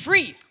breaks you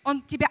free.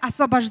 Он тебя The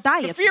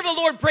освобождает. fear of the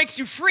Lord breaks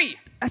you free.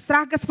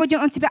 Страх Господень,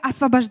 Он тебя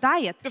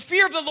освобождает. The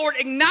fear of the Lord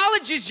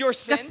acknowledges your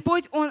sin,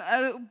 Господь, Он...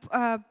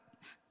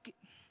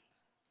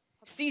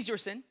 sees your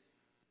sin.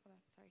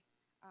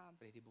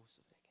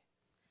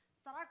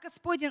 Страх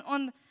Господень,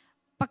 Он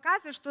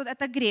показывает, что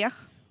это грех,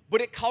 But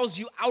it calls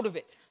you out of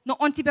it. но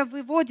Он тебя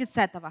выводит с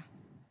этого.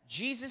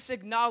 Jesus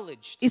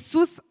acknowledged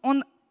Иисус,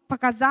 Он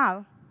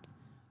показал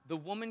the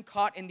woman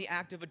caught in the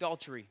act of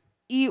adultery.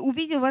 и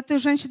увидел эту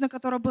женщину,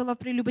 которая была в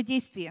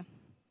прелюбодействии.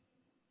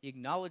 He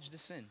acknowledged the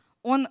sin,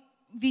 Он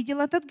видел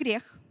этот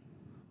грех,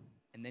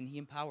 and then He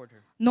empowered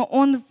her. но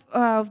Он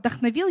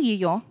вдохновил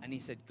ее, And He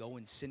said, go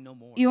and sin no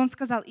more. и Он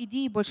сказал,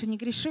 иди и больше не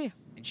греши.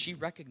 And she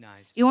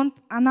recognized И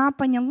она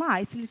поняла,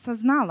 если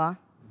осознала,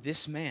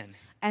 this man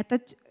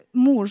этот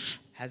муж,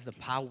 has the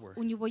power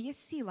у него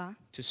есть сила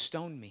to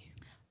stone me.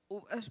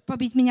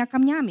 побить меня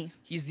камнями.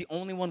 He's the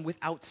only one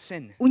without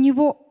sin.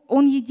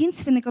 Он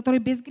единственный, который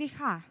без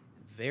греха.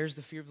 There's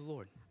the fear of the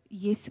Lord.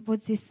 Есть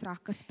вот здесь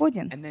страх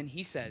Господень. And then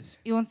He says,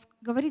 И Он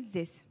говорит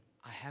здесь,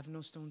 I have no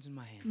stones in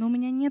my hand. но у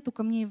меня нету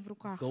камней в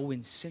руках. Go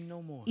and sin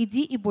no more.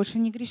 Иди и больше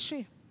не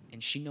греши.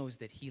 And she knows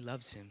that He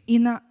loves him.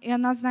 И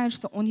она знает,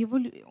 что Он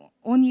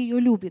ее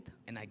любит.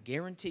 And I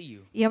guarantee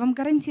you, И я вам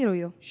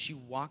гарантирую, she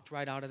walked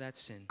right out of that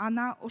sin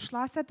она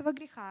ушла с этого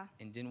греха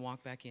and didn't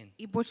walk back in.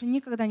 и больше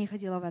никогда не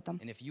ходила в этом.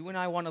 And if you and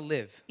I want to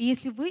live И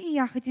если вы и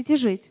я хотите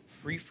жить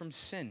free from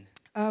sin,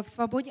 в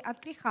свободе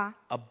от греха,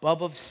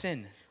 above of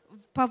sin,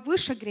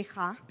 повыше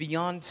греха,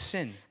 beyond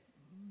sin,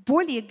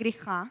 более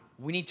греха,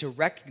 we need to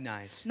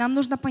recognize нам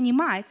нужно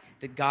понимать,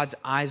 that God's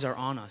eyes are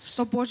on us.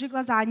 что Божьи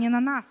глаза не на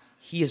нас.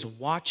 He is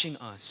watching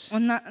us.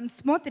 Он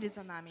смотрит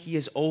за нами. He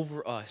is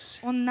over us.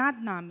 Он над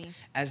нами.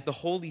 As the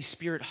Holy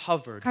Spirit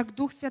hovered, Как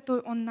Дух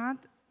Святой, Он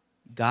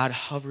God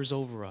hovers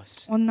over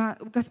us.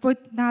 Господь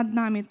над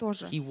нами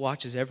тоже. He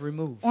watches every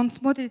move. Он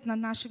смотрит над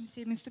нашими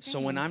всеми So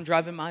when ступенями. I'm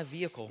driving my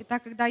vehicle,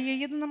 Итак, когда я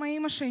еду на моей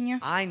машине,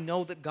 I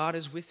know that God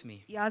is with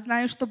me. я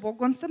знаю, что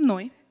Бог, Он со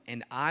мной.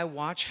 And I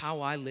watch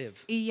how I live.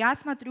 И я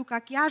смотрю,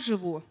 как я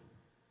живу.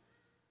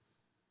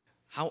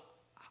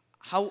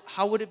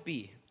 How would it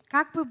be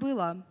Как бы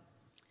было,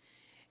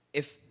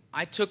 if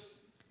I took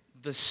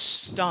the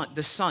sun,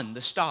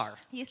 the star,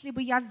 если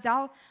бы я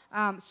взял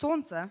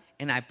солнце,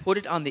 and I put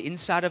it on the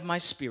inside of my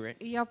spirit,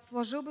 и я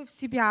вложил бы в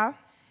себя,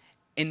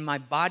 and my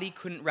body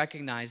couldn't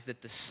recognize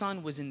that the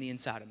sun was in the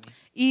inside of me?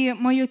 и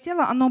мое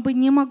тело, оно бы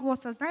не могло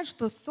осознать,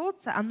 что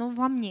солнце, оно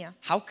во мне.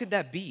 How could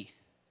that be?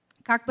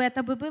 Как бы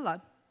это бы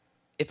было?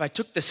 If I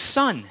took the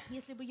sun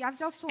Если бы я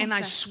взял and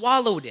I солнце,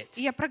 swallowed it,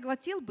 и я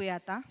проглотил бы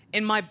это,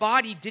 and my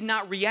body did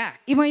not react,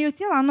 и мое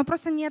тело, оно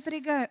просто не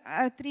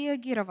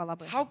отреагировало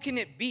бы. how can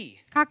it be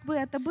Как бы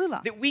это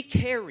было? that we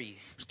carry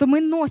Что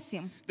мы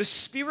носим the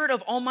Spirit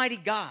of Almighty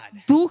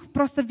God, Дух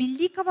просто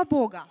великого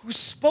Бога, who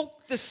spoke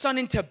the sun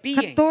into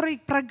being, который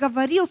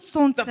проговорил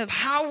солнце the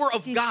power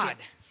of в God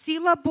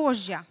сила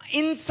Божья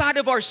inside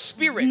of our в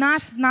spirits,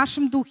 нас, в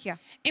нашем духе.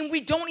 and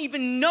we don't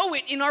even know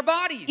it in our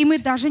bodies? И мы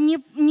даже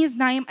не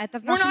знаем это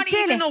в нашем not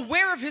теле. even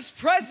aware of His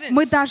presence.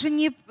 Мы даже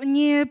не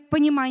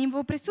понимаем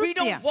Его We присутствия.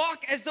 don't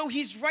walk as though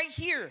He's right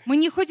here. Мы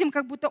не ходим,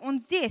 как будто Он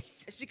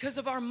здесь, It's because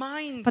of our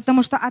minds.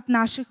 потому что от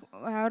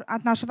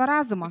нашего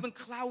разума. We've been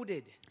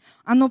clouded.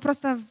 Оно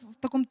просто в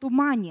таком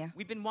тумане.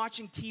 We've been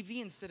watching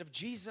TV instead of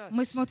Jesus.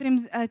 Мы смотрим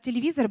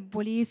телевизор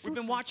более We've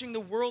been Иисуса. watching the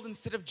world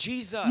instead of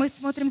Jesus. Мы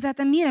смотрим за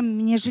этим миром,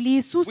 нежели We've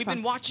Иисуса.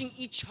 been watching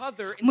each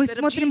other Мы instead of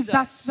смотрим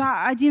Jesus.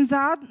 один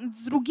за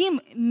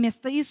другим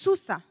вместо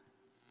Иисуса.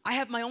 I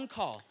have my own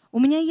call. У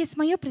меня есть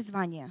мое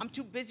призвание. I'm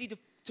too busy to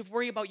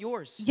worry about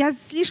yours. Я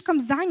слишком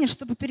занят,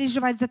 чтобы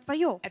переживать за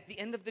твое. At the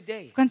end of the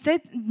day В конце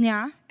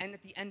дня and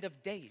at the end of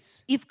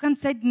days, и в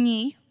конце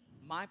дней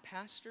my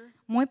pastor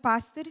мой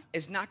пастырь,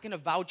 is not going to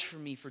vouch for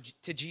me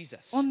to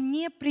Jesus. он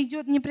не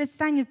придет, не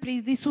предстанет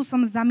перед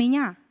Иисусом за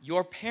меня.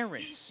 Your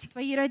parents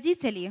Твои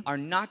родители, are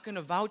not going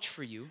to vouch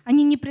for you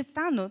они не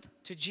предстанут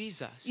to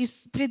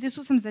Jesus. пред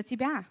Иисусом за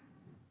тебя.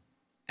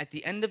 At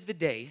the end of the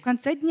day, В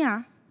конце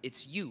дня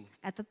it's you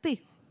это ты,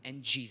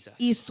 and Jesus.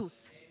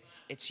 Иисус.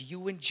 It's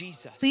you and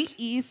Jesus. Ты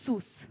и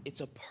Иисус. It's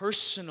a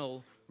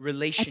personal Это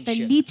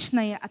relationship.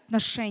 личное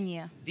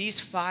отношение.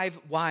 These 5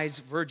 wise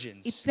И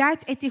virgins,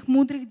 5 этих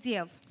мудрых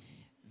дев,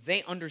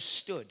 they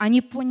understood они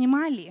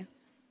понимали,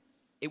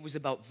 it was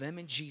about them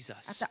and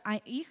Jesus. это о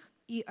их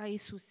и о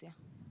Иисусе.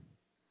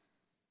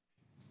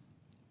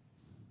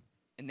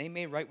 And they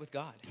made right with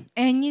God.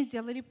 И они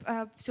сделали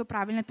все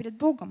правильно перед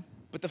Богом.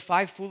 But the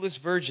 5 foolish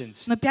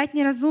virgins, Но 5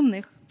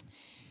 неразумных,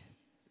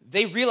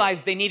 they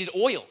realized they needed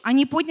oil.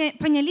 они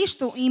поняли,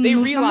 что им They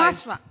нужно realized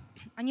масло.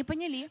 Они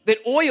поняли,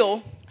 That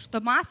oil что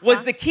масло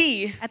was the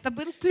key это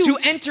был to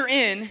ключ, enter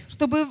in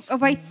чтобы with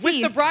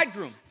войти the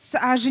bridegroom.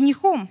 с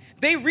женихом.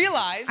 They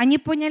realized Они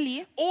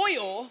поняли,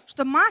 oil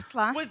что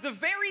масло was the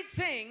very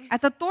thing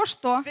это то,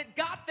 что that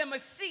got them a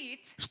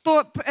seat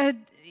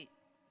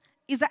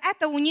из-за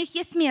этого у них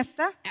есть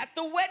место at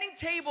the wedding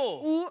table.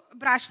 у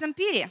брачном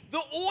пире.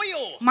 The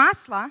oil.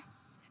 Масло,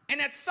 And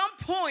at some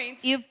point,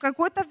 и в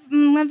какое-то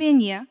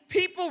мгновение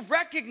people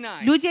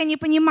recognize люди, они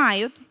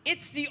понимают,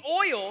 it's the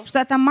oil что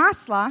это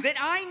масло, that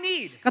I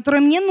need которое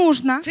мне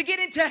нужно, to get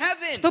into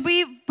heaven,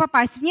 чтобы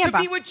попасть в to небо,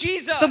 be with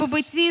Jesus, чтобы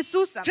быть с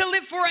Иисусом, to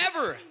live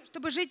forever.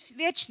 чтобы жить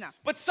вечно.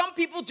 But some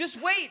people just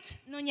wait.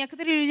 Но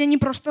некоторые люди, они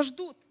просто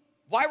ждут.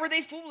 Why were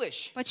they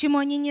foolish? Почему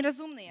они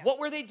неразумные? What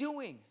were they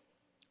doing?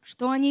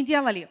 Что они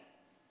делали?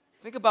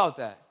 Think about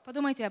that.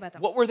 Подумайте об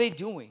этом. What were they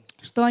doing?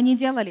 Что они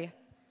делали?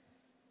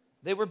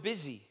 They were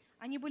busy.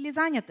 Они были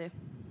заняты.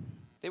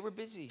 They were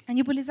busy.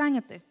 Они были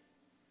заняты.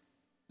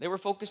 They were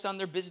focused on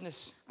their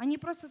business. Они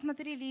просто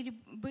смотрели или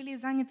были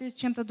заняты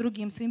чем-то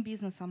другим, своим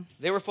бизнесом.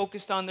 They were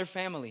focused on their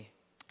family.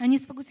 Они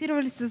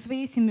сфокусировались со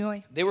своей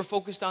семьей. They were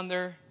focused on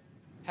their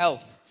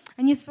health.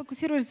 Они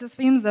сфокусировались со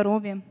своим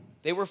здоровьем.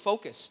 They were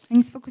focused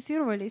Они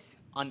сфокусировались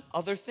on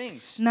other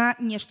things. на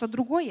нечто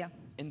другое.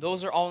 And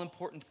those are all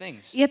important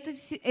things. И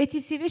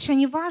эти все вещи,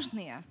 они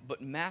важные.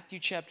 But Matthew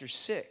chapter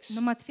 6,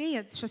 Но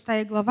Матфея, 6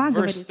 глава,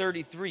 verse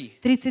говорит, 33,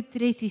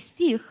 33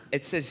 стих,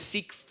 it says,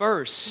 seek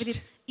first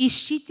говорит,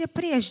 ищите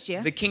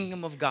прежде the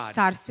kingdom of God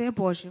Царствие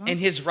Божьего and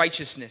his и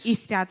righteousness,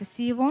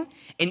 святости Его,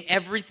 and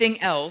everything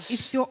и else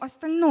все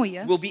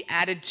остальное will be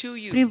added to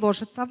you.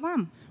 приложится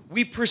вам.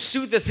 We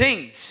pursue the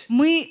things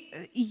Мы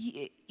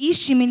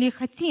ищем или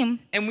хотим,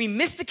 and we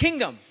miss the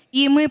kingdom.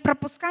 и мы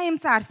пропускаем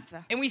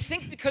Царство. And we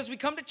think because we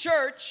come to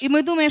church, И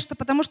мы думаем, что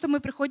потому что мы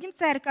приходим в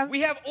церковь,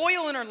 we have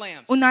oil in our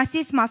lamps. у нас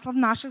есть масло в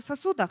наших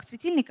сосудах,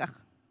 светильниках.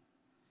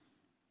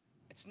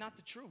 It's not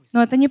the truth.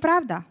 Но это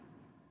неправда.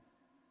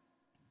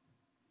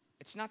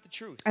 It's not the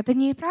truth. Это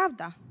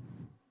неправда.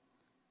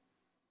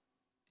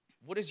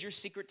 What does your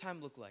secret time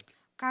look like?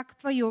 Как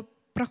твое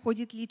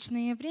проходит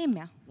личное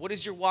время? What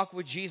does your walk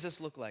with Jesus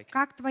look like?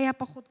 Как твоя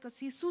походка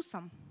с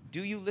Иисусом?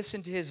 Do you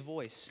listen to his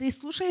voice? Ты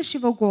слушаешь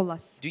Его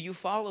голос? Do you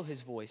follow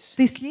his voice?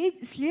 Ты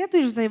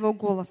следуешь за Его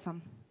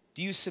голосом?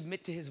 Do you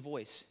submit to his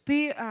voice?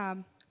 Ты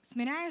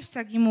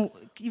смиряешься к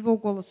Его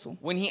голосу?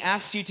 When he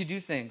asks you to do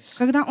things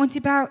Когда Он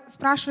тебя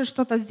спрашивает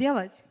что-то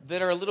сделать,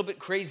 that are a little bit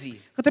crazy,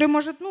 которое,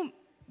 может,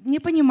 не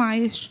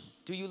понимаешь,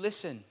 do you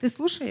listen? ты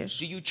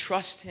слушаешь? Do you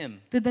trust him?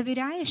 Ты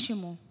доверяешь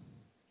Ему?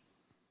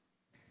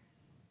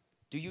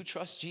 Do you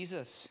trust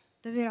Jesus?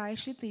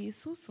 Доверяешь ли ты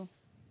Иисусу?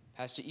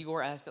 Pastor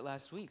Igor asked it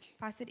last week.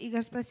 Пастор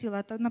Игорь спросил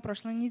это на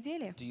прошлой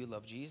неделе. Do you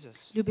love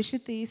Jesus? Любишь ли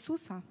ты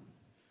Иисуса?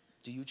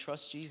 Do you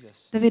trust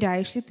Jesus?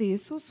 Доверяешь ли ты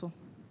Иисусу?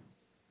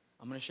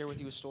 I'm going to share with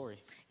you a story.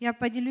 Я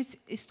поделюсь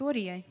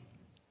историей.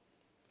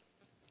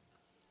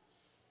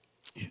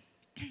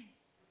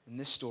 And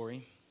this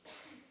story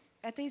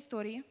Эта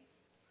история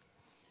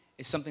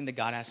is something that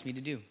God asked me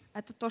to do.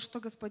 это то, что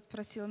Господь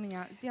просил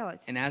меня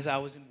сделать. And as I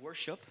was in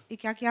worship, И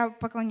как я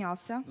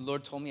поклонялся, the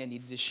Lord told me I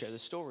needed to share the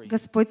story.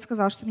 Господь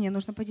сказал, что мне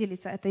нужно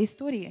поделиться этой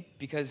историей.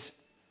 Because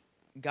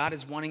God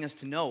is wanting us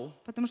to know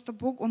Потому что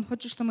Бог, Он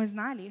хочет, чтобы мы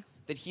знали,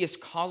 that he is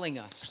calling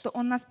us что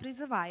Он нас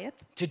призывает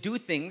to do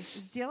things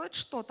сделать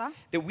что-то,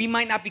 that we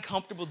might not be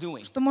comfortable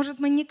doing. что, может,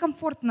 мы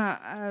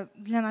некомфортно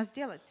для нас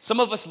делать. Some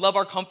of us love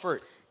our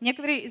comfort.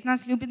 Некоторые из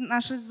нас любят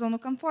нашу зону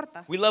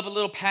комфорта. We love a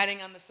little padding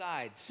on the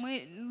sides.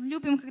 Мы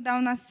любим, когда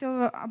у нас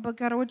все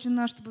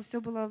обгорожено, чтобы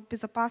все было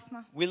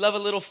безопасно. We love a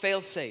little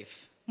fail-safe,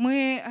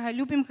 Мы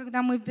любим,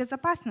 когда мы в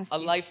безопасности, a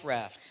life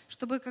raft,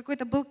 чтобы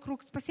какой-то был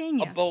круг a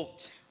спасения.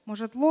 boat,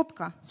 Может,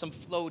 лодка, some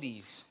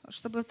floaties.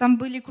 чтобы там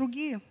были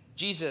круги.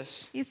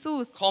 Jesus,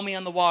 Иисус, call me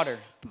on the water,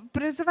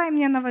 призывай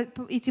меня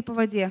идти по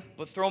воде,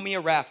 but throw me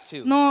a raft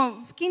too,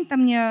 но вкинь-то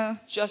мне,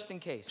 just in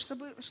case.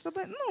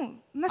 чтобы,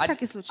 на I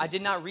всякий случай.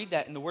 did not read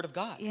that in the Word of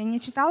God. Я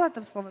не читала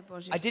это в Слове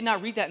Божьем. I did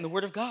not read that in the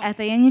Word of God.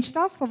 Это я не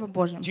читала в Слове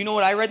Божьем. Do you know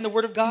what I read in the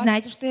Word of God?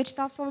 Знаете, что я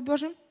читала в Слове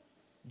Божьем?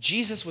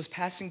 Jesus was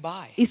passing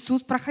by.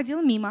 Иисус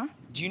проходил мимо.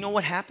 Do you know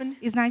what happened?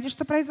 И знаете,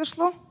 что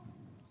произошло?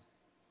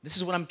 This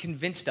is what I'm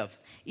convinced of.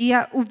 И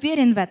я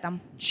уверен в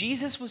этом.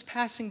 Jesus was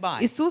passing by.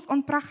 Иисус,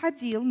 Он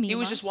проходил He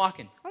мимо. was just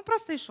walking Он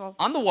просто и шел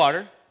on the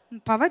water,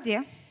 по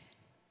воде.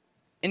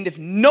 and if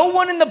no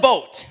one in the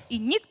boat И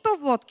никто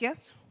в лодке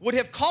would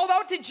have called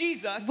out to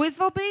Jesus,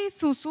 вызвал бы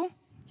Иисусу,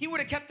 he would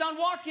have kept on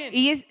walking.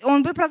 и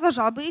он бы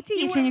продолжал бы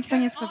идти, если никто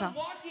не сказал.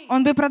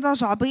 Он бы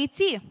продолжал бы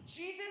идти.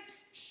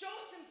 Jesus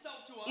shows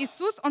himself to us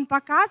Иисус, Он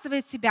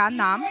показывает себя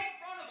нам. right in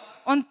front of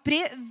us. Он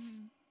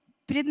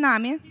пред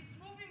нами. He's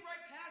moving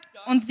right past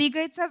us. Он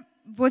двигается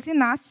возле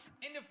нас.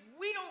 And if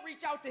we don't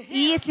reach out to И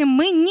him, если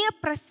мы не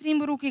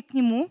прострим руки к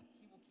Нему,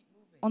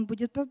 Он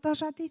будет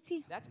продолжать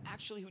идти. that's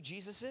actually who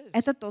Jesus is.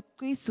 Это тот,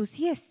 кто Иисус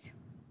есть.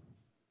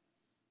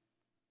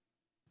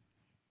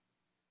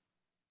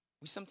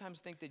 We sometimes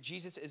think that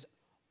Jesus is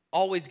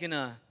always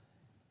gonna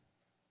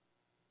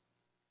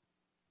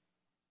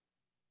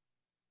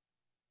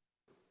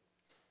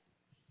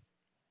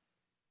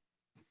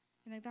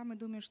Иногда мы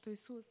думаем, что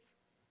Иисус.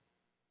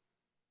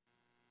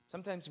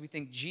 sometimes we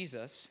think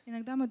Jesus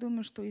Иногда мы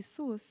думаем, что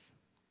Иисус,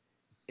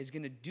 is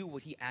gonna do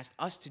what he asked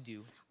us to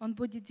do Он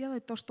будет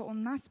делать то, что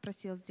Он нас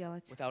просил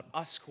сделать, without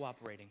us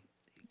cooperating.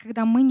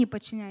 когда мы не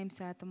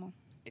подчиняемся этому.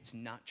 It's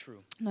not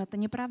true. Но это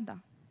неправда.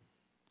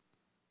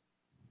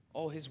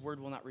 Oh, his word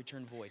will not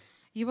return void.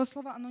 Его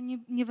слово, оно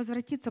не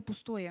возвратится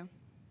пустое.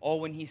 Oh,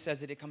 when he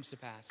says it, it comes to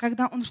pass.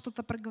 Когда Он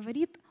что-то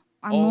проговорит,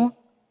 оно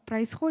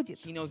происходит.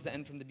 He knows the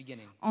end from the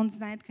beginning. Он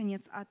знает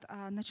конец от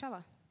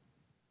начала.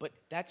 But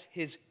that's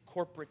his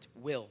corporate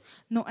will.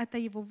 Но это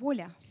Его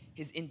воля.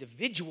 His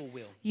individual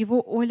will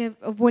Его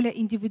воля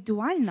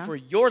индивидуально for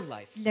your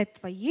life для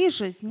твоей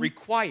жизни.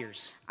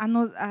 requires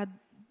Оно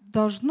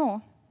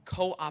должно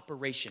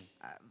cooperation.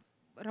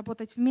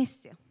 работать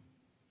вместе.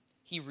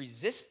 He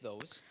resists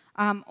those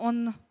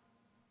Он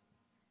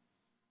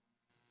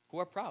who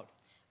are proud.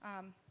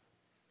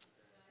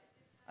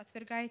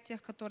 отвергает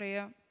тех,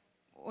 которые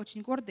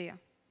очень гордые.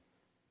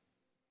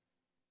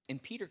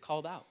 And Peter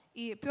called out.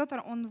 И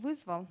Петр, он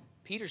вызвал.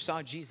 Peter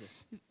saw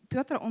Jesus.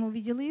 Петр, он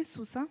увидел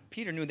Иисуса.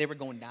 Peter knew they were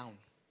going down.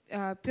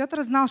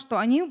 Петр знал, что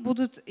они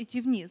будут идти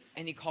вниз.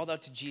 And he called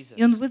out to Jesus.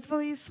 И он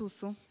вызвал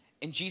Иисусу.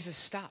 And Jesus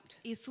stopped.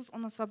 Иисус,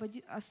 он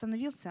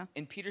остановился.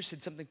 And Peter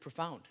said something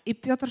profound. И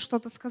Петр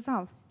что-то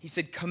сказал. He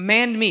said,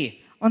 command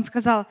me. Он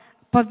сказал,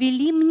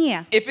 повели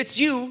мне, If it's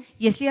you,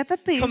 если это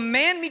ты,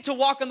 command me to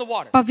walk on the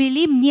water.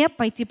 повели мне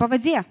пойти по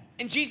воде.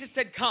 And Jesus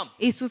said, come.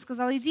 Иисус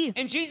сказал, иди.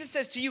 And Jesus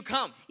says to you,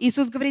 come,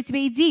 Иисус говорит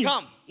тебе, иди,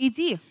 Come.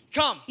 иди,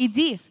 come,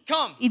 иди,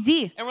 come.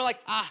 иди. And we're like,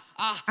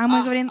 А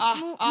мы говорим,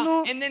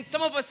 ну. And then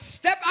some of us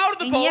step out of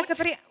the И boat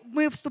некоторые,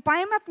 мы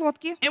вступаем от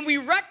лодки, and we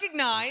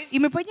recognize и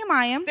мы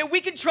понимаем, that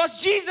we can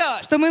trust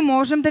Jesus что мы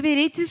можем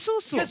доверить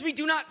Иисусу, because we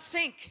do not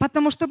sink.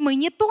 потому что мы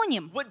не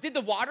тонем. What, did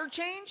the water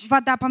change?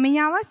 Вода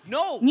поменялась?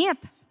 No. Нет.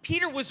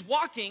 Peter was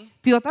walking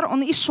Петр,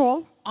 он и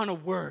шел on a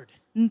word.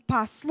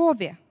 по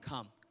слове.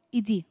 Come.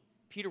 Иди.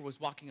 Peter was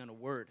walking on a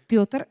word,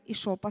 Петр и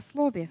шел по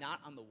слове, not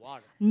on the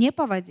water. не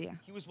по воде.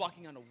 He was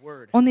walking on a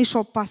word, Он и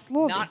шел по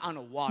слове, not on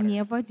a water.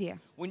 не в воде.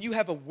 When you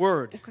have a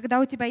word Когда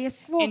у тебя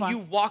есть and слово, you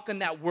walk on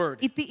that word,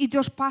 и ты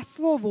идешь по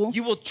слову,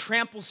 you will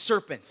trample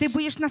serpents. ты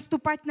будешь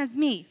наступать на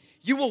змей,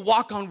 You will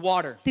walk on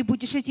water. ты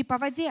будешь идти по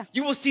воде,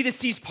 You will see the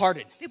seas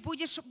parted. ты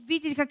будешь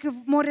видеть, как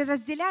море You will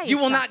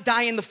разделяется. not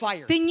die in the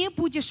fire. Ты не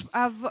будешь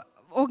в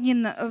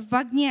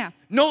огне.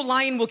 No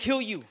lion will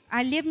kill you.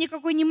 А лев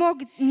никакой не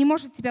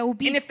может тебя And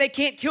убить. if they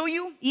can't kill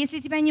you, Если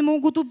тебя не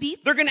могут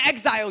убить, they're going to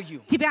exile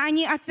you. тебя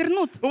они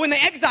отвернут. But when they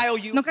exile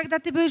you, Но когда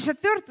ты будешь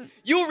отвернут,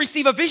 you will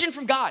receive a vision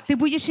from God. ты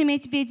будешь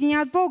иметь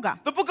видение от Бога.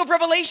 The book of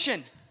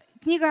Revelation.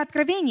 Книга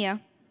Откровения.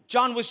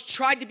 John was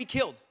tried to be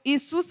killed,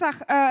 Иисуса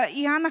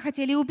Иоанна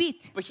хотели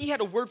убить, but he had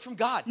a word from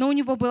God. но у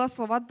него было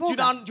слово от Do you,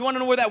 Бога. do you want to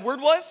know where that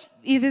word was?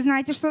 И вы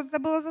знаете, что это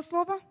было за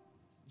слово?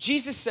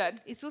 Jesus said,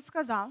 Иисус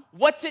сказал,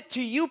 what's it to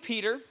you,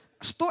 Peter,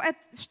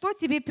 что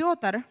тебе,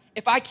 Петр,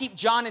 if I keep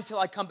John until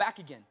I come back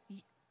again?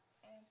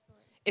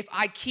 If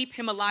I keep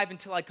him alive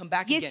until I come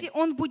back если again?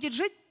 он будет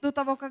жить до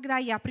того, когда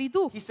я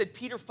приду? He said,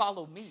 Peter,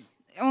 follow me.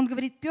 Он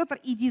говорит, Петр,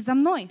 иди за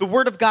мной. The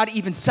word of God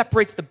even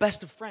separates the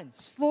best of friends.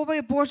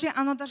 Слово Божье,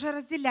 оно даже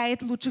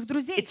разделяет лучших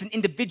друзей. It's an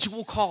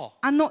individual call.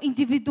 Оно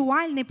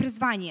индивидуальное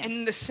призвание.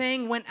 And the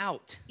saying went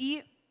out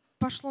И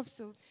пошло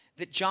все.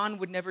 that John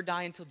would never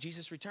die until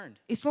Jesus returned.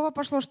 И слово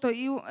пошло, что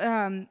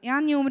Иоанн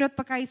не умрет,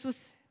 пока Иисус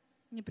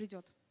не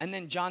придет. And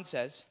then John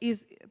says, И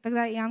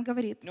тогда Иоанн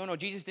говорит, no,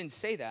 Jesus didn't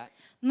say that.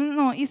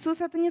 но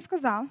Иисус это не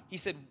сказал. He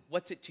said,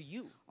 what's it to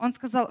you Он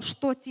сказал,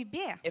 что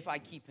тебе, if I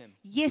keep him?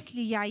 если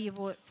я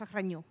его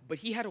сохраню. But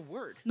he had a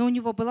word. Но у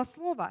него было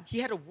слово. He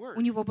had a word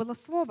У него было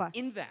слово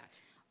in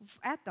that. в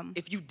этом.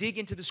 If you dig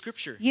into the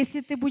scripture, Если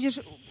ты будешь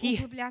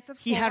углубляться в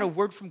he had a слово,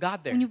 word from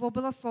God у there. него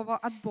было слово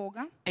от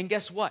Бога. And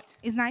guess what?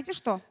 И знаете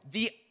что?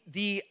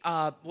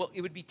 Well,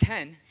 it would be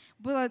 10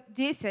 Было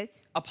 10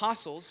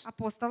 apostles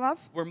апостолов,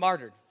 were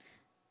martyred.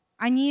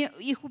 они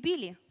их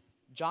убили.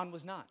 John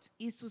was not.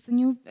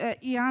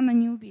 Иоанна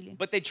не убили.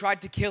 But they tried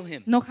to kill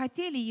him. Но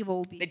хотели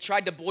его They убить.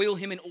 tried to boil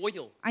him in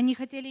oil. Они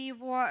хотели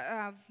его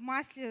в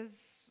масле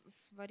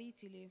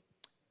сварить или...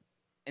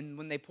 And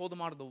when they pulled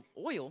him out of the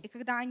oil, И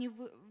когда они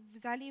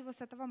взяли его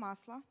с этого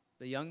масла,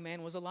 the young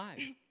man was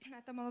alive.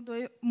 это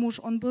молодой муж,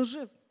 он был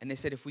жив. And they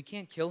said, if we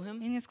can't kill И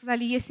him, они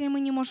сказали, если мы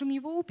не можем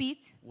его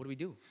убить, what do we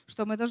do?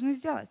 что мы должны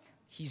сделать?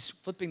 He's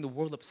flipping the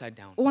world upside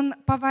down. Он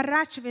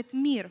поворачивает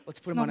мир Let's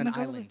с put him ног on an на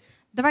голову. island.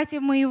 Давайте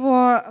мы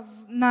его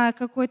на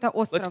какой-то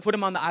Let's остров. put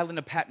him on the island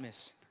of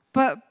Patmos.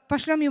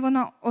 Пошлем его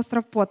на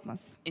остров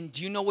Потмос. And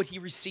do you know what he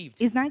received?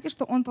 И знаете,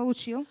 что он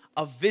получил?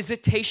 A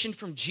visitation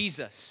from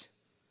Jesus.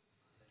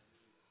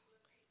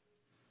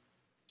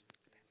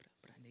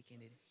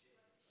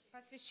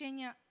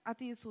 Посвящение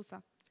от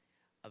Иисуса.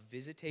 A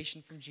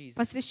visitation from Jesus.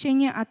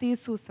 Посвящение от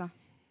Иисуса.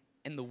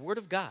 And the word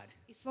of God.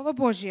 И Слово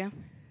Божье.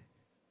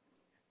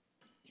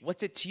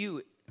 What's it to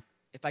you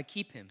if I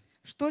keep him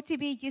Что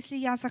тебе, если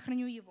я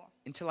сохраню его,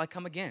 until I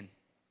come again?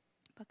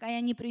 пока я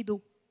не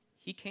приду?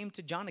 He came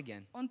to John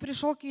again. Он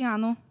пришел к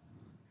Иоанну.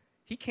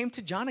 He came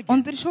to John Он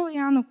again. пришел к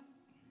Иоанну.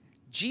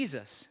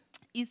 Jesus,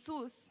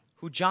 Иисус,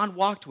 who John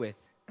walked with,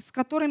 с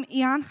которым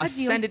Иоанн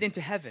ходил, ascended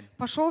into heaven.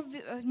 пошел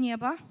в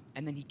небо,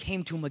 And then he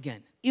came to him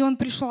again. и он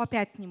пришел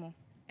опять к нему.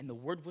 And the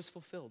word was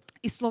fulfilled.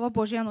 И Слово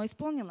Божье, оно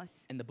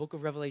исполнилось. And the book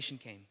of Revelation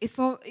came.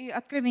 И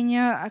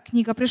Откровение,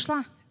 книга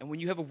пришла. And when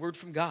you have a word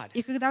from God,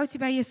 И когда у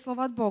тебя есть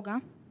Слово от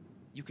Бога,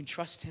 you can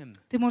trust him.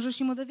 ты можешь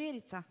Ему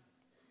довериться.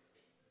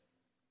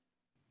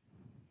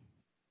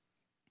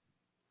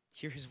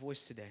 Hear his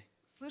voice today.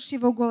 Слышь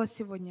Его голос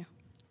сегодня.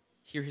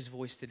 Hear his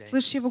voice today.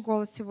 Слышь Его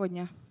голос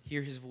сегодня.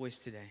 Hear his voice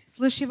today.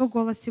 Слышь Его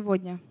голос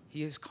сегодня.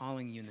 He is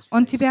calling you in this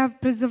Он place. тебя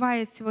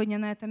призывает сегодня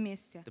на этом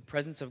месте. The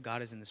presence of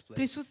God is in this place.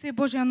 Присутствие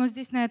Божье, оно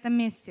здесь, на этом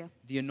месте.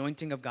 The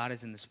anointing of God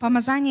is in this place.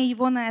 Помазание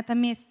Его на этом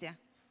месте.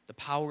 The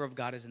power of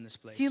God is in this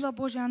place. Сила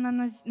Божья, она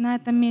на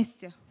этом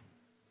месте.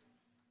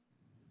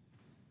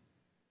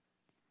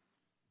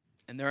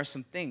 And there are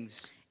some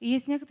things И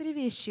есть некоторые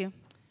вещи,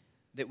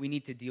 that we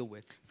need to deal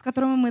with. с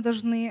которыми мы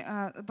должны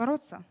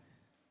бороться.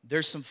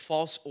 There's some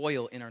false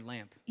oil in our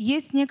lamp.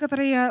 Есть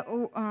некоторые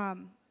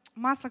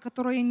масла,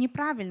 которые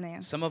неправильные.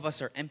 Some of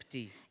us are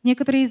empty.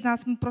 Некоторые из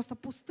нас мы просто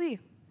пусты.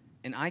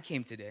 And I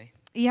came today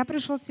И я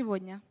пришел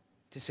сегодня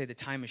to say the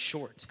time is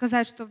short.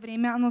 сказать, что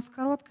время, оно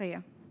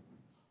короткое.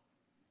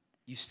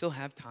 You still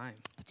have time,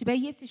 У тебя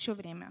есть еще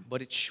время,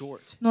 but it's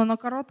short. но оно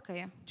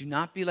короткое. Do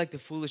not be like the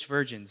foolish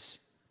virgins.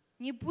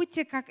 Не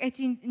будьте как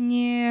эти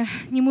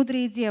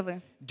немудрые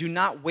девы. Do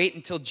not wait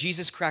until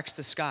Jesus cracks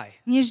the sky.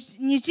 Не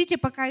ждите,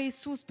 пока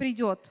Иисус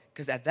придет,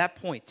 Because at that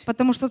point,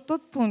 потому что в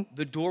тот пункт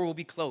the door will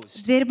be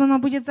closed. дверь она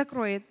будет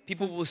закроет.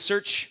 People will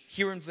search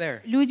here and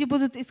there. Люди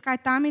будут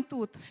искать там и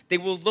тут. They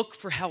will look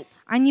for help.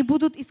 Они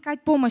будут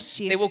искать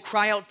помощи. They will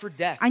cry out for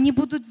death. Они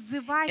будут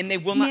взывать And they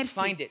к will not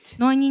find смерти, it.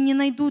 но они не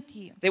найдут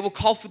ее. They will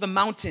call for the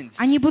mountains,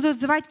 Они будут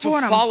взывать to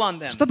горам, fall on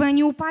them. чтобы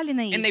они упали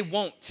на and they них,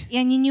 won't. и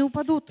они не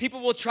упадут.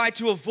 People will try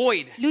to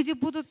avoid Люди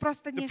будут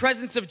просто the не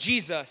presence of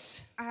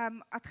Jesus,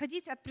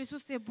 отходить от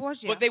присутствия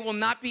Божьего, but they will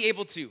not be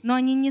able to. но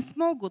они не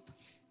смогут.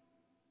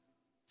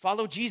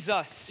 Follow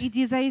Jesus.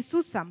 Иди за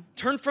Иисусом.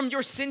 Turn from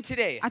your sin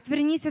today.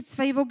 Отвернись от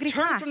своего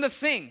греха. Turn from the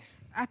thing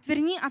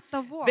Отверни от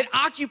того, that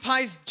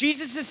occupies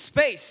Jesus'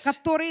 space.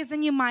 который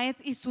занимает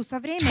Иисуса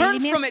время Turn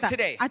или from it место.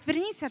 today.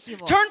 Отвернись от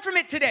него. Turn from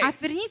it today.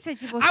 Отвернись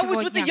от него I was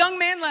with a сегодня. young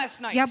man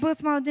last night. Я был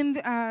с молодым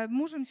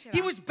мужем вчера,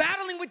 He was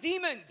battling with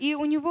demons. и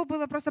у него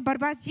была просто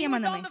борьба с He was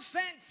on демонами. the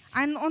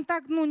fence. Он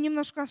так,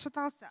 немножко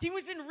шатался. He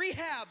was in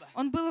rehab.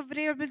 Он был в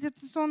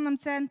реабилитационном He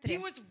центре,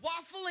 was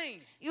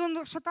waffling. и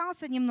он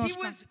шатался He немножко.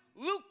 was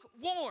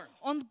lukewarm.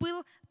 Он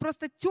был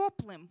просто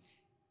теплым.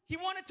 He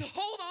wanted to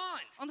hold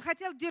on, Он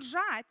хотел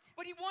держать,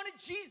 but he wanted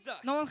Jesus.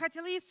 но он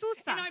хотел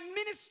Иисуса. And I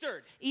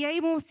ministered. И я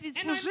ему And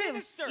I служил,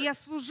 ministered. и я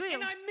служил,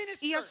 And I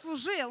и я ministered.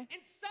 служил.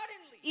 And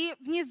suddenly, И he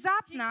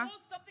внезапно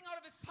pulled something out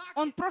of his pocket.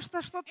 он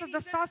просто что-то And he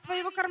достал said, из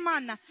своего "I need to give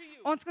кармана. this to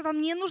you." Он сказал,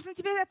 мне нужно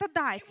тебе это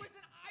дать. It was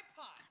an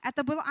iPod.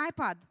 Это был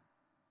iPad.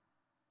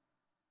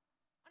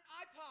 An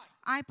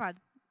iPod. iPad.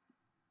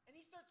 And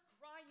he starts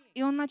crying.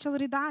 И он начал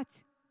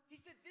рыдать. He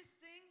said, this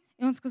thing,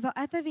 И он сказал,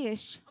 это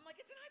вещь. I'm like,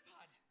 it's an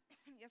iPod.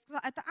 Я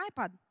сказала, это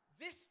iPad.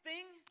 This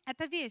thing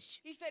Это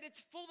вещь. He said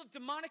it's full of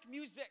demonic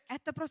music.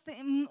 Это просто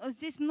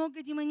здесь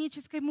много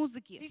демонической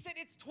музыки. He said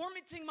it's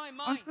tormenting my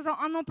Он mind. сказал,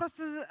 оно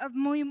просто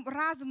мой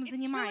разум It's filling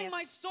занимает.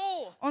 my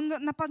soul. Он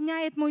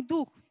наполняет мой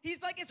дух. He's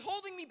like, it's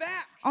holding me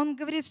back. Он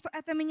говорит, что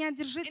это меня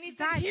держит And he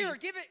said, сзади. here,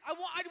 give it. I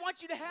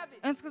want you to have it.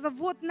 Он сказал,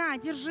 вот на,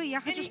 держи,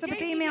 я хочу, he чтобы gave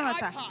ты me имел the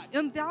это. iPod. И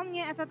он дал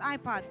мне этот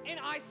iPad. And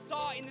I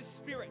saw in the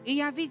spirit. И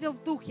я видел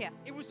в духе.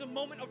 It was a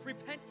moment of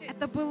repentance.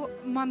 Это был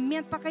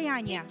момент He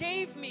покаяния.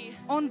 gave me,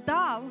 Он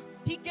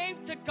he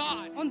gave to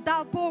God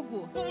дал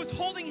Богу what was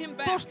holding him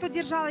то, back, что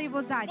держало его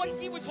what сзади.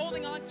 he was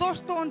holding on То, to.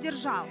 что он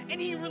держал. And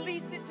he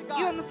released it to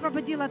И он God.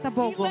 освободил это He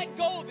Богу. let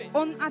go of it.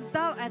 Он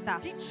отдал это.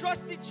 He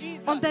trusted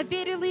Jesus. Он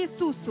доверил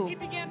Иисусу. He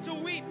began to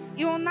weep.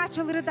 И он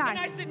начал And I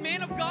рыдать. said,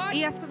 man of God, И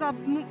я сказал,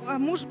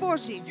 муж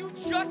Божий, you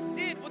just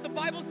did what the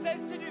Bible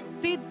says to do.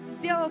 ты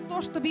сделал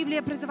то, что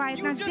Библия призывает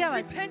You нас just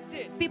делать.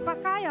 repented. Ты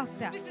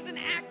покаялся. This is an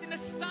act and a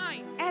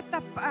sign.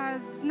 Это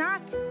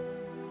знак.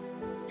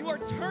 You are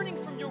turning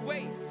from your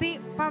ways. Ты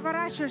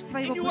поворачиваешь And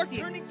своего you are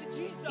пути. turning to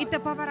Jesus. И ты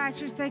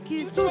поворачиваешься к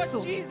You trust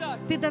Иисусу.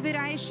 Jesus. Ты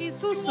доверяешь You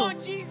Иисусу. want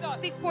Jesus.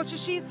 Ты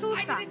хочешь I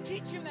Иисуса. didn't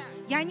teach him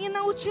that. Я не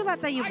научил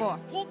это I его.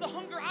 just pulled the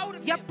hunger out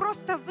of Я him.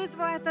 просто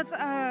вызвала этот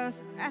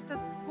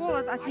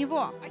голод от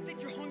него. I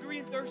said, you're hungry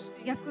and thirsty.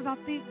 Я сказал,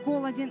 ты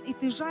голоден и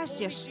ты Only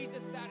жаждешь.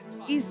 Jesus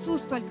satisfies.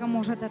 Иисус только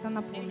может это And he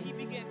наполнить.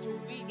 began to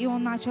weep. И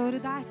он начал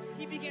рыдать.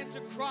 He began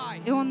to cry.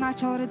 И он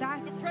начал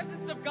рыдать. The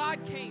presence of God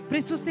came.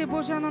 Присутствие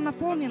Божье, оно The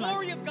наполнилось.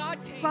 glory of God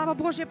came. Слава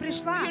Божья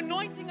пришла. The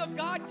anointing of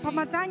God came.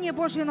 Помазание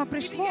Божье, оно He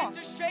пришло. began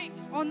to shake.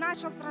 Он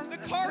начал The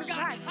car got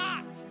дрожать.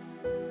 hot.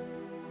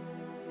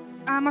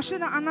 А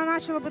машина, она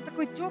начала быть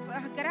такой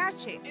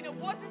горячей. And it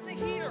wasn't the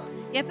heater.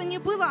 И это не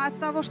было от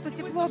того, что It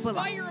was тепло the было.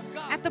 fire of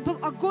God. Это был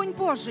огонь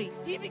Божий.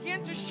 He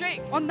began to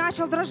shake. Он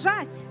начал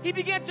дрожать. He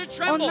began to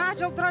Он tremble.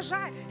 начал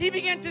дрожать. He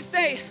began to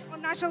say,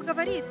 Он начал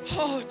говорить.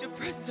 oh, the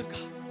presence of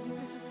God.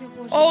 Присутствие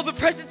Божье. Oh, the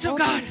presence О, of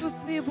God.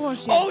 присутствие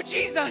Божье. Oh,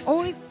 Jesus.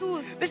 О,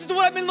 Иисус. This is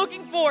what I've been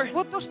looking for.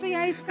 Вот то, что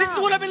я This is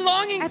искал. what I've been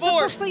longing Это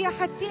for. то, что я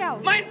хотел.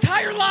 My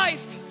entire life.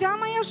 Вся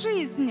моя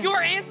жизнь. You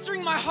are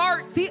answering my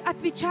heart. Ты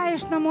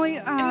отвечаешь на мой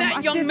And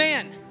that young ответ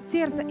man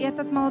сердца. И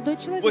этот молодой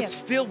человек, was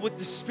filled with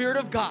the Spirit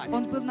of God.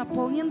 он был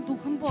наполнен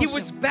Духом He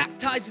was Божьим.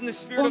 baptized in the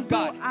Spirit Он of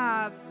был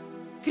God.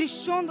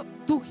 крещен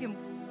Духом.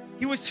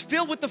 He was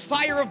filled with the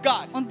fire of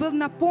God. Он был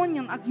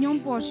наполнен огнем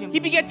Божьим.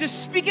 He began to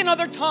speak in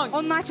other Он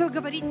tongues. начал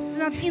говорить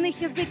на иных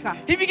языках.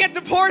 He began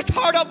to pour his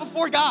heart out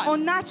before God.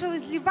 Он начал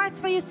изливать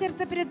свое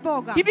сердце перед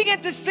Богом. He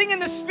began to sing in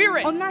the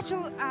Spirit. Он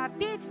начал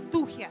петь в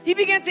Духе. He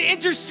began to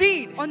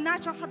intercede. Он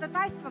начал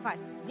ходатайствовать.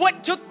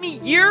 What took me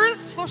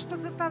years То, что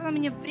заставило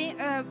мне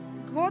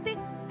годы,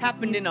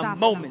 happened in a внезапно,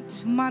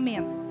 moment в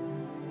момент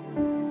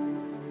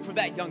for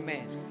that young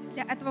man.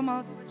 для этого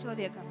молодого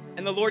человека.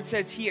 And the Lord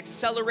says He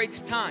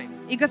accelerates time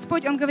И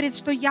Господь, Он говорит,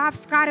 что я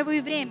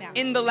вскарываю время.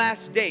 in the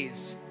last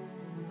days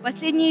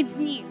Последние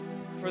дни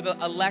for the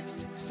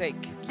elect's sake.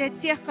 для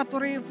тех,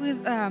 которые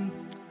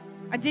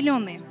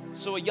отделенные.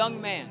 So a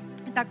young man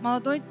Итак,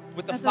 молодой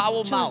with a этот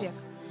foul человек,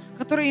 mouth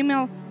который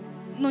имел,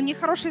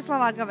 нехорошие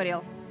слова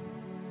говорил,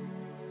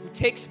 who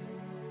takes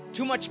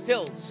too much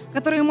pills,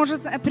 который,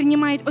 может,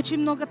 принимает очень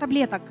много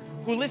таблеток,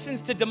 who listens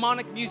to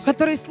demonic music,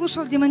 который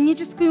слушал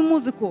демоническую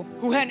музыку,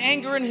 who had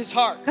anger in his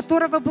heart,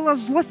 которого было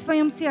зло в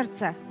своем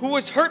сердце, who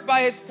was hurt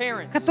by his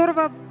parents,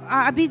 которого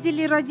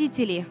обидели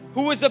родители,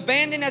 who was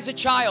abandoned as a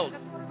child,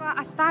 которого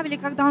оставили,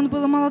 когда он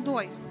был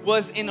молодой,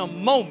 was in a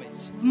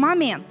moment в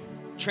момент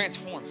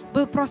transformed.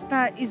 был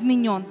просто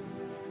изменен.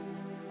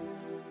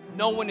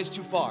 No one is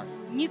too far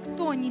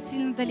Никто не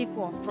сильно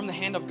далеко from the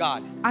hand of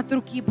God. от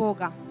руки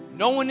Бога.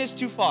 No one is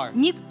too far.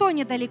 Никто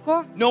не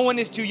далеко, No one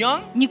is too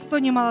young, никто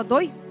не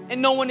молодой,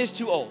 and no one is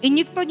too old. и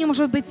никто не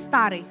может быть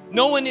старый.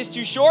 No one is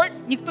too short,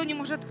 Никто не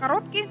может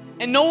короткий,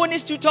 and no one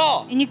is too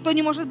tall. и никто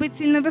не может быть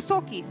сильно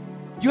высокий.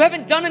 You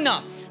haven't done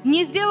enough.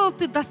 Не сделал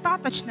ты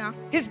достаточно.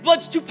 His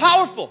blood's too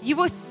powerful.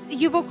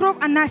 Его кровь,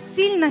 она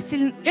сильна.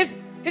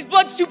 His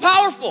blood's too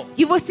powerful.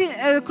 Его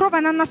кровь,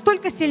 она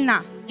настолько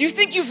сильна. You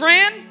think you've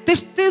ran?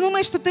 Ты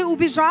думаешь, что ты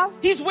убежал?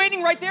 He's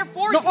waiting right there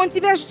for Но you. он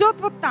тебя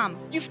ждет вот там.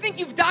 You think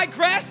you've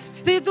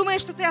digressed? Ты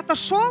думаешь, что ты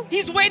отошел?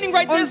 He's waiting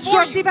right there Он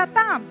for ждет you. тебя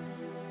там.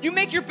 You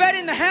make your bed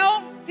in the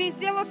hell? Ты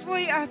сделал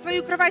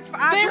свою кровать в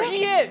There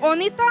he is. аду.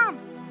 Он и там.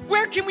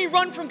 Where can we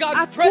run from God's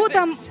Откуда,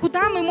 presence?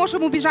 куда мы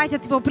можем убежать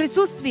от Его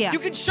присутствия? You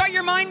can shut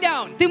your mind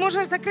down, Ты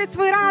можешь закрыть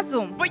свой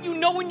разум, but you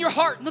know in your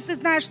heart но ты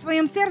знаешь в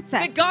своем сердце,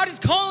 that God is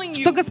calling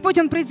что you. Господь,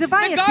 Он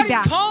призывает That God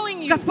тебя. is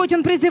calling you. Господь,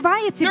 Он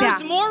призывает тебя.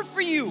 There's more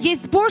for you.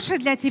 Есть больше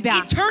для тебя.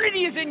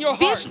 Eternity is in your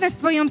heart. Вечность в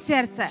твоем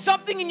сердце.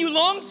 Something in you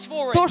longs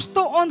for То, it.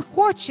 что Он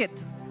хочет.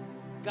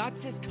 God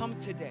says, come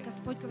today.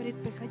 Господь говорит,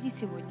 приходи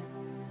сегодня.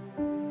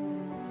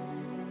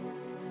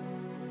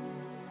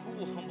 Who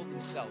will humble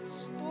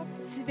themselves Кто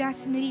себя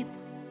смирит,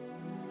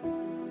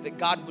 that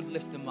God would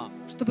lift them up?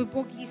 чтобы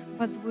Бог их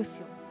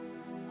возвысил?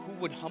 Who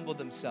would humble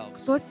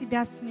themselves Кто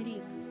себя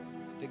смирит,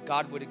 that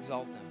God would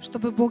exalt them?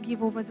 чтобы Бог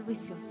его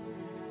возвысил?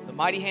 The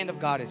mighty hand of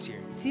God is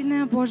here.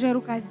 Сильная Божья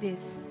рука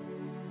здесь.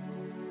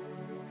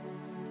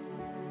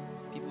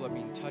 People are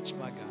being touched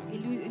by God.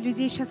 И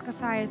людей сейчас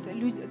касается,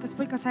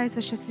 Господь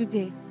касается сейчас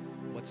людей.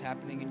 What's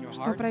happening in your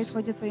Что hearts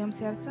происходит в твоем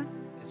сердце?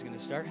 is going to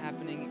start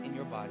happening in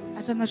your bodies.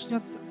 Это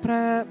начнет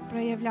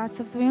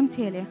проявляться в твоем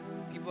теле.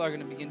 People are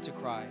going to begin to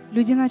cry.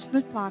 Люди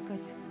начнут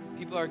плакать.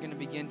 People are going to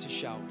begin to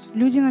shout.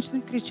 Люди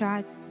начнут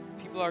кричать.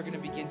 People are going to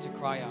begin to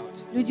cry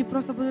out. Люди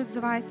просто будут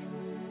звать.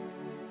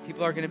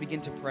 People are going to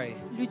begin to pray.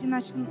 Люди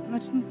начнут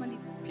молиться.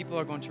 People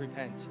are going to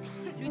repent.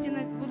 Люди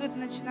будут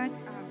начинать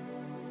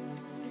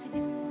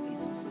приходить к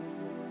Иисусу.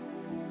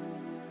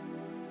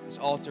 This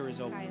altar is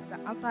open. Каяться.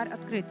 Алтарь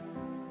открыт.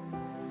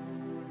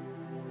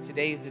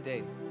 Today is the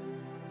day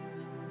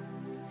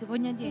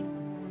Сегодня день,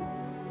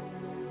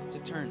 to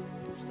turn,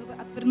 чтобы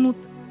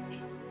отвернуться,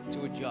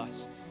 to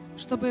adjust,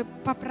 чтобы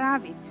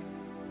поправить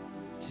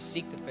to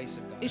seek the face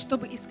of и God.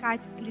 чтобы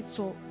искать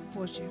лицо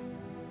Божье.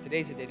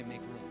 Today's the day to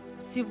make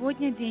room.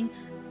 Сегодня день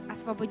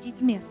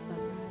освободить место.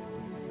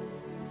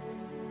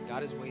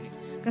 God is waiting.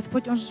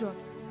 Господь, Он ждет.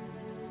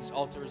 This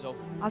altar is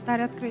open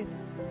Алтарь открыт.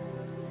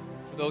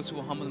 for those who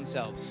will humble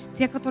themselves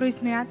Те, которые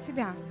смирят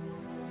себя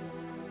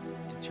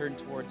and turn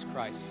towards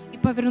Christ. и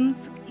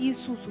повернутся к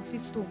Иисусу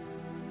Христу.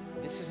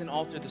 This is an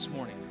altar this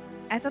morning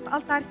Этот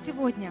алтарь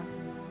сегодня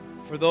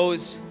for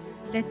those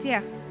для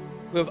тех,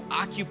 who have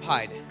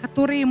occupied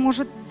которые,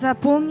 может,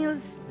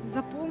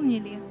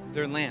 заполнили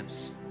their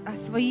lamps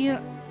свои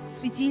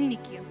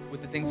светильники with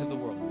the things of the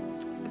world.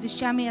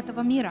 вещами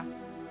этого мира.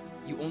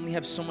 You only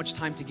have so much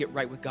time to get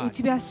right with У God.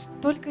 тебя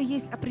столько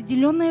есть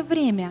определенное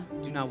время,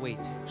 Do not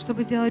wait.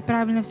 чтобы сделать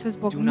правильно все с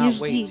Богом. Do Не not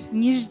жди, wait.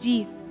 не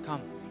жди. Come.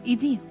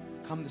 Иди,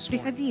 Come this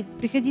morning.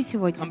 приходи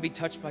сегодня. Come be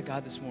touched by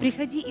God this morning.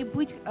 Приходи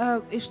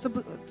и и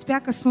чтобы тебя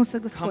коснулся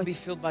Come be Господь.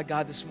 filled by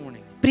God this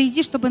morning.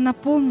 Приди, чтобы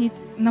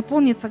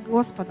наполниться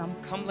Господом.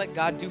 Come let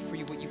God do for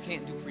you what you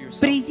can't do for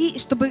yourself. Приди,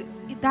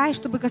 и дай,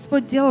 чтобы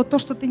Господь сделал то,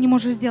 что ты не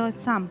можешь сделать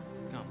сам.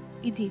 Come.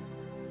 Иди.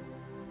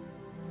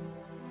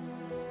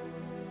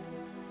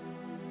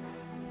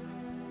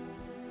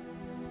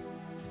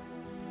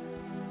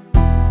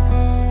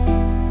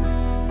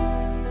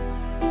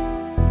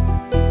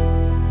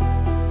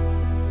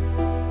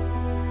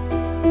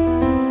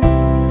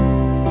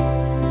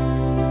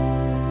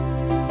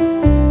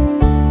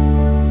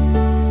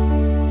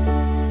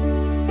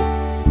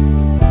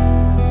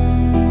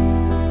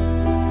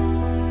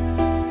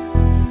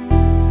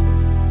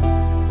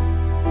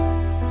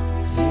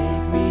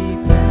 Take me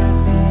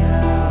past the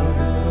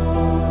outer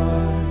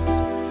courts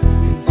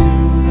into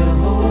the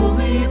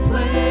holy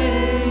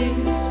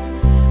place,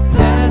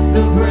 past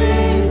the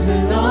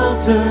brazen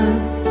altar.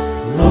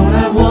 Lord, I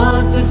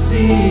want to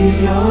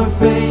see your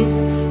face.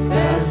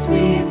 Pass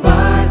me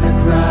by the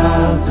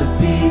crowds of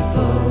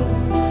people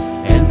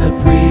and the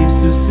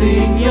priests who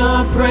sing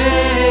your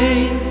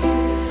praise.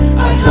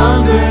 I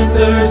hunger and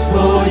thirst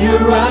for your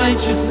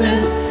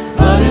righteousness,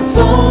 but it's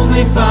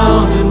only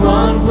found in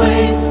one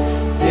place.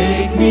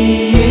 Take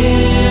me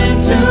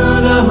into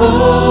the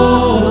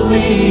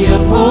holy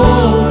of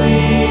holies.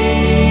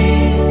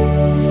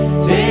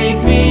 Take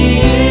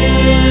me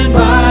in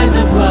by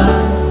the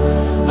blood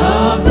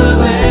of the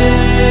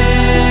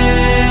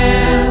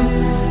Lamb.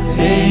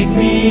 Take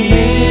me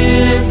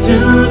into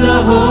the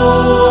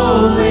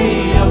holy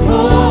of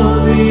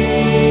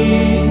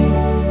holies.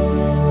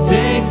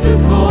 Take the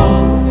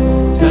coal,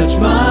 touch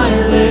my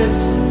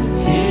lips.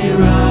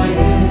 Here I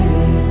am.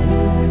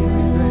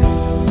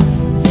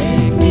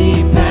 Take me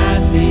past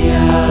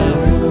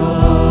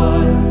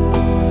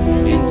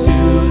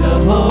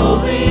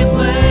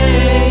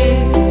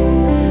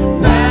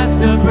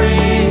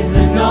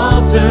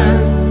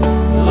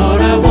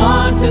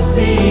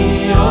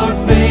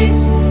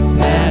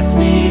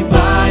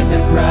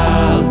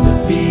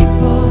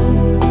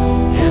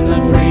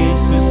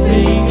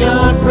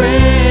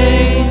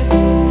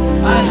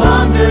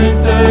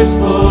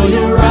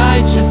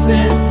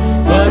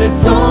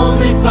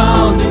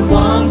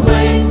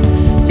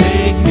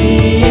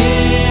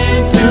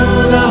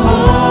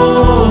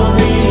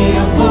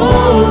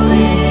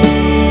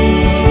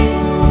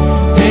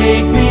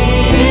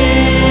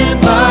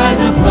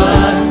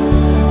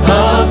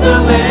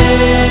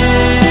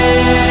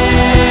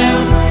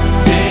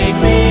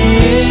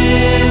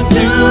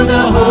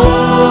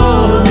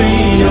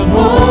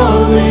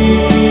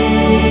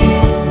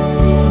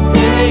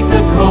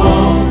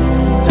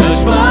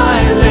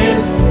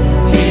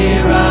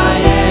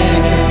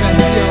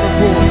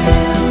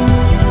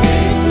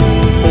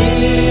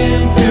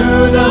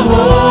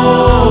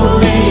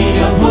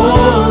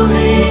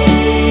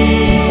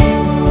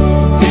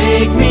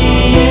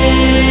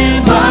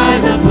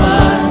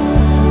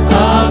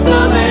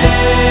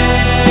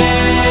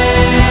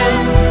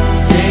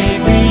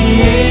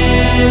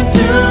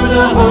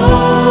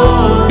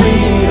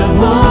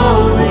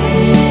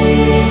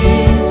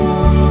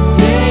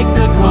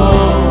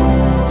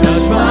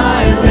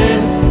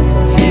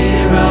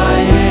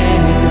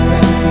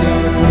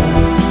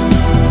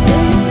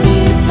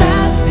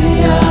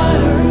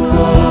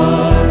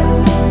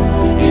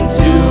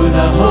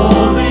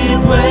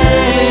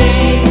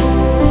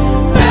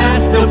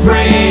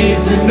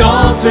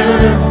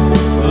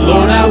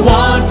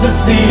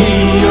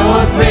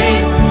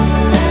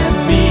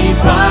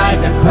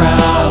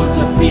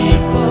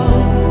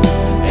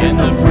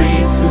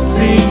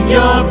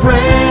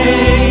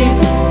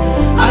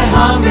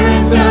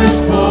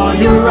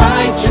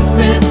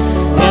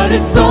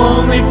it's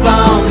only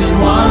found in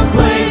one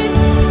place.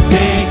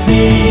 Take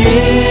me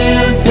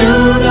into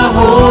the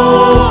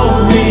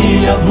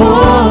Holy of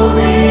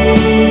Holies.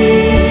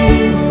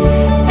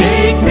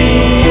 Take me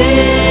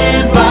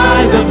in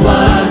by the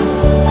blood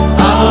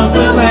of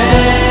the Lamb.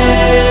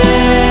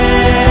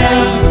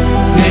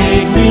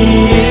 Take me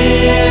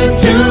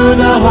into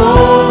the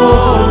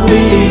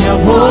Holy of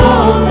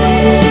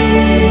Holies.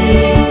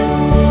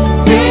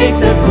 Take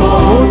the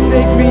cold,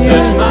 Take me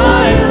touch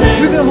my lips.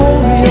 to the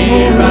Holy of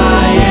Here I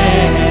am.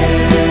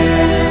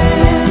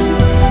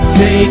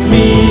 Take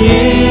me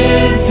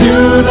into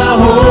the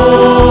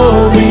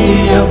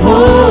Holy of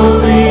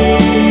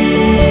Holies.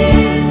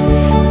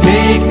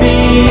 Take me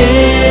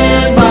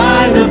in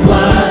by the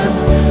blood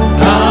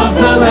of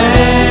the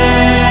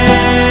Lamb.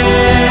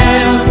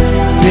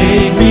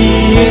 Take me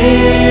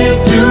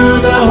into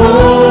the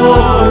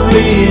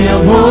Holy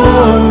of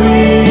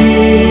Holies.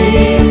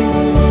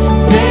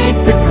 Take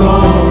the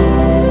cold,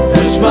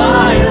 touch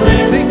my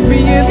lips. Take me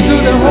into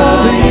the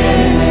Holy.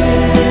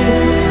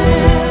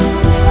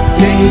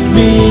 Take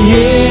me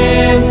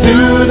into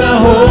the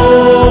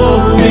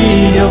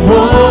Holy of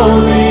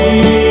Holies.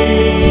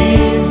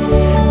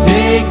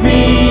 Take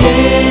me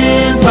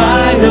in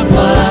by the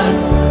blood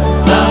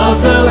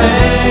of the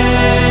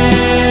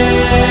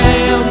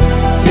Lamb.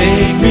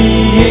 Take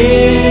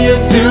me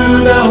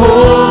into the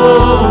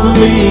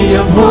Holy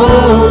of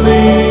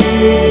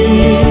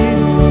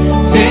Holies.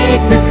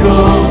 Take the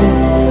cold,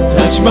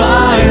 touch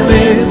my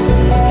lips.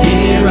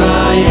 Here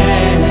I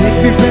am. Take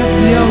me past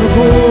the outer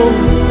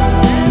courts.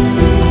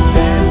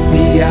 Past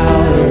the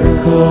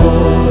outer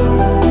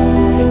courts,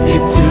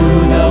 into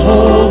the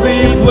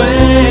holy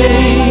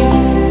place,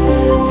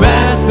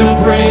 past the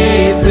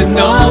brazen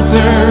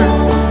altar.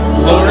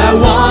 Lord, I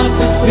want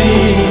to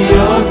see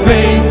your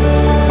face.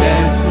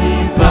 Pass me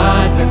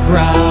by the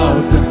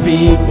crowds of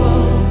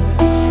people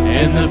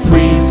and the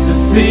priests who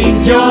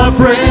sing your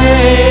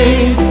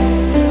praise.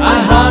 I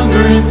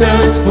hunger and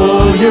thirst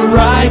for your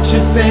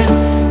righteousness,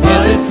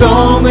 but it's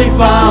only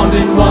found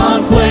in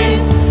one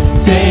place.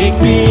 Take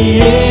me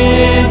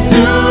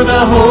into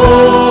the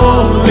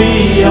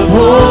Holy of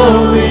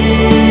Holies.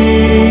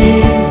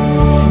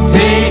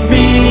 Take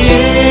me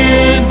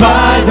in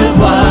by the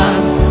blood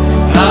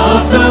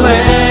of the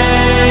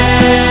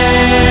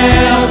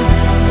Lamb.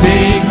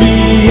 Take me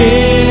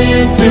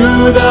into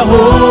the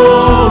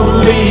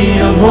Holy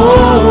of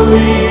Holies.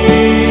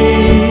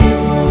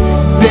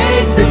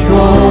 Take the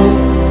cold,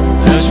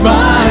 touch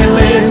my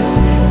lips.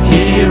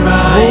 Here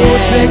I am.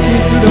 Take me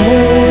to the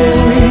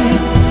Holy.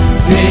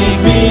 Take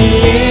me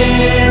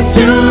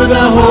into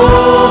the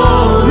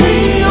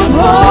Holy of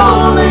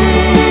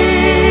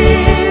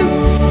Holies.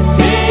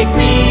 Take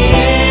me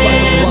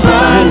in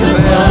by the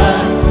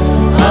blood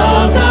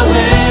of the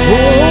Lamb. Oh,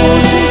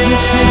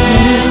 Jesus,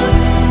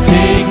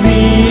 Take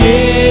me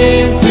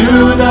into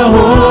the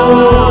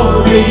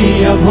Holy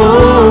of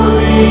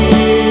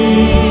Holies.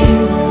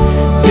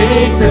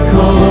 Take the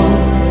cold,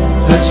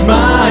 touch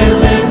my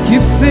lips.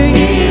 keep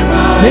singing.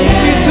 Take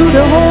me to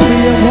the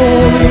Holy of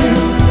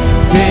Holies.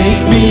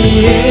 Take me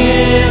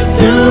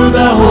into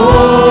the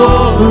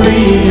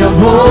Holy of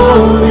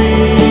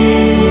Holies.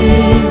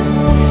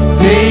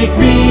 Take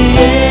me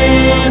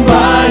in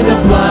by the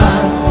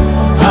blood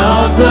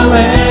of the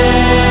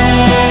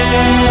Lamb.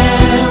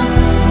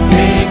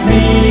 Take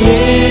me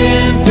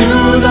into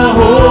the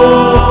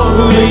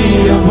Holy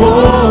of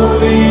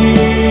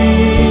Holies.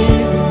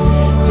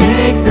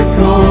 Take the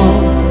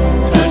cold,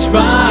 touch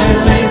my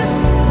lips.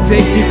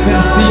 Take me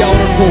past the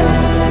outer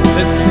courts.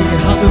 Let's sing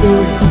it,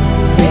 hallelujah.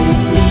 Take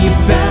me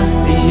past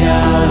the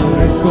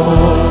outer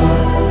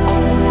courts,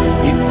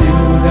 into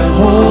the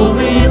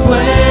holy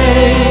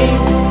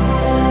place,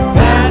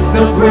 past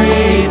the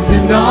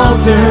brazen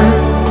altar.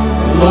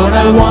 Lord, I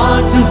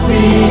want to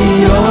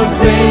see your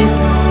face.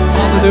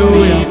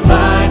 Hallelujah.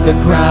 By the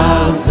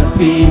crowds of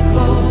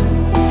people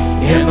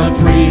and the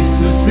priests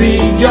who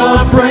sing your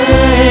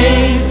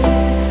praise.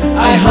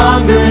 I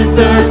hunger and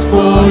thirst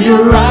for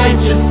your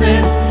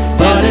righteousness,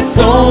 but it's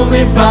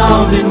only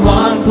found in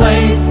one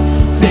place.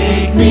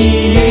 Take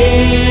me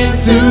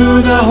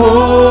into the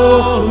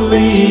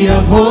Holy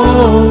of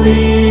Holies.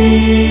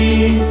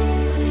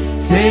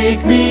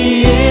 Take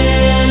me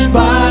in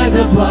by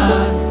the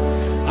blood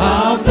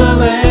of the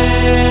Lamb.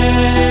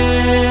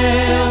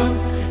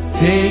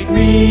 Take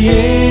me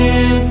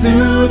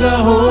into the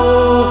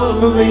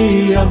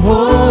Holy of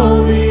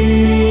Holies.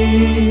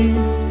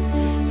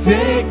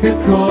 Take the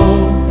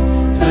cold,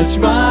 touch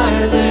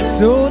my lips.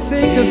 So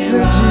take us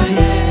in,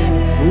 Jesus.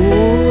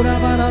 Oh,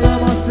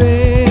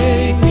 Ramanamase.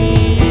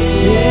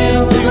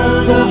 Into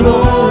the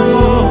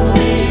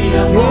Holy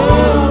of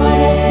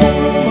Holies.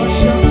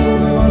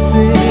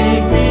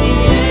 Take me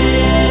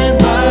in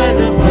by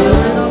the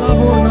blood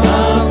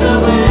of the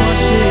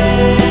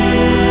Lamb.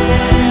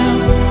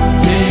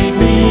 Take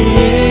me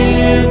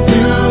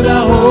into the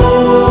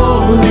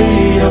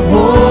Holy of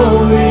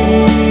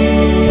Holies.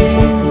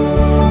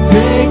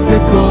 Take the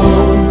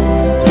cold,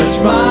 touch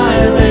my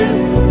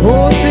lips.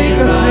 Oh, take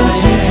us in,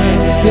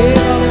 Jesus.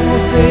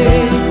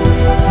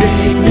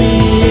 Take me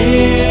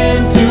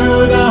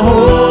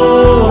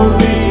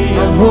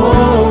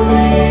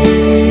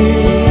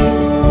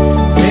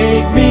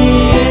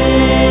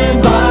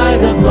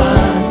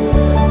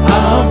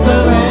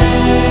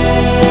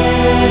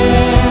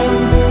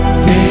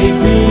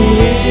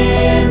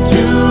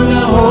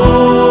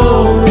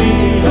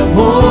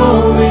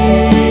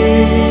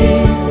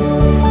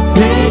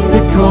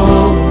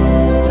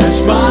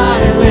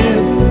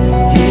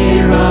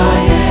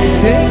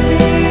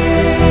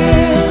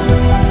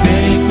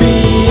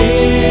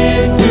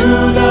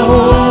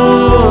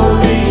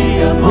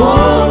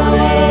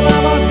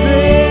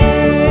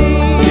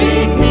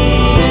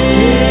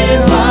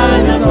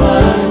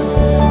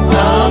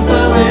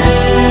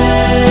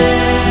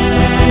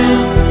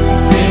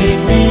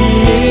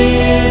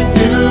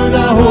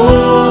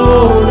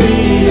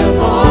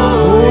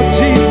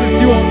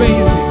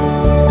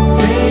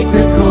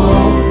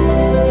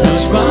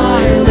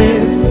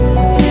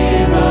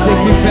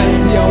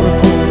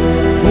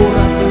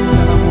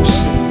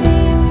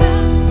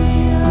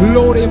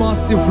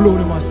si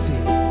floremasi.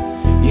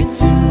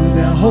 into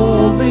the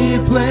holy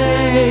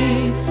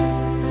place,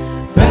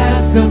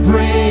 past the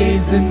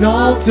brazen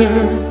altar.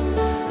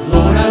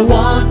 Lord, I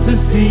want to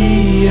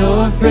see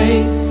your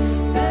face.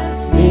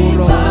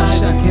 Oro By the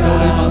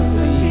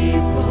tashakirolemasi.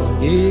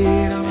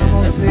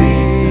 as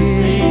to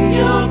sing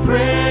your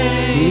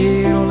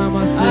praise.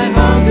 I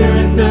hunger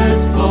and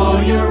thirst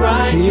for your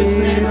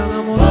righteousness,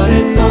 but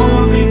it's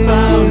only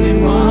found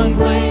in one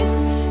place.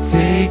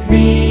 Take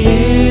me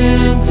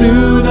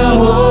into the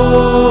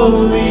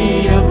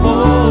holy of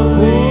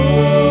holies.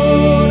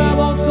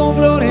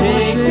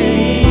 Take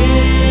me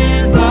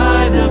in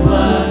by the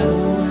blood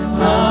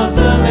of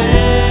the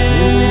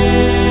Lamb.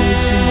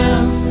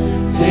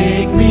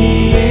 Take me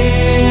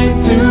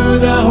into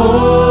the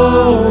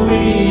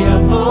holy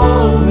of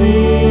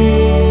holies.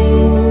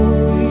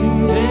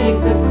 Take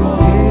the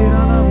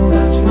coal,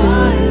 touch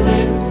my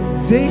lips.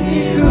 Take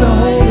me to the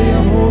holy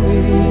of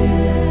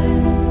holies.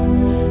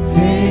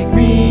 Take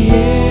me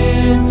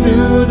into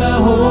the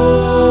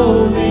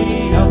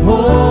holy of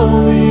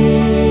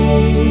holies.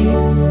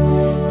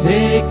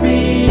 Take me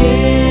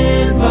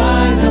in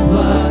by the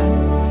blood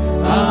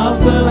of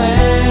the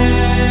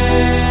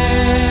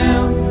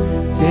Lamb.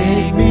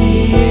 Take me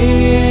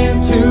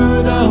into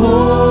the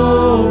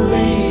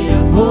holy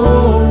of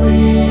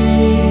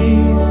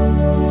holies.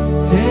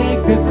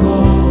 Take the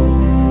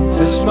coal,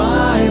 touch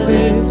my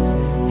lips.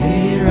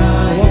 Here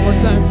I One more am.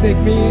 time, take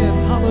me in.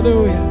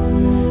 Hallelujah.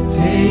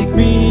 Take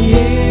me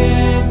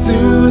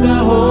into the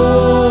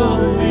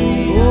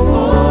holy of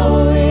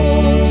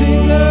holies.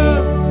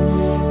 Jesus.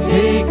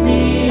 Take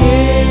me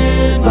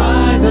in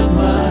by the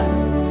blood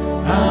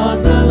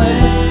of the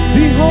Lamb.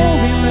 The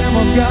holy Lamb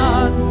of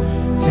God.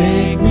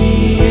 Take me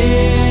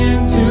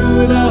into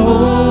the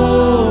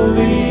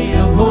holy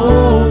of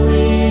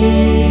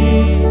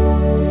holies.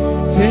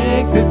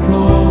 Take the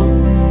coal,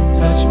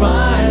 touch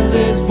my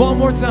lips. One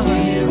more time.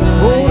 Here I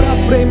Ora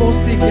am. fremo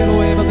si che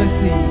lo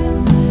evadesi.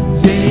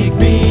 Take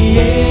me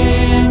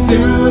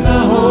into the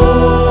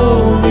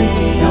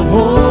holy of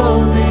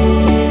holies.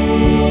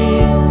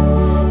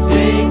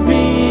 Take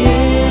me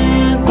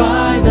in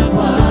by the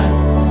blood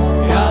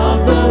of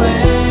the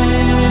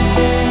Lamb.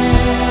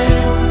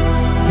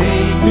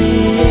 Take me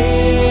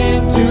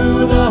into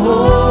the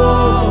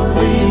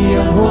holy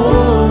of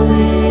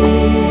holies.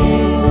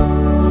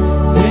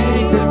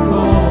 Take the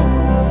coal,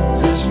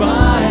 touch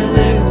my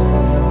lips.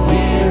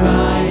 Here I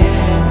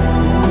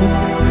am.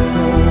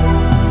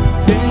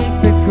 Take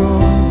the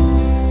coal,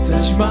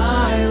 touch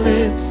my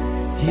lips.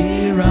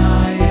 Here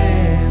I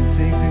am.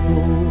 Take the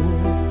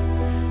gold.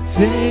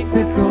 Take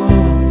the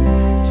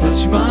gold,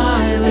 touch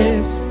my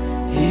lips.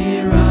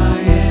 Here I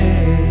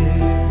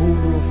am.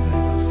 Oro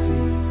fremasi.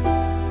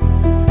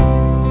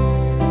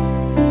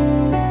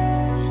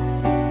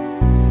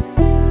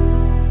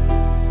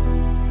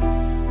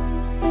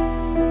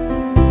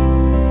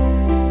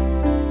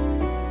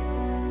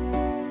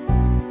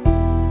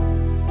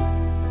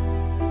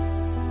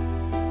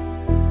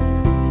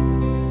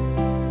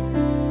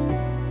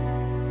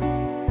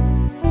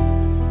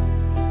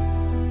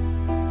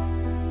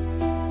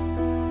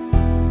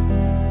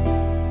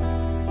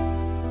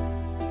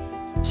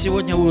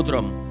 Сегодня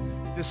утром,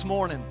 This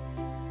morning,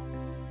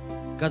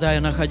 когда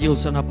я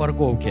находился на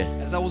парковке,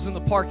 as I was in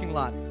the parking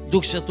lot,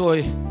 Дух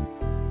Святой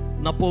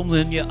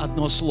напомнил мне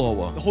одно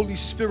слово. the Holy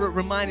Spirit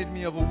reminded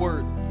me of a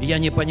word, Я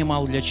не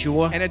понимал для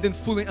чего. and I didn't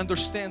fully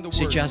understand the word.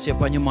 Сейчас я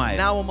понимаю.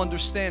 Now I'm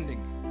understanding.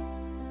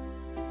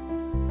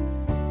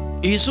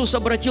 Иисус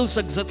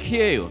обратился к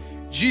Закхею,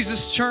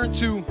 Jesus turned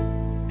to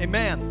a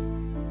man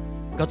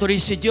который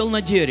сидел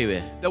на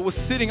дереве, that was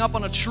sitting up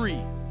on a tree,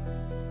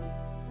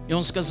 и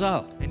он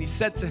сказал: and he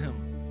said to him,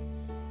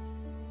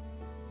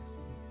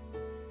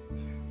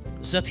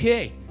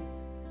 Закхей,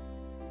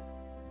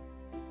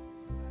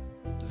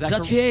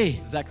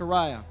 Закхей,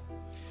 Zechariah,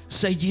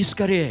 сойди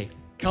скорей.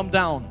 come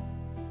down.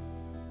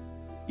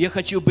 Я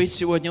хочу быть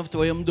сегодня в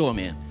твоем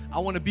доме. I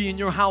want to be in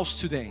your house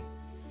today.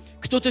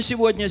 Кто-то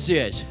сегодня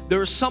здесь.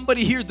 There is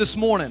somebody here this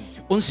morning.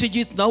 Он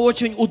сидит на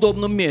очень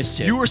удобном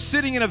месте. You are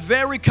sitting in a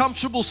very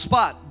comfortable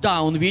spot.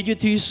 Да, он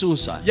видит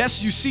Иисуса.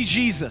 Yes, you see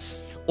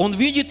Jesus. Он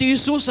видит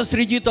Иисуса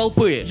среди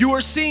толпы. You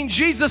are seeing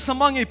Jesus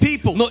among a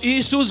people. Но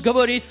Иисус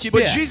говорит тебе: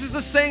 But Jesus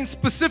is saying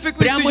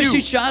specifically to прямо you,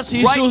 сейчас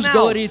right Иисус now,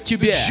 говорит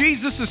тебе: that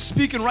Jesus is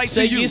speaking right to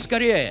сойди you.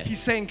 скорее. He's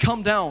saying,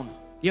 come down.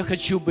 Я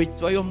хочу быть в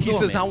твоем He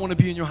says, I доме. want to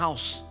be in your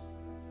house.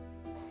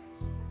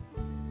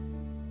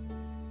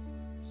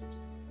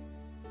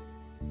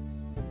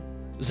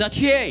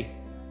 Закхей,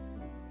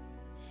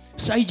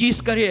 сойди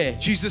скорее.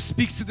 Jesus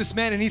speaks to this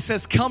man and he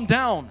says, come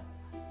down.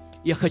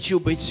 Я хочу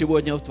быть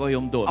сегодня в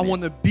твоем I доме.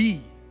 want to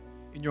be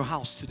in your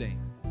house today.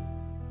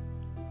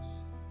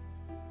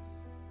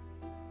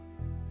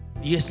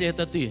 Если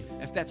это ты,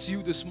 If that's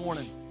you this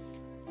morning,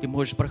 ты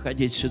можешь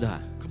проходить сюда.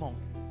 come on.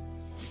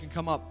 You can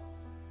come up.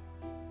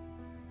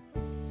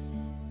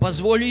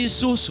 Позволь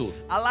Иисусу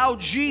Allow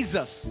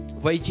Jesus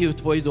войти в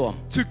твой дом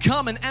to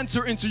come and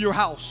enter into your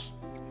house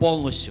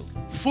полностью.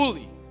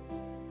 fully.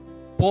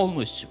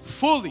 Полностью.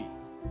 Fully.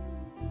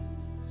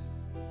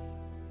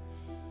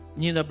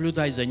 Не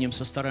наблюдай за Ним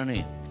со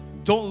стороны.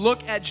 Don't look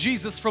at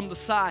Jesus from the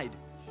side.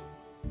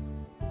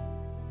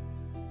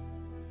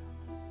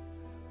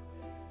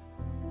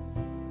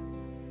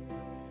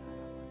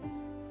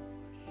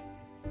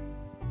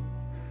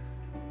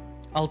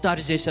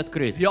 Алтарь здесь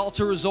открыт. The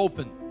altar is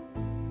open.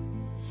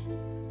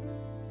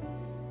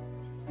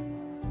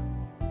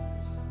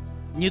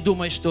 Не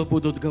думай, что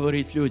будут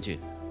говорить люди.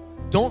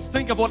 Don't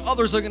think of what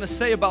others are going to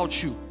say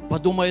about you.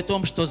 Подумай о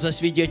том, что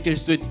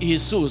засвидетельствует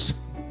Иисус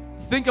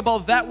Think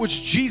about that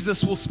which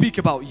Jesus will speak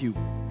about you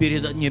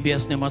перед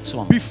Небесным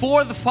Отцом.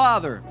 before the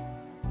Father.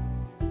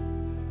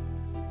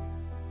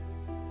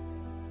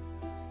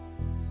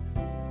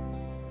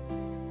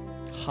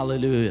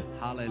 Hallelujah.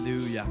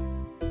 Hallelujah.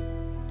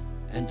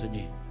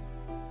 Anthony,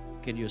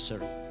 can you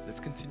serve? Let's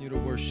continue to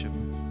worship.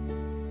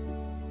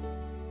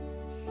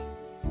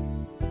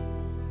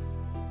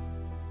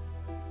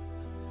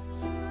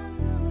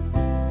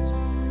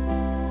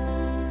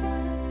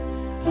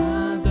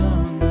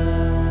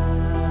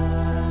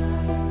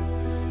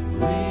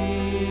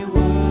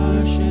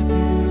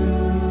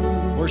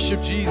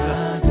 Worship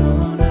Jesus.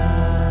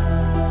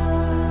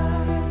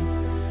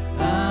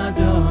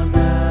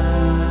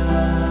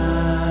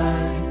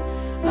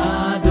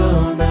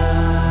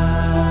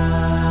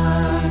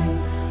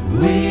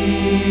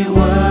 We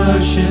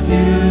worship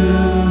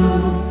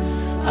you,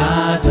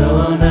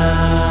 Adonai,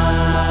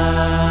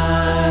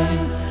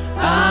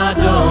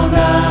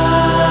 Adonai,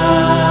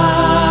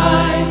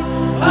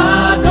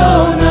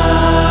 Adonai.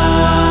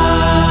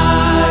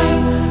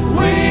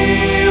 We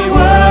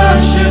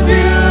worship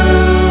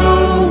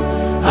you,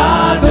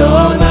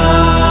 Adonai,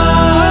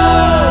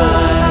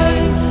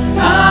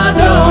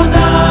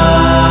 Adonai,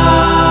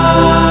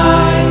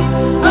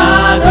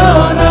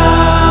 Adonai.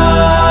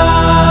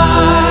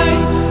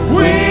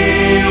 We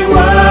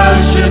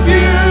worship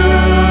you,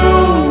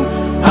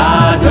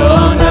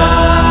 Adonai,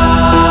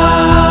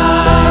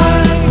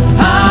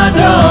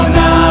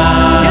 Adonai,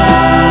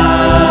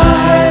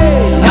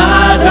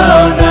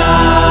 Adonai.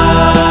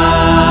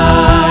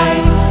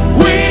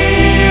 We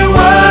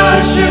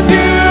worship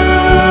you,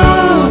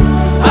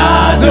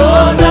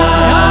 Adonai,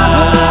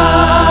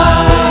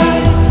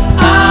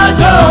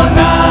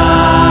 Adonai,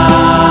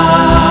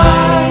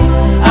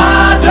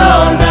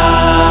 Adonai.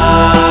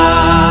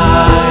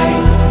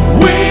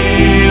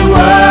 We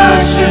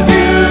worship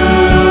you,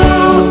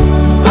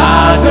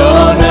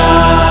 Adonai,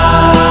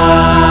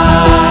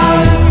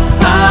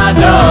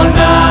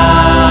 Adonai,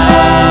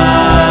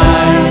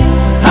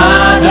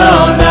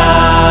 Adonai.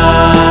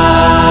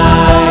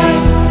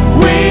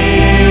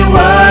 We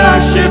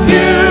worship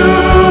you,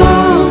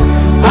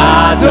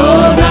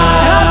 Adonai,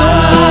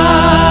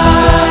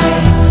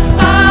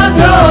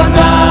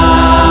 Adonai,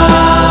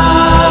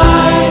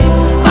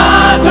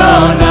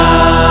 Adonai.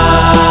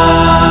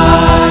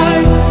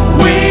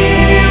 We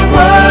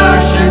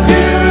worship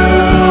you,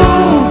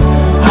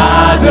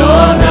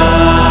 Adonai,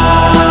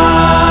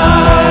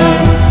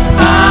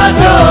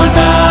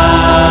 Adonai,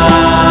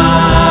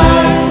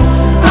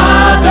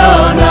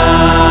 Adonai.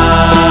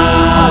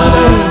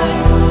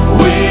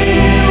 We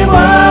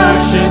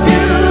worship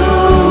you,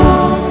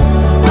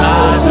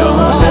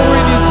 Power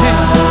in His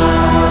hand.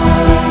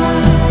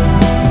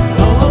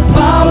 all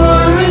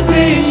power is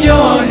in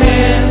your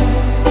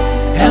hands,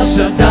 El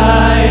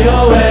Shaddai,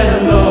 O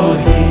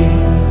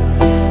Elohim.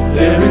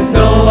 There is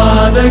no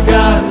other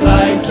God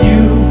like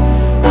you,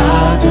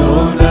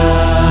 Adonai.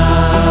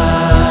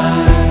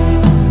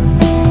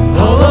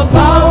 All the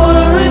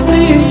power is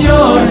in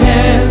your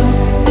hands,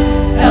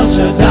 El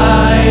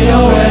Shaddai,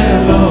 O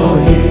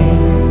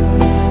Elohim.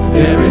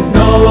 There is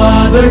no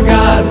other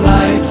God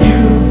like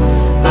you,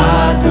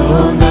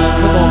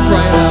 Adonai. Come on,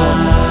 cry it out.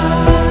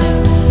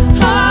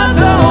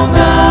 Adonai,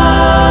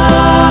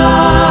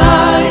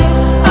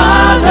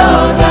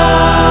 Adonai,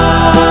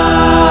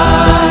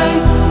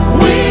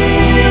 we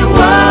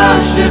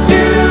worship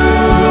you,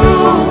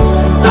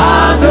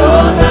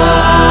 Adonai,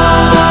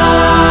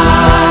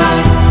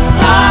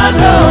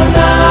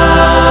 Adonai,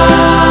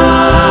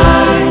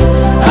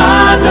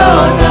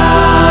 Adonai,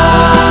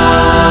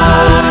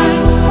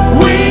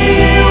 we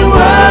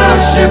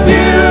worship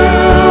you,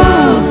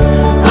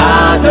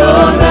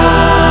 Adonai.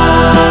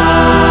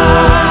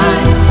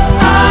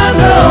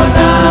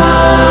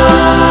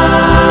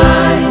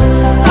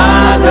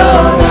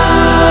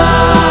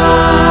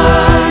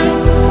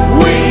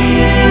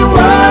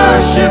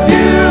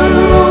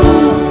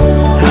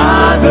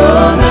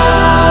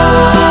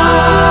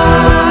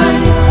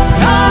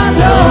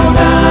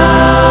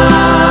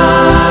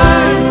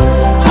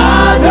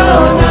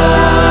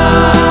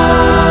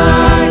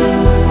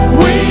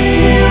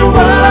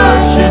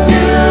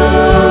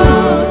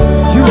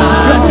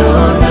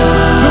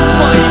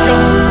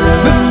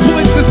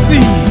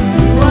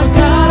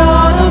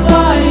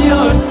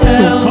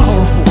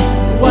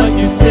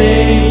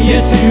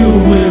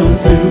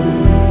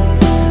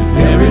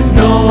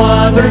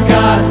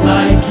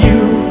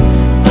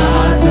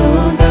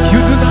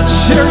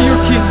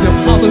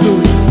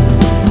 Padre,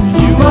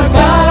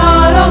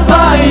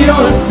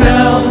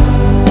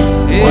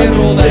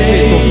 all that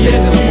faith,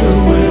 Yes,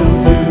 you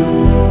will do.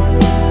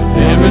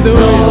 There is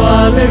no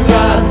other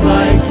God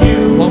like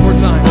you. One more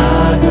time.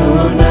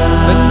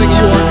 Let's sing You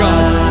Are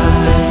God.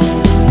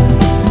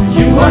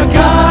 You are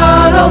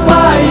God all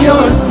by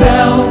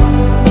yourself.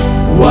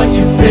 What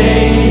you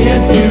say,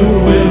 yes, you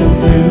will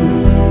do.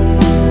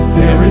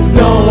 There is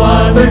no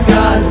other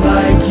God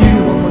like you.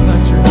 One more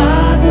time, church.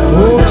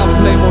 Ora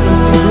flemone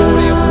si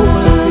gloria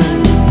come si.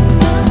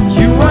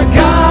 You are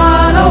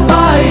God all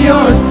by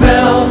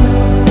yourself.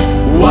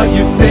 What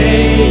you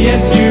say,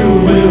 yes, you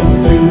will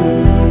do.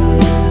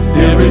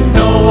 There is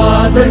no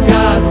other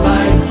God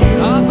like you.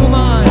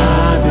 Adonai.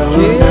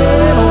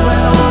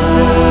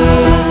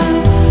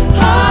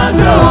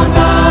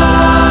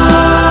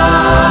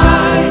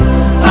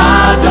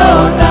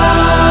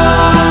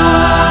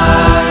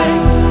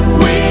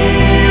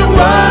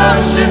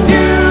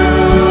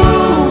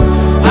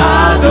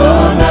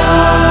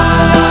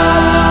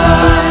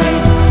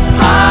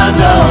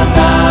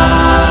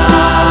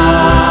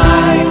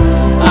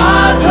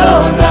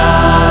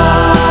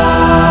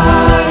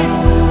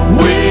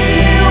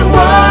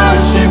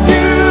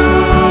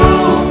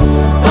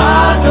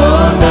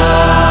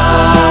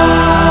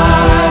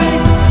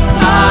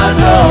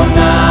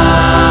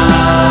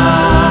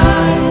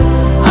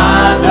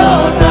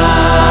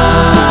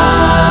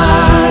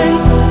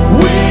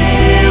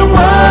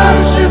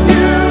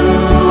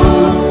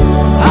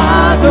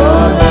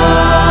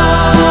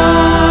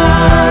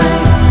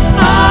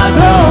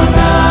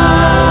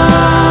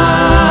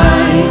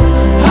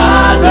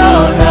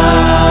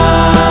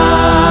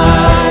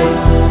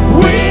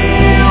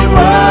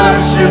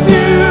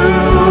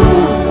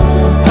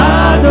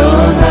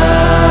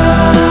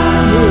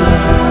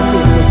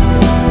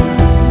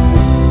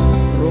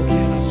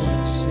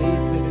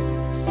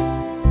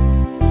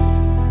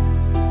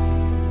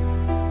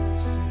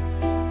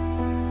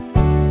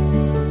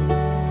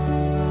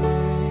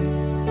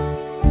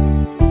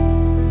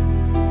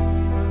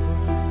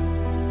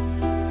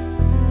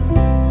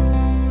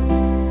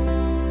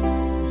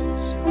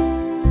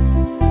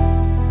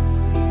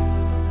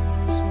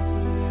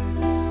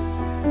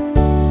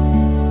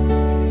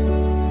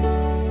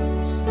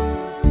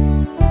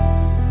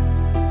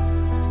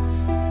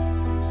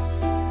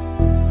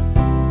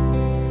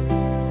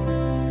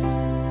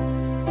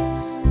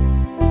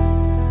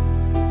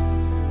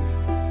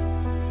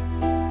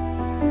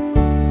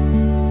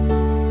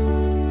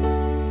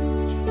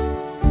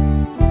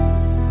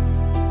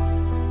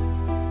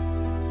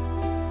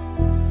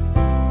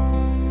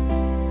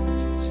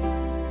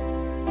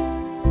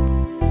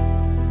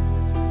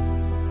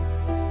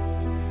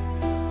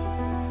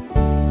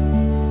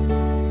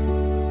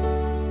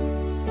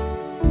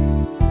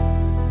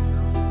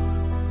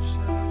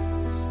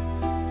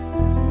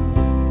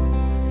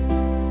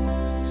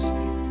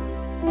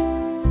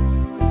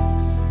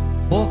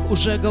 Бог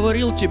уже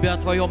говорил тебе о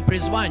твоем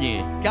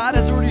призвании. God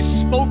has already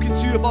spoken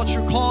to you about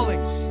your calling.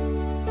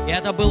 И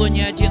это было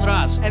не один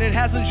раз. And it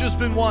hasn't just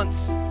been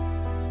once.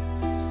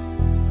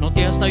 Но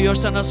ты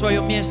остаешься на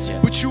своем месте.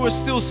 But you are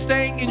still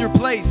staying in your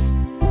place.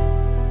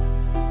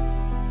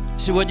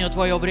 Сегодня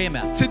твое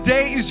время.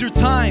 Today is your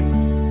time.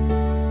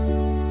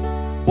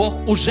 Бог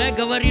уже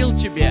говорил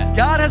тебе,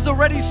 God has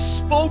already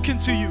spoken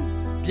to you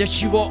для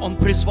чего Он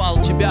призвал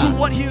тебя. to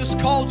what He has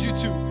called you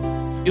to.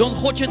 И Он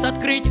хочет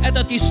открыть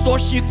этот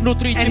источник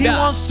внутри And He тебя.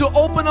 wants to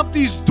open up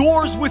these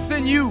doors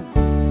within you.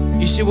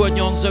 И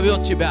сегодня Он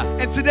зовет тебя.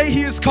 And today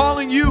He is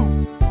calling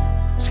you.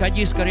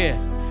 Сходи скорее.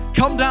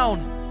 Come down.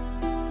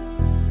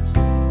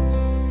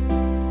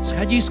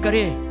 Сходи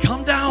скорее.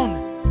 Come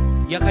down.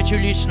 Я хочу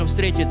лично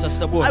встретиться с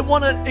тобой. I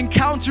want to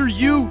encounter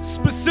you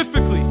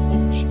specifically.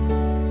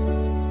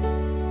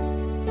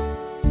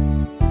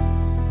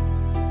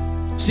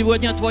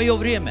 Сегодня твое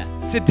время.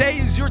 Today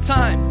is your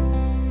time.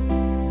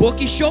 Бог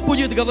еще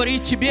будет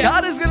говорить тебе.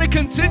 God is going to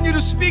continue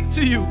to speak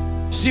to you.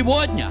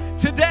 Сегодня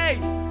Today,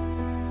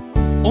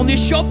 Он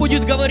еще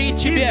будет говорить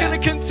He's тебе. going to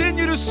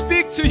continue to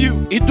speak to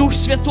you. И Дух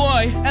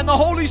Святой, And the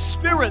Holy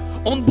Spirit,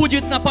 Он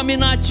будет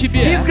напоминать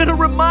тебе. He's going to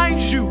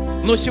remind you.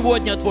 Но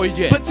сегодня твой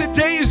день. But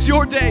today is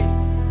your day.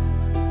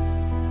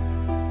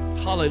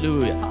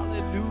 Аллилуйя.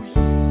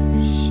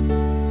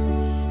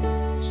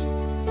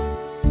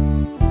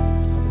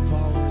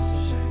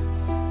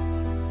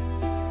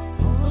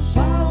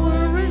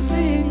 Power is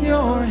in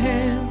your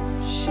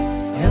hands,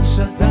 El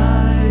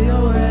Shaddai,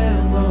 O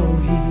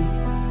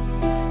Elohim.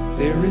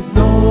 There is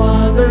no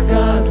other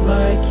God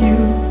like you,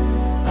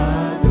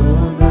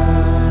 Adonai.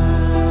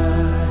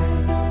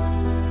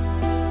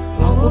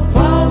 All the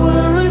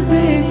power is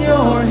in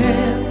your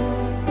hands,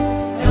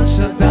 El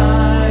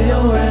Shaddai,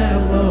 O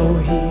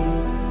Elohim.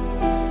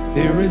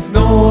 There is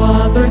no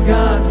other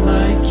God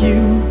like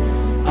you,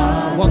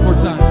 Adonai. One more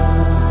time.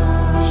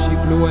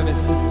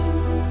 Shikluemes.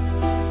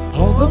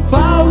 All the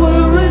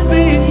power is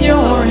in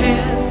your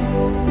hands,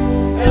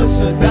 El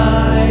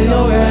Shaddai,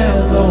 O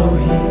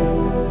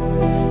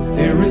Elohim.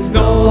 There is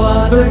no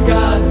other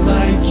God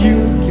like you.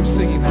 Keep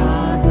singing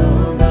that.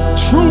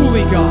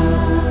 Truly God.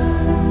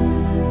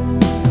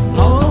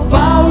 All the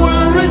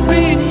power is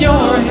in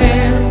your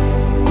hands,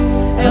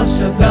 El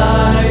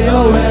Shaddai,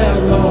 O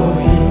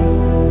Elohim.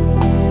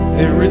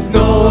 There is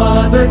no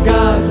other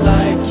God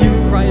like you.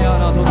 Cry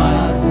out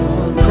Adonai.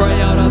 Cry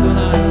out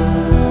Adonai.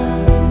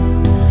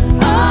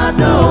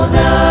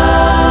 Adonai,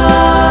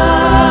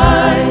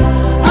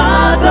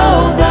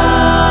 Adonai,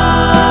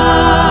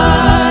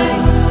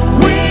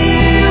 we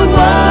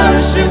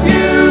worship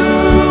you.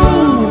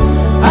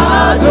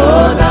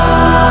 Adonai,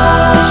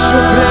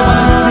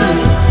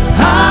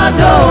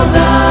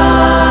 Adonai,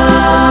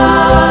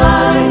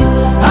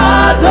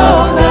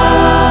 Adonai,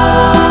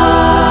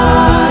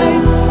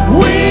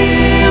 we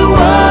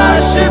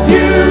worship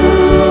you.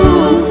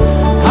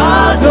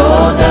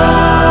 Adonai,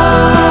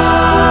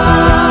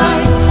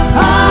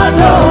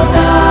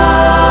 Adonai,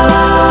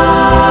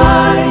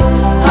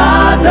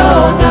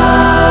 Adonai,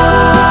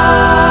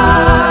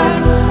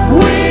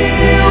 we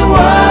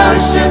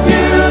worship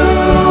you.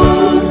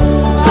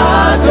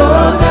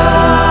 Adonai,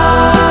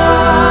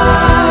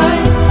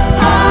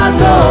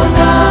 Adonai,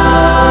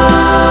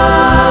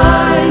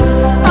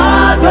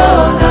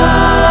 Adonai,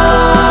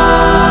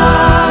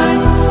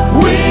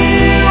 we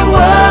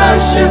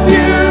worship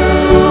you.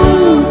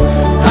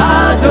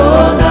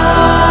 Adonai,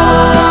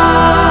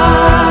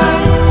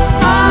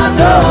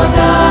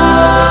 Adonai,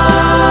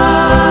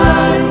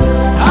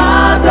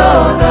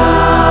 Adonai,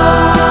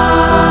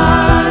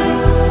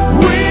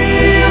 we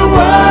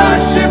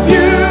worship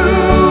you.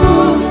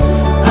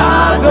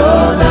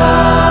 Adonai,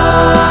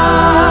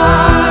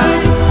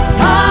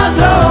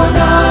 Adonai,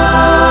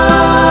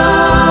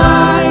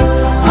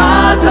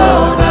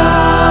 Adonai,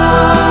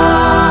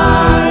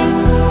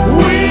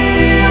 we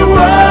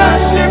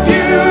worship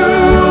you.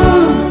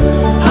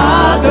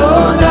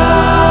 Adonai,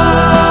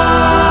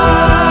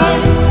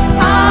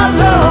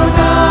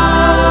 Adonai,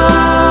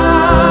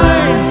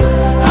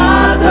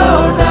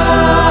 Adonai,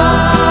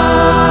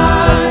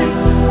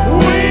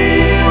 we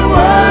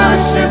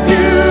worship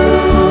you.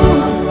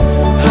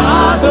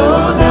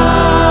 Adonai,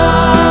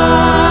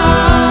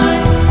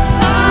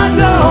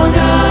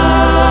 Adonai,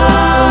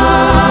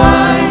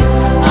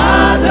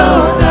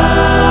 Adonai,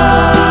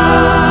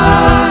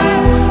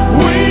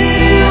 we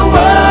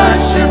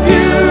worship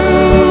you.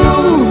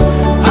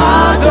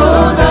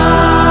 Adonai,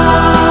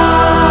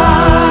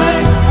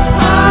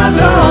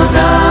 Adonai, we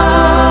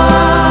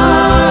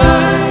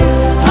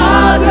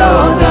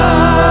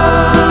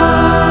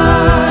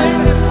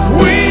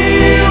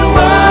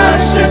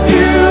worship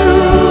you.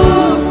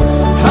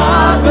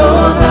 Adonai,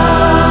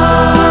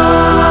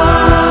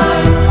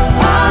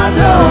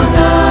 Adonai,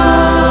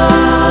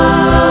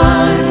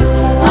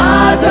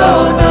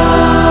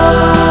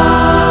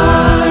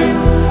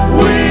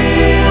 we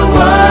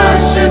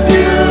worship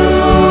you.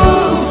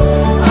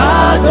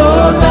 Adonai,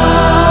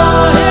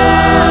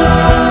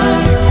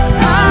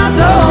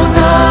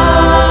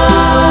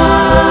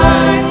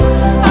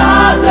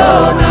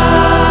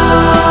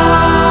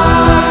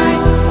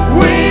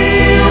 we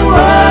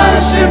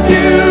worship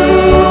you.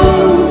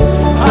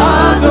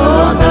 Adonai,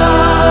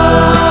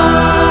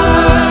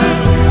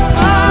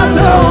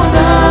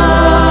 Adonai,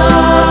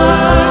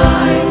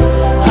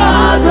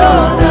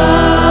 Adonai,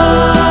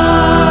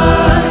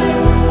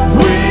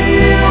 we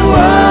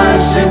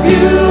worship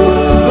you.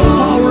 The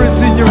power is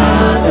in your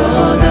hands.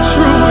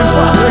 Truly,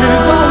 Father, it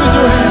is all in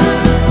your hands.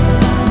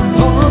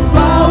 All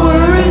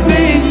power is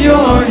in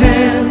your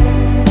hands.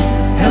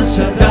 El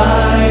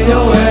Shaddai,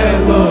 oh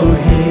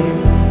Elohim.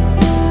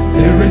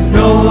 There is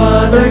no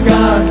other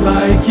God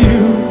like you.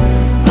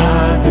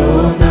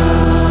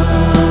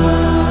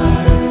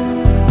 Adonai.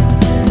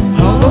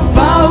 All the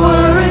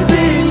power is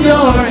in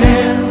your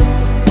hands.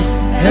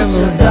 El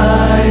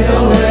Shaddai,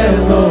 oh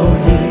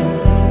Elohim.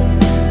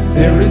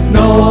 There is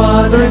no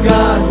other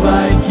God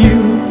like you.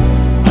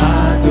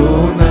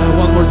 Adonai.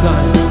 One more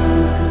time.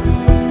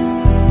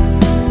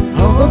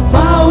 All the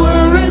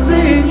power is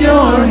in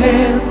your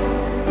hands.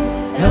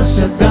 El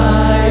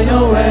Shaddai,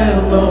 oh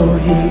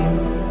Elohim.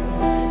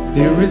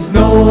 There is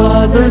no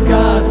other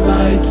God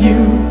like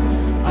you.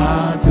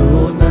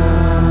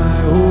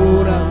 Adonai.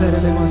 Ora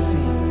terele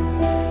masi.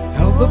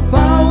 All the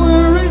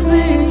power is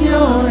in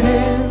your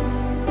hands.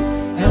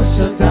 El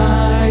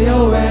Shaddai,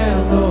 oh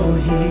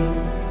Elohim.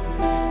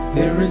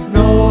 There is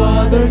no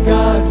other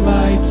God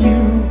like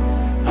you.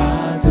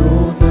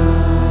 Adonai.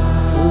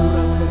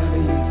 Ora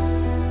terele yes.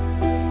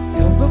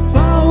 All the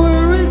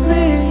power is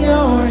in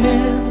your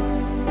hands.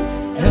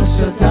 El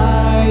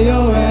Shaddai,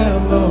 oh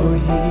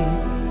Elohim.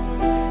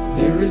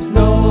 There is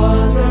no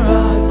other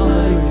God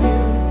like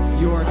you.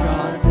 You are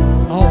God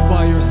all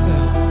by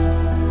yourself.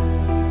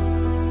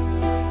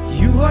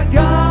 You are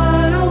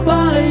God all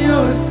by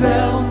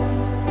yourself.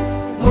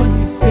 What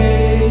you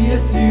say,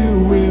 yes,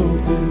 you will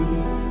do.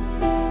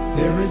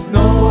 There is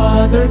no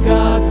other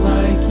God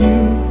like you.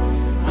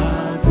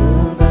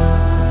 Adonai.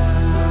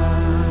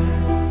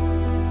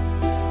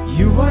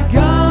 You are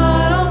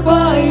God all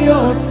by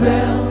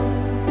yourself.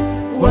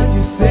 What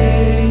you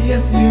say,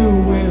 yes, you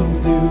will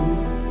do.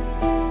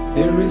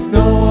 There is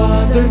no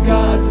other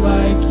God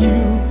like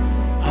you.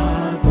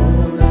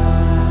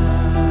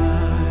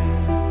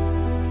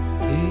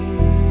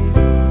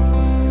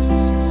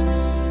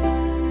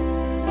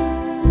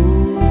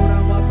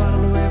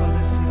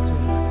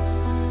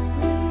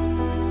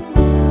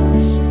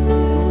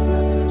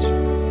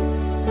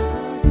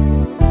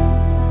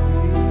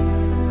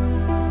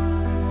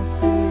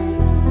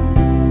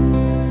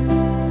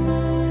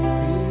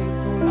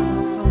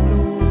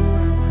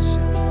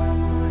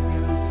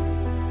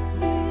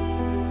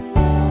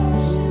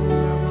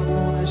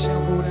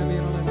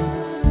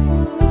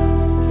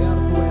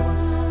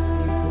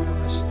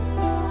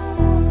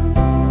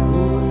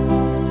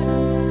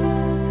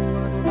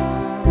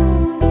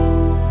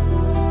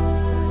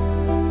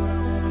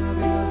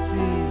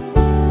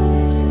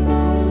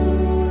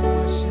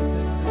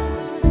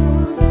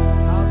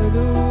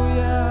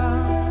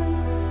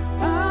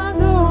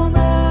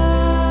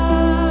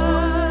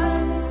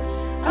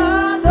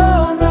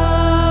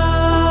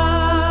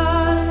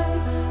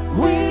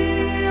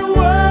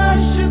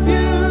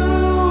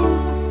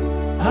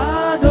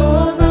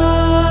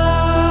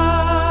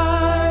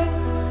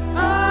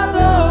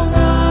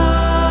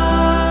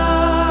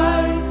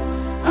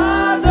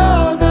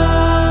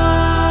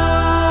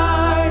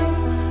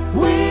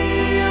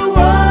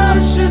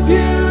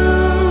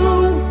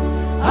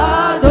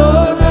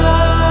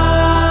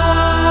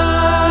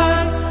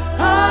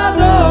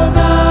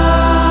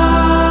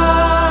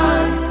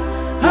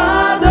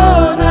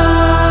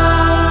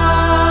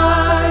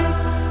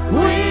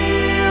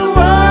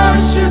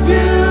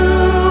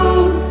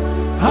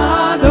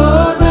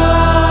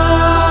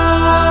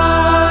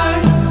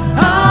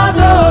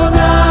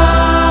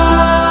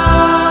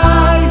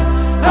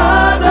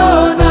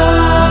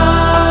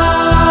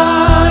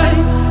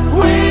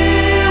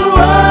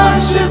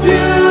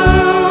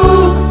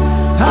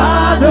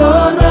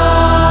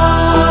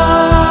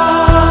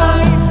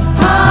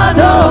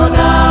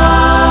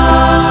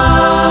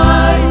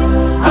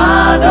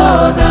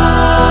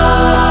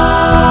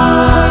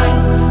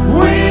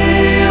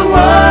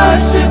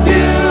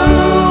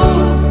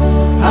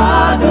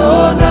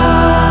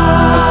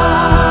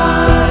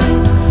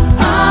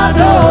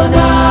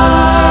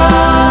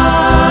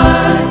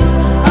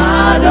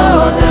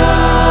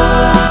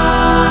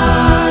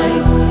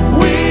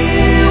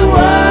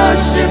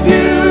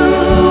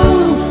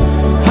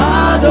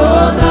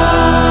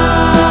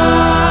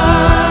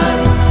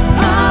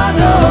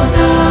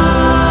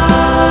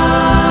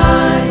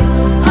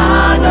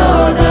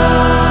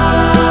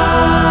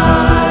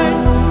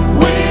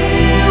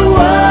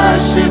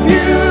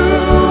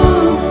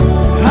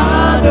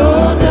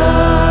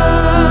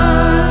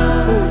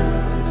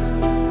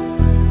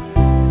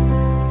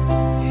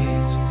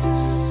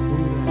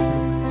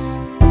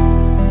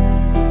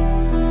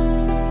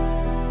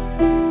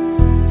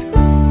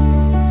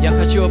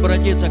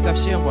 ко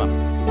всем вам.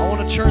 I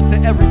want to turn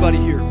to everybody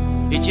here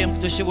И тем,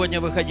 кто сегодня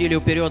выходили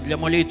вперед для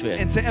молитвы.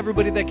 and to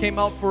everybody that came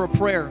out for a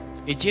prayer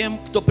И тем,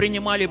 кто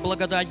принимали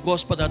благодать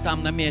Господа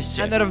там на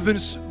месте. and that have been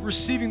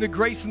receiving the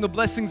grace and the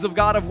blessings of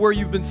God of where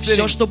you've been Все,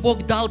 sitting. что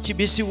Бог дал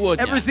тебе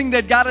сегодня, Everything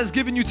that God has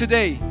given you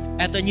today,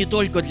 это не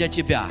только для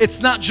тебя. it's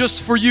not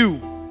just for you.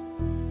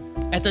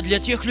 Это для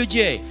тех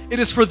людей, It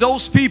is for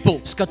those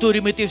people с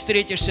которыми ты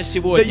встретишься that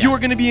сегодня, you are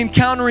going to be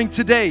encountering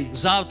today,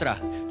 завтра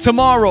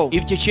tomorrow, и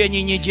в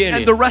течение and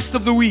недели. the rest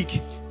of the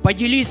week.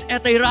 Поделись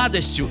этой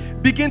радостью,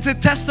 Begin to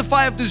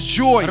testify of this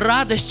joy,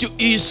 радостью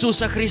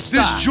Иисуса Христа.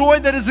 this joy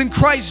that is in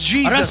Christ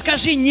Jesus.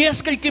 Расскажи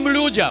нескольким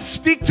людям,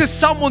 Speak to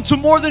someone, to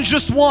more than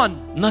just one,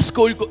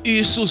 насколько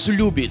Иисус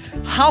любит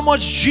how much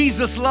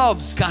Jesus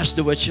loves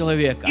каждого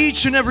человека.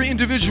 each and every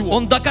individual.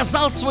 Он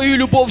доказал свою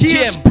любовь He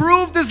has тем,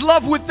 proved His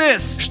love with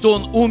this, что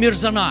Он умер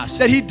за нас,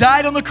 that He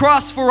died on the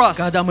cross for us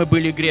когда мы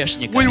были when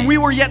грешниками. we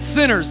were yet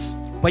sinners.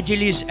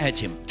 Поделись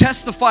этим.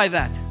 Testify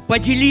that.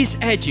 Поделись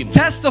этим.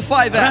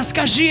 Testify that.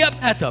 Расскажи об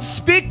этом.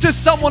 Speak to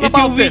someone И ты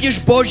about увидишь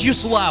this, Божью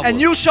славу. and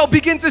you shall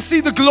begin to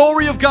see the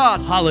glory of God.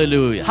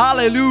 Аллилуйя.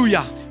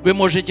 Hallelujah. Вы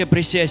можете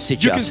присесть You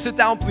can сейчас. sit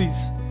down,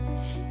 please.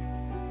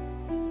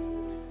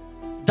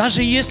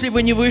 Даже если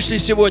вы не вышли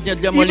сегодня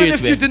для Even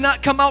if you молитвы, did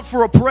not come out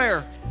for a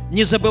prayer,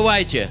 не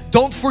забывайте,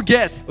 don't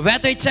forget, в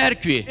этой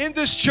церкви in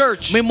this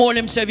church, мы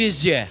молимся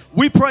везде.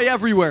 we pray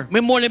everywhere.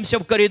 Мы молимся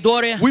в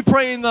коридоре, We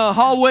pray in the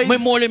hallways. мы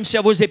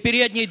молимся возле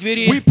передней We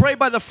двери, pray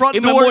by the front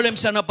и мы doors.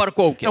 молимся на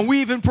парковке. And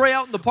we even pray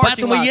out in the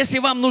parking Поэтому, lot. если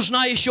вам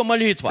нужна еще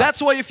молитва,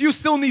 That's why if you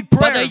still need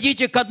prayer,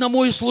 подойдите к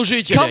одному из come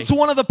служителей. to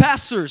one of the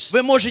pastors.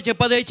 Вы можете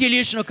подойти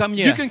лично ко You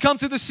мне. can come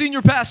to the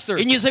senior pastor.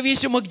 И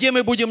независимо, где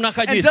мы будем It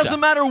doesn't находиться,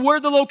 matter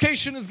where the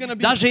location is going to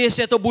be. даже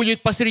если это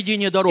будет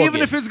посредине Even дороги,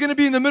 if it's going to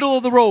be in the middle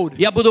of the road,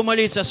 я буду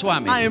молиться с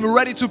вами. I am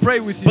ready to pray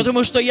with you.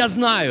 Потому что я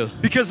знаю,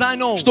 Because I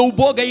know что у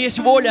Бога есть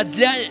воля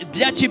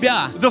для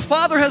тебя. the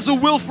Father has a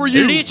will for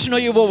you. Лично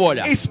Его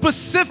воля. A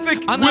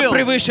specific Она will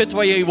превыше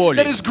твоей that воли.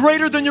 is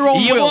greater than your own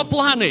Его will.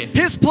 планы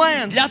His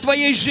plans для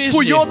твоей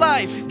for your жизни,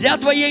 life, для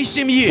твоей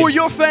семьи, for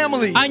your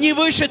family, они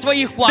выше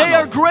твоих they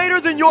are планов.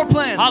 greater than your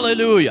plans.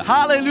 Аллилуйя.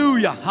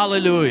 Hallelujah.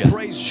 Аллилуйя.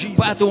 Praise Jesus.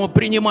 Поэтому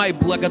принимай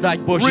благодать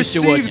Божью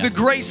Receive the сегодня.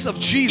 grace of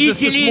И Jesus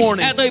this делись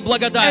morning этой and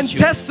благодатью.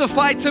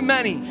 testify to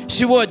many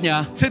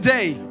Сегодня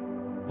today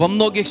во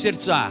многих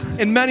сердцах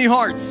in many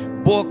hearts.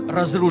 Бог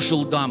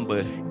разрушил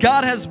дамбы.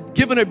 God has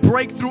given a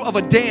breakthrough of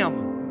a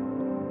dam.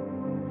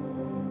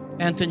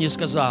 Энтони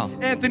сказал,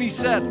 Anthony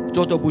said,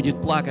 кто-то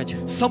будет плакать,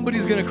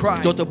 somebody's going to cry.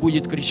 кто-то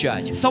будет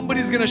кричать.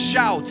 Somebody's going to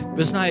shout.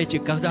 Вы знаете,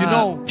 когда You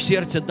know, в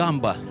сердце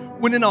дамба,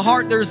 When in a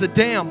heart there's a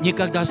dam,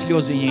 никогда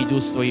слезы не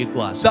идут с твоих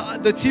глаз.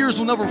 the tears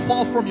will never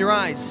fall from your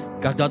eyes.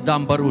 Когда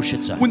дамба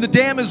рушится, When the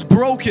dam is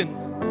broken,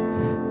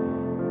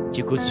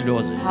 текут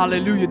слезы.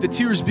 hallelujah, the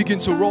tears begin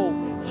to roll.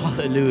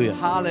 Аллилуйя.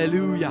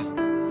 Hallelujah.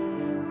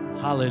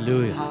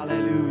 Аллилуйя.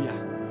 Hallelujah.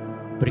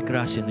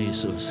 Прекрасен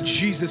Иисус.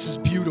 Jesus is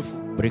beautiful.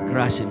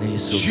 Прекрасен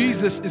Иисус.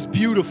 Jesus is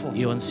beautiful.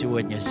 И Он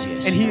сегодня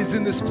здесь. And He is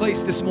in this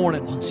place this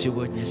morning. Он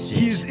сегодня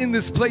He is здесь. in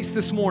this place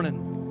this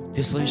morning.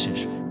 Ты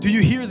слышишь? Do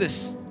you hear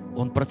this?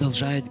 Он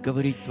продолжает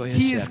говорить в твое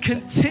He is сердце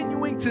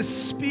continuing to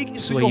speak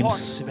into your своим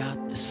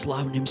heart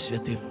славным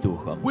Святым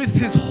Духом. with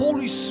His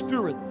Holy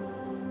Spirit.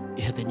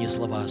 И это не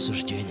слова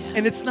осуждения,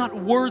 And it's not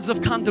words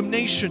of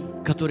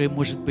condemnation которые,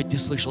 может быть, ты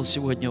слышал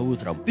сегодня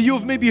утром. that you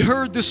have maybe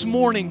heard this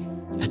morning.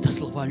 Это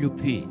слова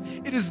любви.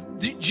 It is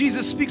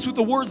Jesus speaks with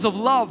the words of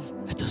love.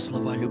 Это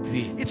слова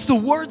любви. It's the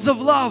words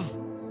of love.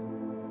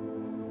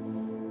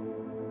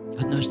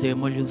 Однажды я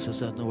молился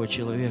за одного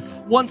человека.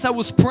 Once I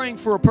was praying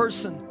for a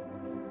person.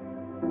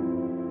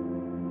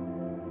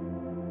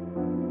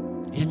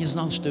 Я не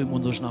знал, что ему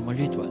нужна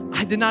молитва.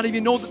 I did not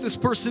even know that this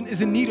person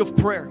is in need of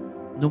prayer.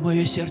 Но в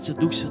мое сердце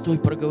Дух Святой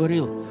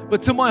проговорил: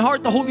 But to my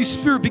heart, the Holy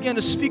Spirit began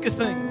to speak a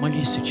thing.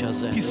 молись сейчас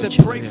за He этого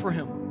said, pray for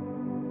человека.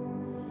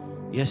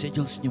 him. Я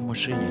сидел с ним в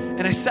машине.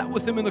 And I sat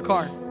with him in the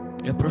car.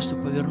 Я просто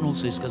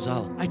повернулся и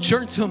сказал: I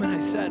turned to him and I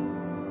said,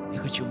 я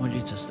хочу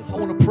молиться с I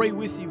тобой. want to pray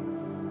with you.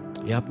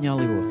 Я обнял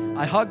его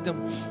I hugged him.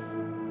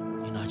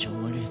 и начал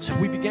молиться.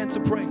 We began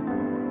to pray.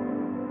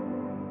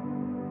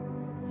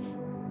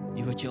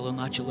 Его тело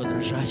начало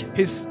дрожать.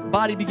 His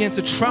body began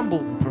to tremble.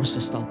 Он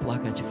просто стал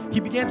плакать. He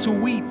began to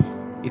weep.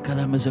 И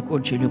когда мы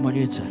закончили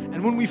молиться,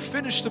 And when we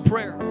finished the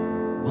prayer,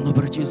 он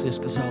обратился и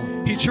сказал: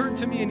 he turned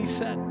to me and he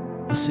said,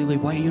 Василий,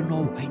 why you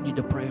know I need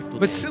a prayer today?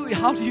 Vasily,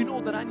 how do you know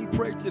that I need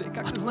prayer today?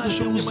 Как ты Откуда знаешь,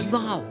 что ты мне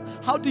узнал,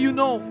 How do you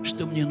know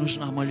что мне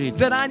нужна молитва?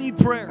 that I need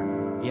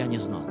prayer? Я не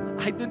знал.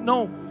 I didn't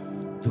know.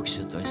 Дух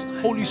Святой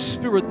знает. Holy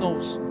Spirit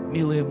knows.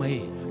 Милые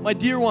мои, My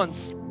dear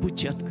ones,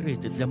 будьте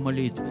открыты для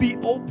молитвы. be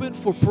open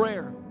for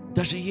prayer.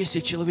 Даже если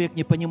человек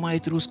не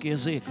понимает русский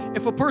язык,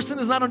 If a person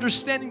is not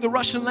understanding the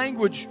Russian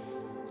language,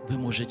 вы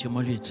можете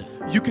молиться.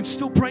 you can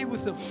still pray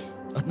with them.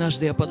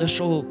 Однажды я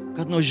подошел к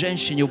одной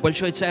женщине в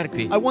большой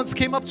церкви. I once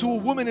came up to a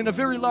woman in a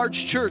very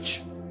large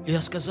church И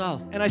я сказал: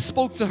 and I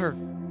spoke to her.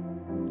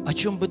 о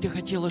чем бы ты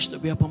хотела,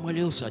 чтобы я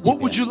помолился о What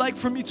would тебе? you like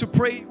for me to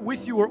pray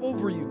with you or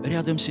over you?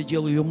 Рядом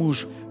сидел ее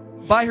муж.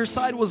 By her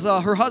side was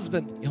her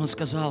husband. И он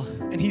сказал,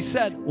 And he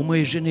said, у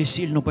моей жены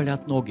сильно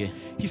болят ноги.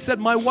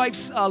 my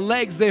wife's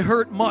legs, they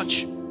hurt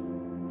much.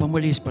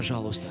 Помолись,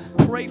 пожалуйста.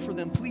 Pray for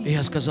them, И я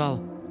please. сказал,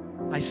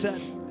 I said,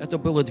 это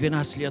было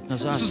 12 лет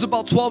назад. this was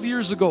about 12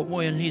 years ago.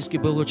 Мой английский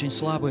был очень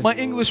слабый. My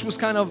English was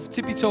kind of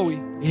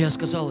tippy-toey. И я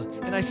сказал,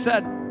 And I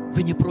said,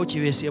 вы не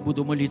против, если я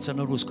буду молиться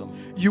на русском?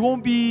 you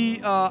won't be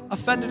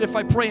offended if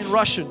I pray in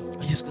Russian.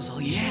 Они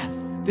сказали, yes.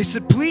 They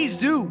said, please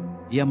do.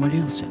 Я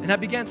молился. And I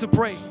began to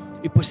pray.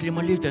 И после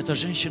молитвы эта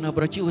женщина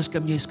обратилась ко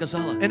мне и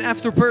сказала, And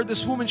after prayer,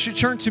 this woman, she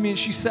turned to me and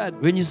she said,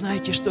 вы не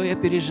знаете, что я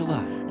пережила.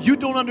 you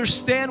don't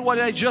understand what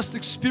I just Мой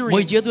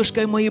experienced.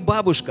 дедушка и моя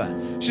бабушка,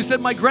 She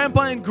said, my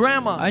grandpa and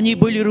grandma, они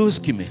были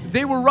русскими.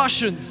 they were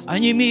Russians.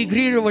 Они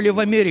мигрировали в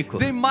Америку.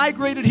 They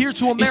migrated here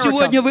to И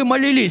сегодня America. вы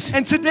молились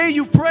And today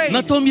you pray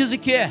на том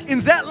языке,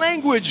 in that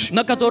language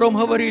на котором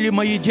говорили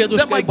мои that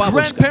дедушка my и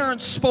бабушка. grandparents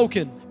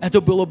spoken. Это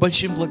было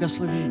большим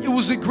благословением. It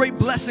was a great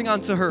blessing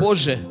unto her.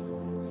 Позже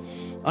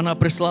она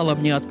прислала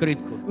мне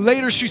открытку.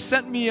 Later, she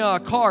sent me a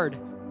card,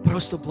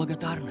 Просто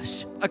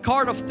благодарность a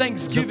card of за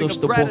thanksgiving, то, of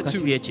что Бог gratitude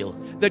ответил.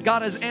 that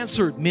God has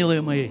answered.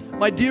 Милые мои,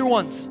 My dear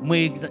ones,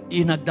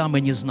 иногда мы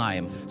не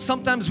знаем,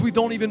 sometimes we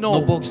don't even но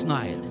know, Бог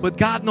знает, but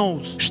God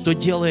knows что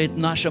делает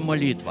наша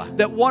молитва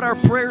that what our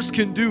prayers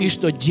can do и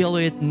что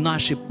делает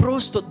наше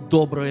просто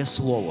доброе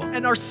слово.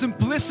 and our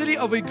simplicity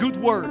of a good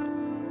word,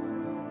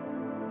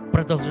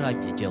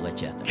 Продолжайте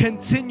делать это.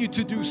 continue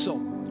to do so.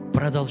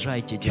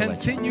 Продолжайте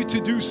делать это. Continue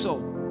to do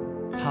so.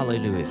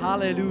 Аллилуйя.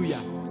 Hallelujah.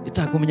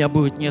 Итак, у меня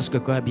будет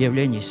несколько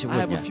объявлений I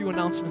have a сегодня. few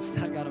announcements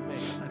that I gotta make.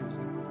 I thought it was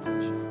gonna go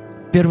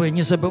finish. Первое,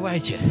 не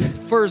забывайте,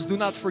 First, do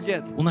not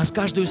forget. у нас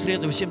каждую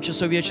среду в 7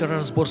 часов вечера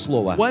разбор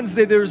слова.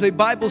 Wednesday, there's a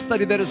Bible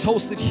study that is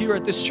hosted here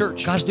at this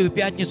church. Каждую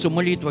пятницу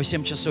молитва в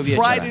 7 часов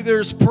Friday, вечера.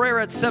 there's prayer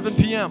at 7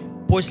 p.m.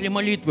 После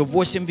молитвы в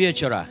 8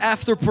 вечера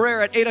After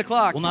prayer at 8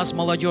 o'clock, у нас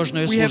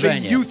молодежное we have a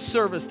служение. youth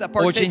service that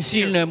Очень partakes here.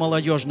 сильное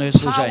молодежное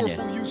служение.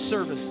 Powerful youth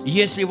service.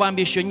 Если вам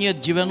еще нет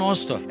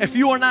 90, If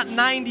you are not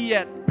 90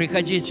 yet,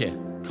 приходите.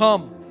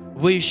 come.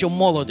 Вы еще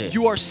молоды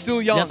You are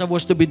still для young того,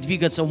 чтобы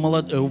двигаться в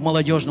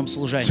молодежном to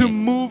служении.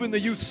 move in the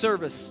youth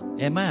service.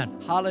 Amen.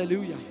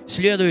 Hallelujah.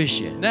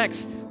 Следующее.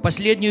 Next,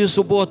 Последнюю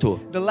субботу,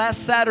 the last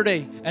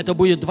Saturday, это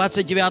будет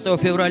 29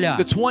 февраля.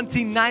 the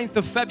 29th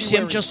of В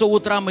 7 February часов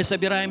утра мы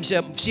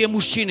собираемся, все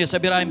мужчины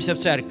собираемся в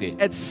церкви.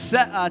 at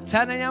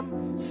 10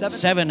 a.m.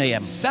 7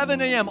 a.m. 7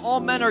 a.m.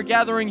 All men are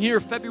gathering here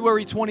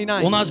February У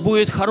 29th. нас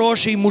будет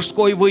хороший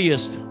мужской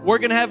выезд. We're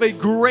going to have a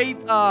great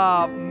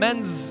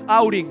men's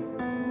outing.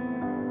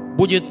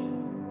 Будет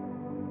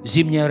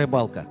зимняя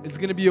рыбалка. It's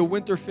going to be a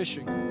winter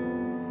fishing.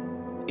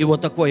 И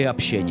вот такое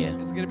общение.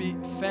 It's going to be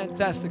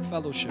fantastic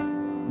fellowship.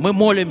 Мы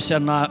молимся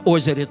на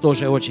озере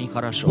тоже очень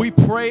хорошо. We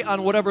pray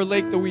on whatever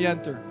lake that we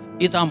enter.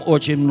 И там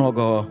очень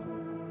много,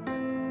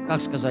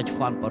 как сказать,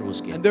 фан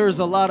по-русски. And there is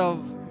a lot of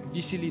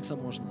веселиться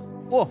можно.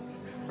 О,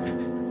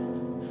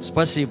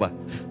 спасибо.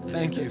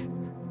 Thank you.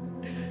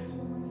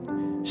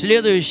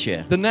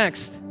 Следующее. The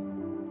next,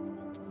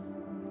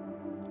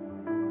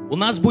 У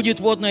нас будет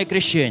водное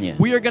крещение.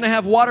 we are going to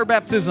have water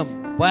baptism.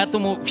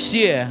 Поэтому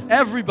все,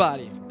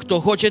 Everybody кто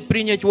хочет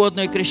принять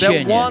водное that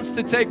крещение, wants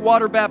to take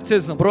water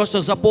baptism,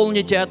 просто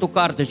заполните эту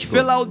карточку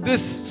fill out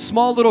this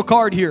small little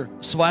card here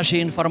с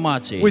вашей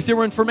информацией. with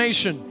your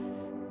information.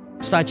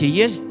 Кстати,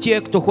 есть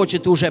те, кто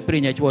хочет уже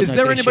принять Is водное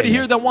there anybody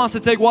here крещение? that wants to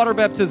take water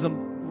baptism?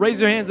 Raise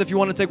your hands if you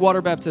want to take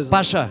water baptism.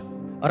 Паша,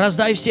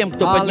 раздай всем,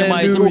 кто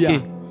поднимает руки,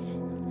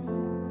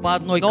 Hallelujah. по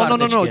одной No,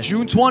 карточке.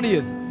 June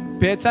 20th.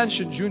 Pay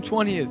attention, June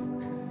 20th.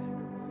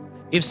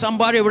 If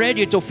somebody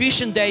ready to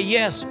fishing day,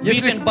 yes, we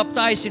Если- can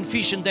baptize in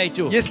fishing day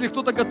too. Если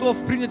кто-то готов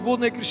принять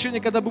водное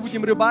крещение, когда мы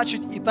будем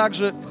рыбачить, и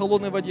также в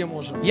холодной воде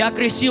можем. Я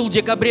крестил в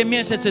декабре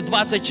месяце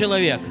 20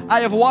 человек.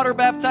 I have water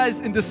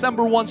baptized in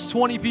December once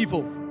 20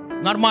 people.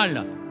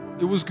 Нормально.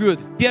 It was good.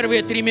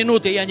 Первые 3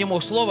 минуты я не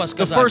мог слова The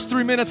сказать. first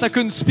 3 minutes I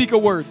couldn't speak a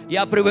word.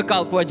 Я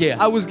привыкал к воде.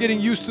 I was getting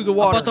used to the А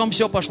water. потом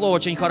все пошло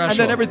очень And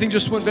хорошо. then everything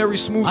just went very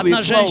smoothly.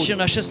 Одна It flowed.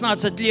 женщина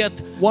 16 лет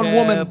One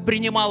woman-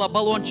 принимала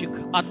баллончик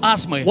от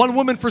астмы. One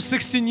woman for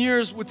 16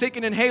 years would take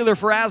an inhaler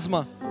for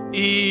asthma.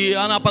 И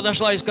она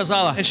подошла и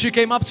сказала: And she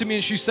came up to me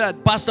and she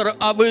said, пастор,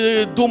 а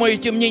вы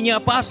думаете, мне не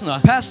опасно?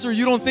 Pastor,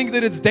 you don't think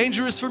that it's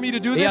dangerous for me to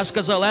do Я this?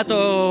 сказал,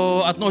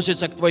 это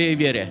относится к твоей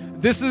вере.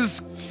 This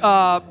is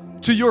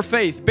to your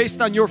faith, based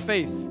on your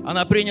faith.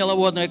 Она приняла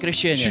водное She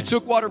крещение.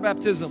 took water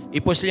baptism. И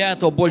после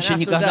этого больше And after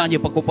никогда that, не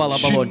покупала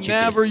she баллончики.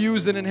 never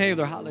used an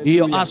inhaler.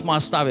 Ее Hallelujah. астма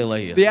оставила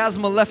ее. The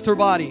asthma left her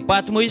body.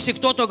 Поэтому, если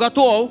кто-то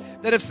готов,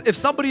 That if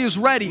somebody is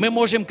ready, мы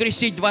можем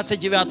крестить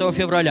 29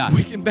 февраля.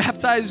 we can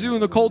baptize you in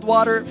the cold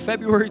water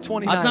February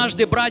 29th.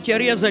 Однажды братья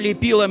резали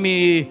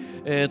пилами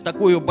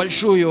такую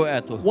большую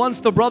эту Once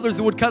the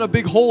brothers would cut a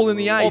big hole in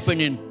the ice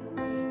opening,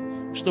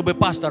 чтобы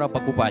пастора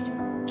покупать.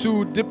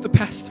 to dip the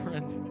pastor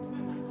in.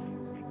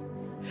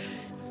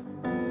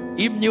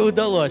 Им не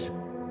удалось.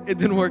 It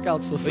didn't work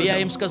out so for Я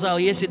them. им сказал,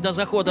 если до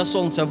захода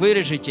солнца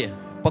вырежете,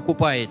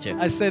 покупаете.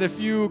 I said, if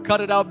you cut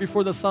it out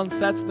before the sun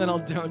sets, then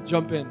I'll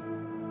jump in.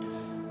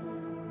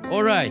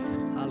 All right.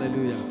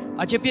 Hallelujah.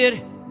 А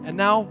теперь And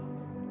now,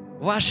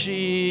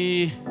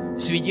 ваши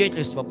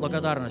свидетельства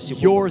благодарности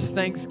Богу. your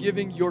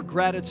thanksgiving, your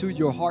gratitude,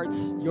 your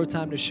hearts, your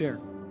time to share.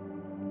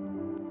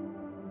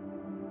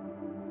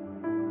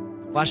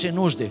 Ваши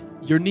нужды.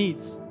 Your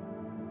needs.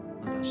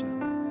 Natasha.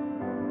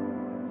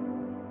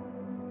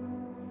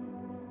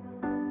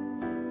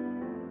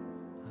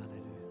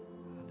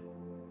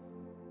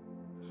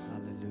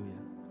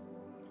 Hallelujah.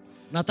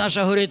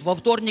 Наташа говорит, во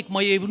вторник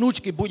моей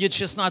внучке будет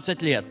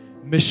 16 лет.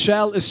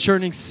 Michelle is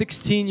turning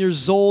 16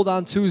 years old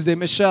on Tuesday.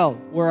 Michelle,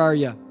 where are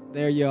you?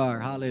 There you are.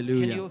 Can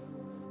Hallelujah. you-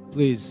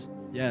 Please.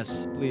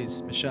 Yes,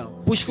 please, Michelle.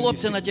 Пусть She'll be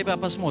хлопцы на 16. тебя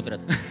посмотрят.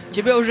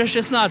 Тебе уже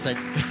 16.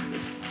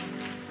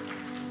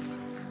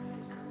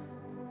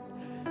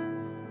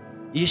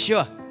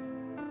 Еще.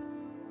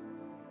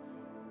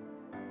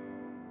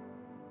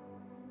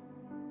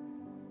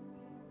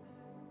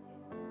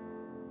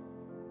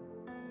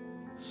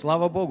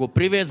 Слава Богу.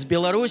 Привет с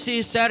Белоруссии,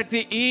 из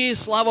церкви. И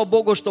слава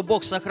Богу, что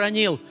Бог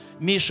сохранил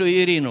Мишу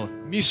и Ирину.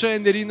 Misha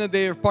and Irina,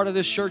 they are part of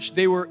this church.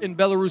 They were in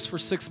Belarus for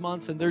 6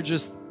 months, and they're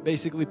just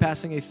basically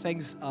passing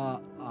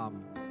a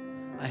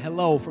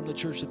hello from the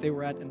church that they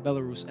were at in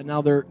Belarus. And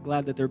now they're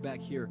glad that they're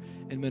back here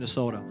in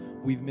Minnesota.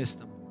 We've missed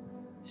them.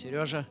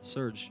 Сережа.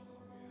 Serge.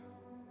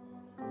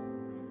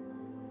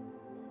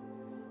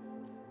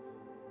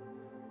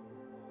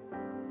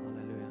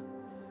 Hallelujah.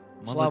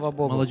 Слава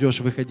Богу. Молодежь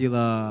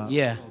выходила.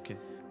 Yeah. Okay.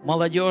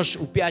 Молодежь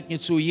в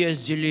пятницу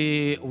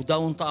ездили в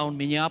даунтаун The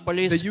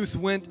Миннеаполис. youth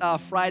went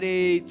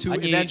Friday to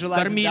Они evangelize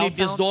in кормили downtown.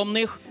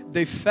 бездомных,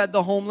 They fed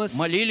the homeless.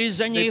 молились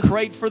за They них,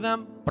 prayed for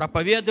them.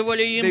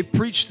 проповедовали They им,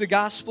 preached the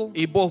gospel.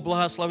 и Бог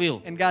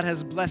благословил. And God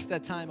has blessed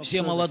that time of Все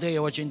service. молодые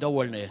очень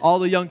довольны. All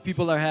the young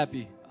people are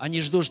happy.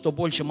 Они ждут, что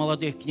больше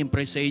молодых к ним They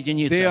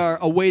присоединится. are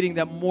awaiting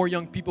that more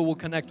young people will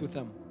connect with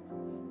them.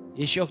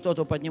 Еще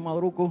кто-то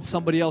поднимал руку?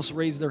 Somebody else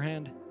raised their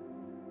hand.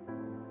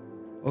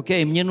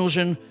 Окей, мне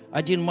нужен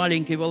один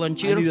маленький I need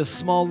волонтер. a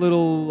small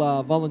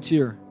little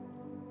volunteer.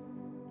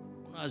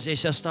 У нас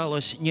здесь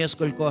осталось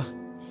несколько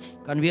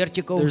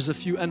конвертиков. There's a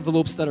few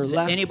envelopes that are Is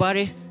there left.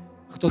 anybody?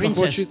 Кто-то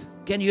Princess, хочет?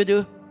 can you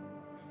do?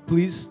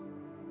 Please.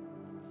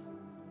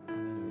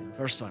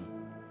 First one.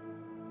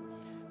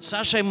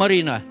 Саша и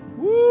Марина.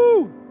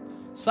 Woo!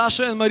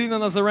 Sasha and Marina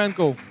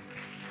Nazarenko.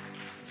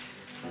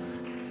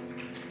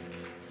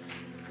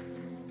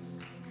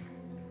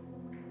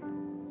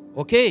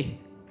 Окей.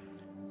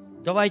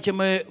 Давайте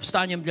мы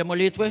встанем для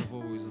молитвы.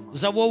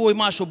 За Вову и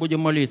Машу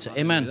будем молиться.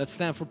 Аминь. Let's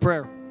stand for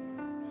prayer.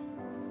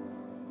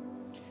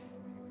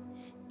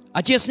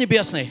 Отец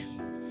Небесный,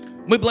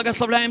 мы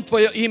благословляем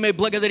Твое имя и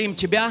благодарим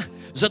Тебя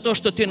за то,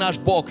 что Ты наш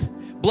Бог.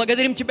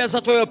 Благодарим Тебя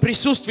за Твое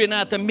присутствие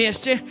на этом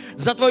месте,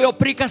 за Твое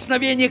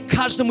прикосновение к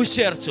каждому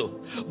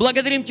сердцу.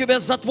 Благодарим Тебя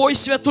за Твой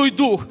Святой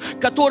Дух,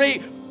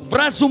 который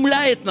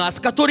вразумляет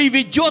нас, который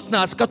ведет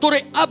нас,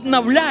 который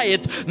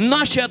обновляет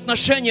наши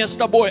отношения с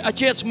Тобой.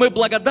 Отец, мы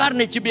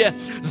благодарны Тебе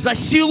за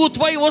силу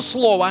Твоего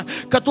Слова,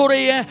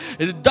 которое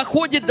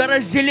доходит до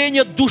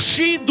разделения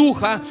души и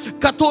духа,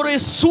 которое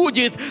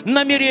судит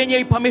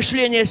намерения и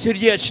помышления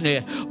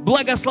сердечные.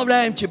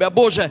 Благословляем Тебя,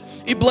 Боже,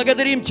 и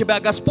благодарим Тебя,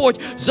 Господь,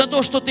 за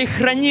то, что Ты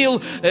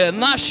хранил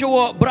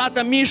нашего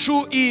брата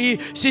Мишу и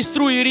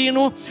сестру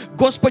Ирину.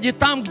 Господи,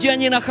 там, где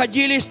они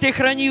находились, Ты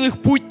хранил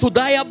их путь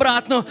туда и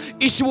обратно,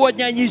 и сегодня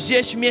они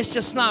здесь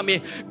вместе с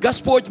нами.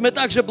 Господь, мы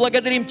также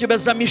благодарим Тебя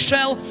за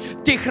Мишель.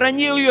 Ты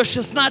хранил ее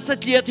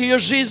 16 лет ее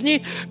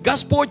жизни.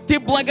 Господь, Ты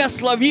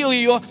благословил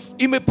ее.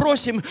 И мы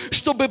просим,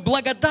 чтобы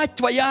благодать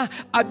Твоя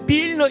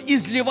обильно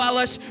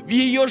изливалась в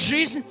ее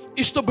жизнь,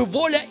 и чтобы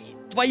воля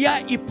Твоя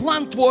и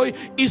план Твой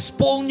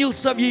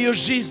исполнился в ее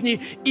жизни.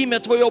 Имя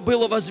Твое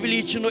было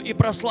возвеличено и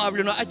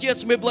прославлено.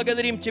 Отец, мы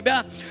благодарим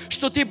Тебя,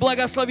 что Ты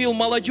благословил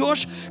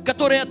молодежь,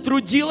 которая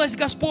трудилась,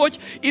 Господь.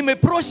 И мы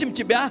просим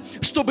Тебя,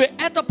 чтобы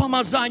это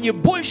помазание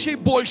больше и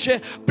больше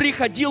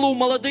приходило в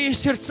молодые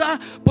сердца,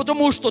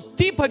 потому что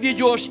Ты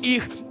поведешь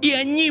их, и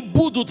они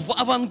будут в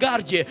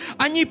авангарде.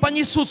 Они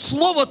понесут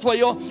Слово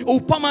Твое в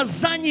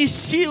помазании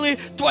силы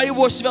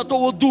Твоего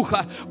Святого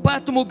Духа.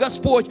 Поэтому,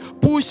 Господь,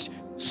 пусть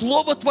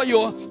Слово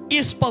Твое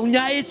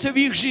исполняется в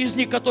их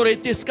жизни, которое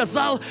Ты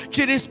сказал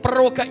через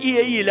пророка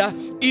Иаиля.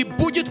 И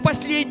будет в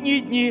последние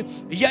дни,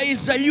 я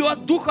изолью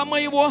от Духа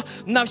Моего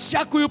на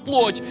всякую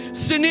плоть.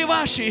 Сыны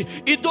ваши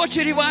и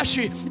дочери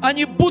ваши,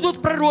 они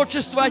будут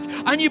пророчествовать,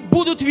 они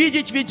будут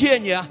видеть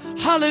видения.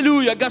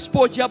 Аллилуйя,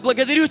 Господь, я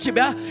благодарю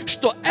Тебя,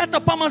 что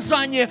это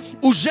помазание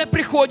уже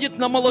приходит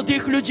на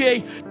молодых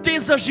людей. Ты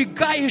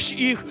зажигаешь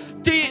их,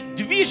 Ты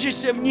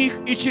движешься в них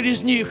и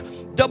через них.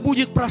 Да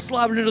будет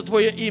прославлено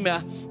Твое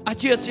имя.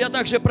 Отец, я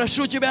также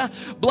прошу Тебя,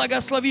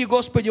 благослови,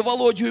 Господи,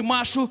 Володю и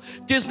Машу.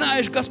 Ты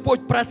знаешь,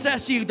 Господь,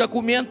 процесс их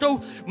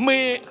документов.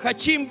 Мы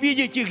хотим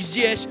видеть их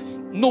здесь,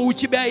 но у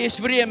Тебя есть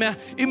время,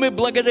 и мы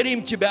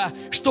благодарим Тебя,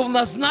 что в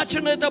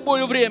назначенное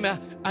Тобою время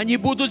они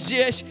будут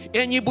здесь, и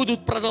они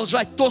будут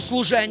продолжать то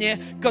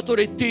служение,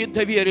 которое Ты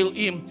доверил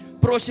им.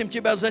 Просим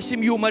Тебя за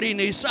семью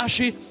Марины и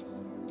Саши,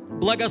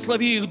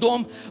 Благослови их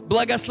дом,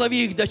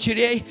 благослови их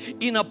дочерей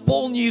и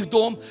наполни их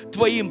дом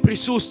Твоим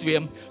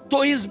присутствием.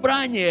 То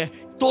избрание,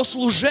 то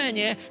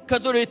служение,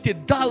 которое Ты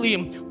дал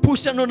им,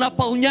 пусть оно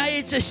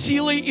наполняется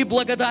силой и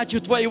благодатью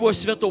Твоего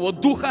Святого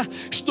Духа,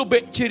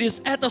 чтобы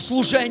через это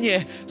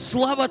служение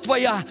слава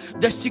Твоя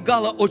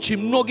достигала очень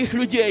многих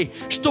людей,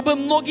 чтобы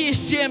многие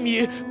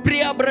семьи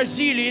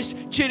преобразились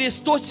через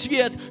тот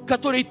свет,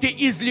 который Ты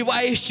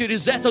изливаешь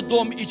через этот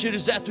дом и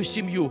через эту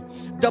семью.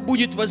 Да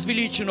будет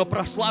возвеличено,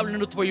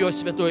 прославлено Твое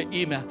святое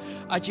имя.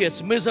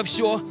 Отец, мы за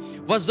все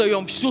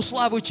воздаем всю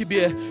славу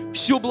Тебе,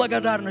 всю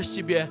благодарность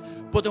Тебе,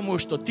 потому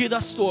что Ты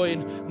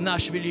достоин,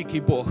 наш великий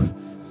Бог.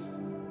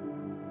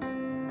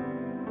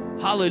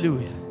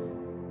 Аллилуйя.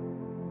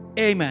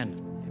 Amen.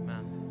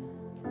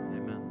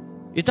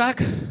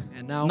 Итак,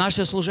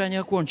 наше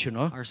служение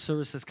окончено. Our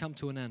service has come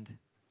to an end.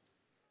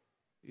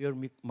 Your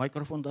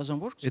microphone doesn't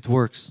work? It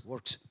works.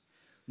 Works.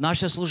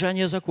 Наше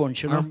служение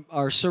закончено.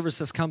 Our service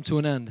has come to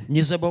an end.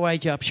 Не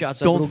забывайте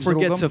общаться Don't друг с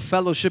forget другом. to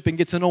fellowship and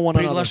get to know one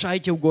another.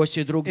 Приглашайте в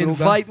гости друг друга.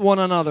 Invite one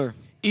another.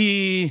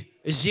 И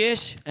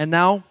здесь And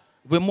now,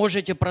 вы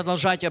можете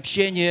продолжать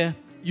общение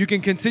you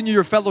can continue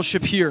your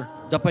fellowship here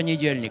до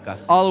понедельника.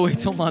 all the way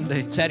till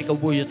Monday. Церковь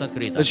будет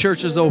открыта. The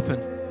church is open.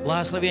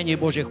 Благословений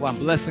Божьих вам.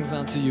 Blessings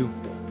unto you.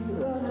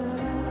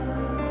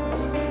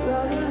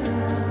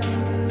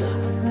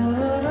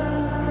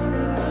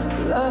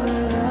 Love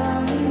it.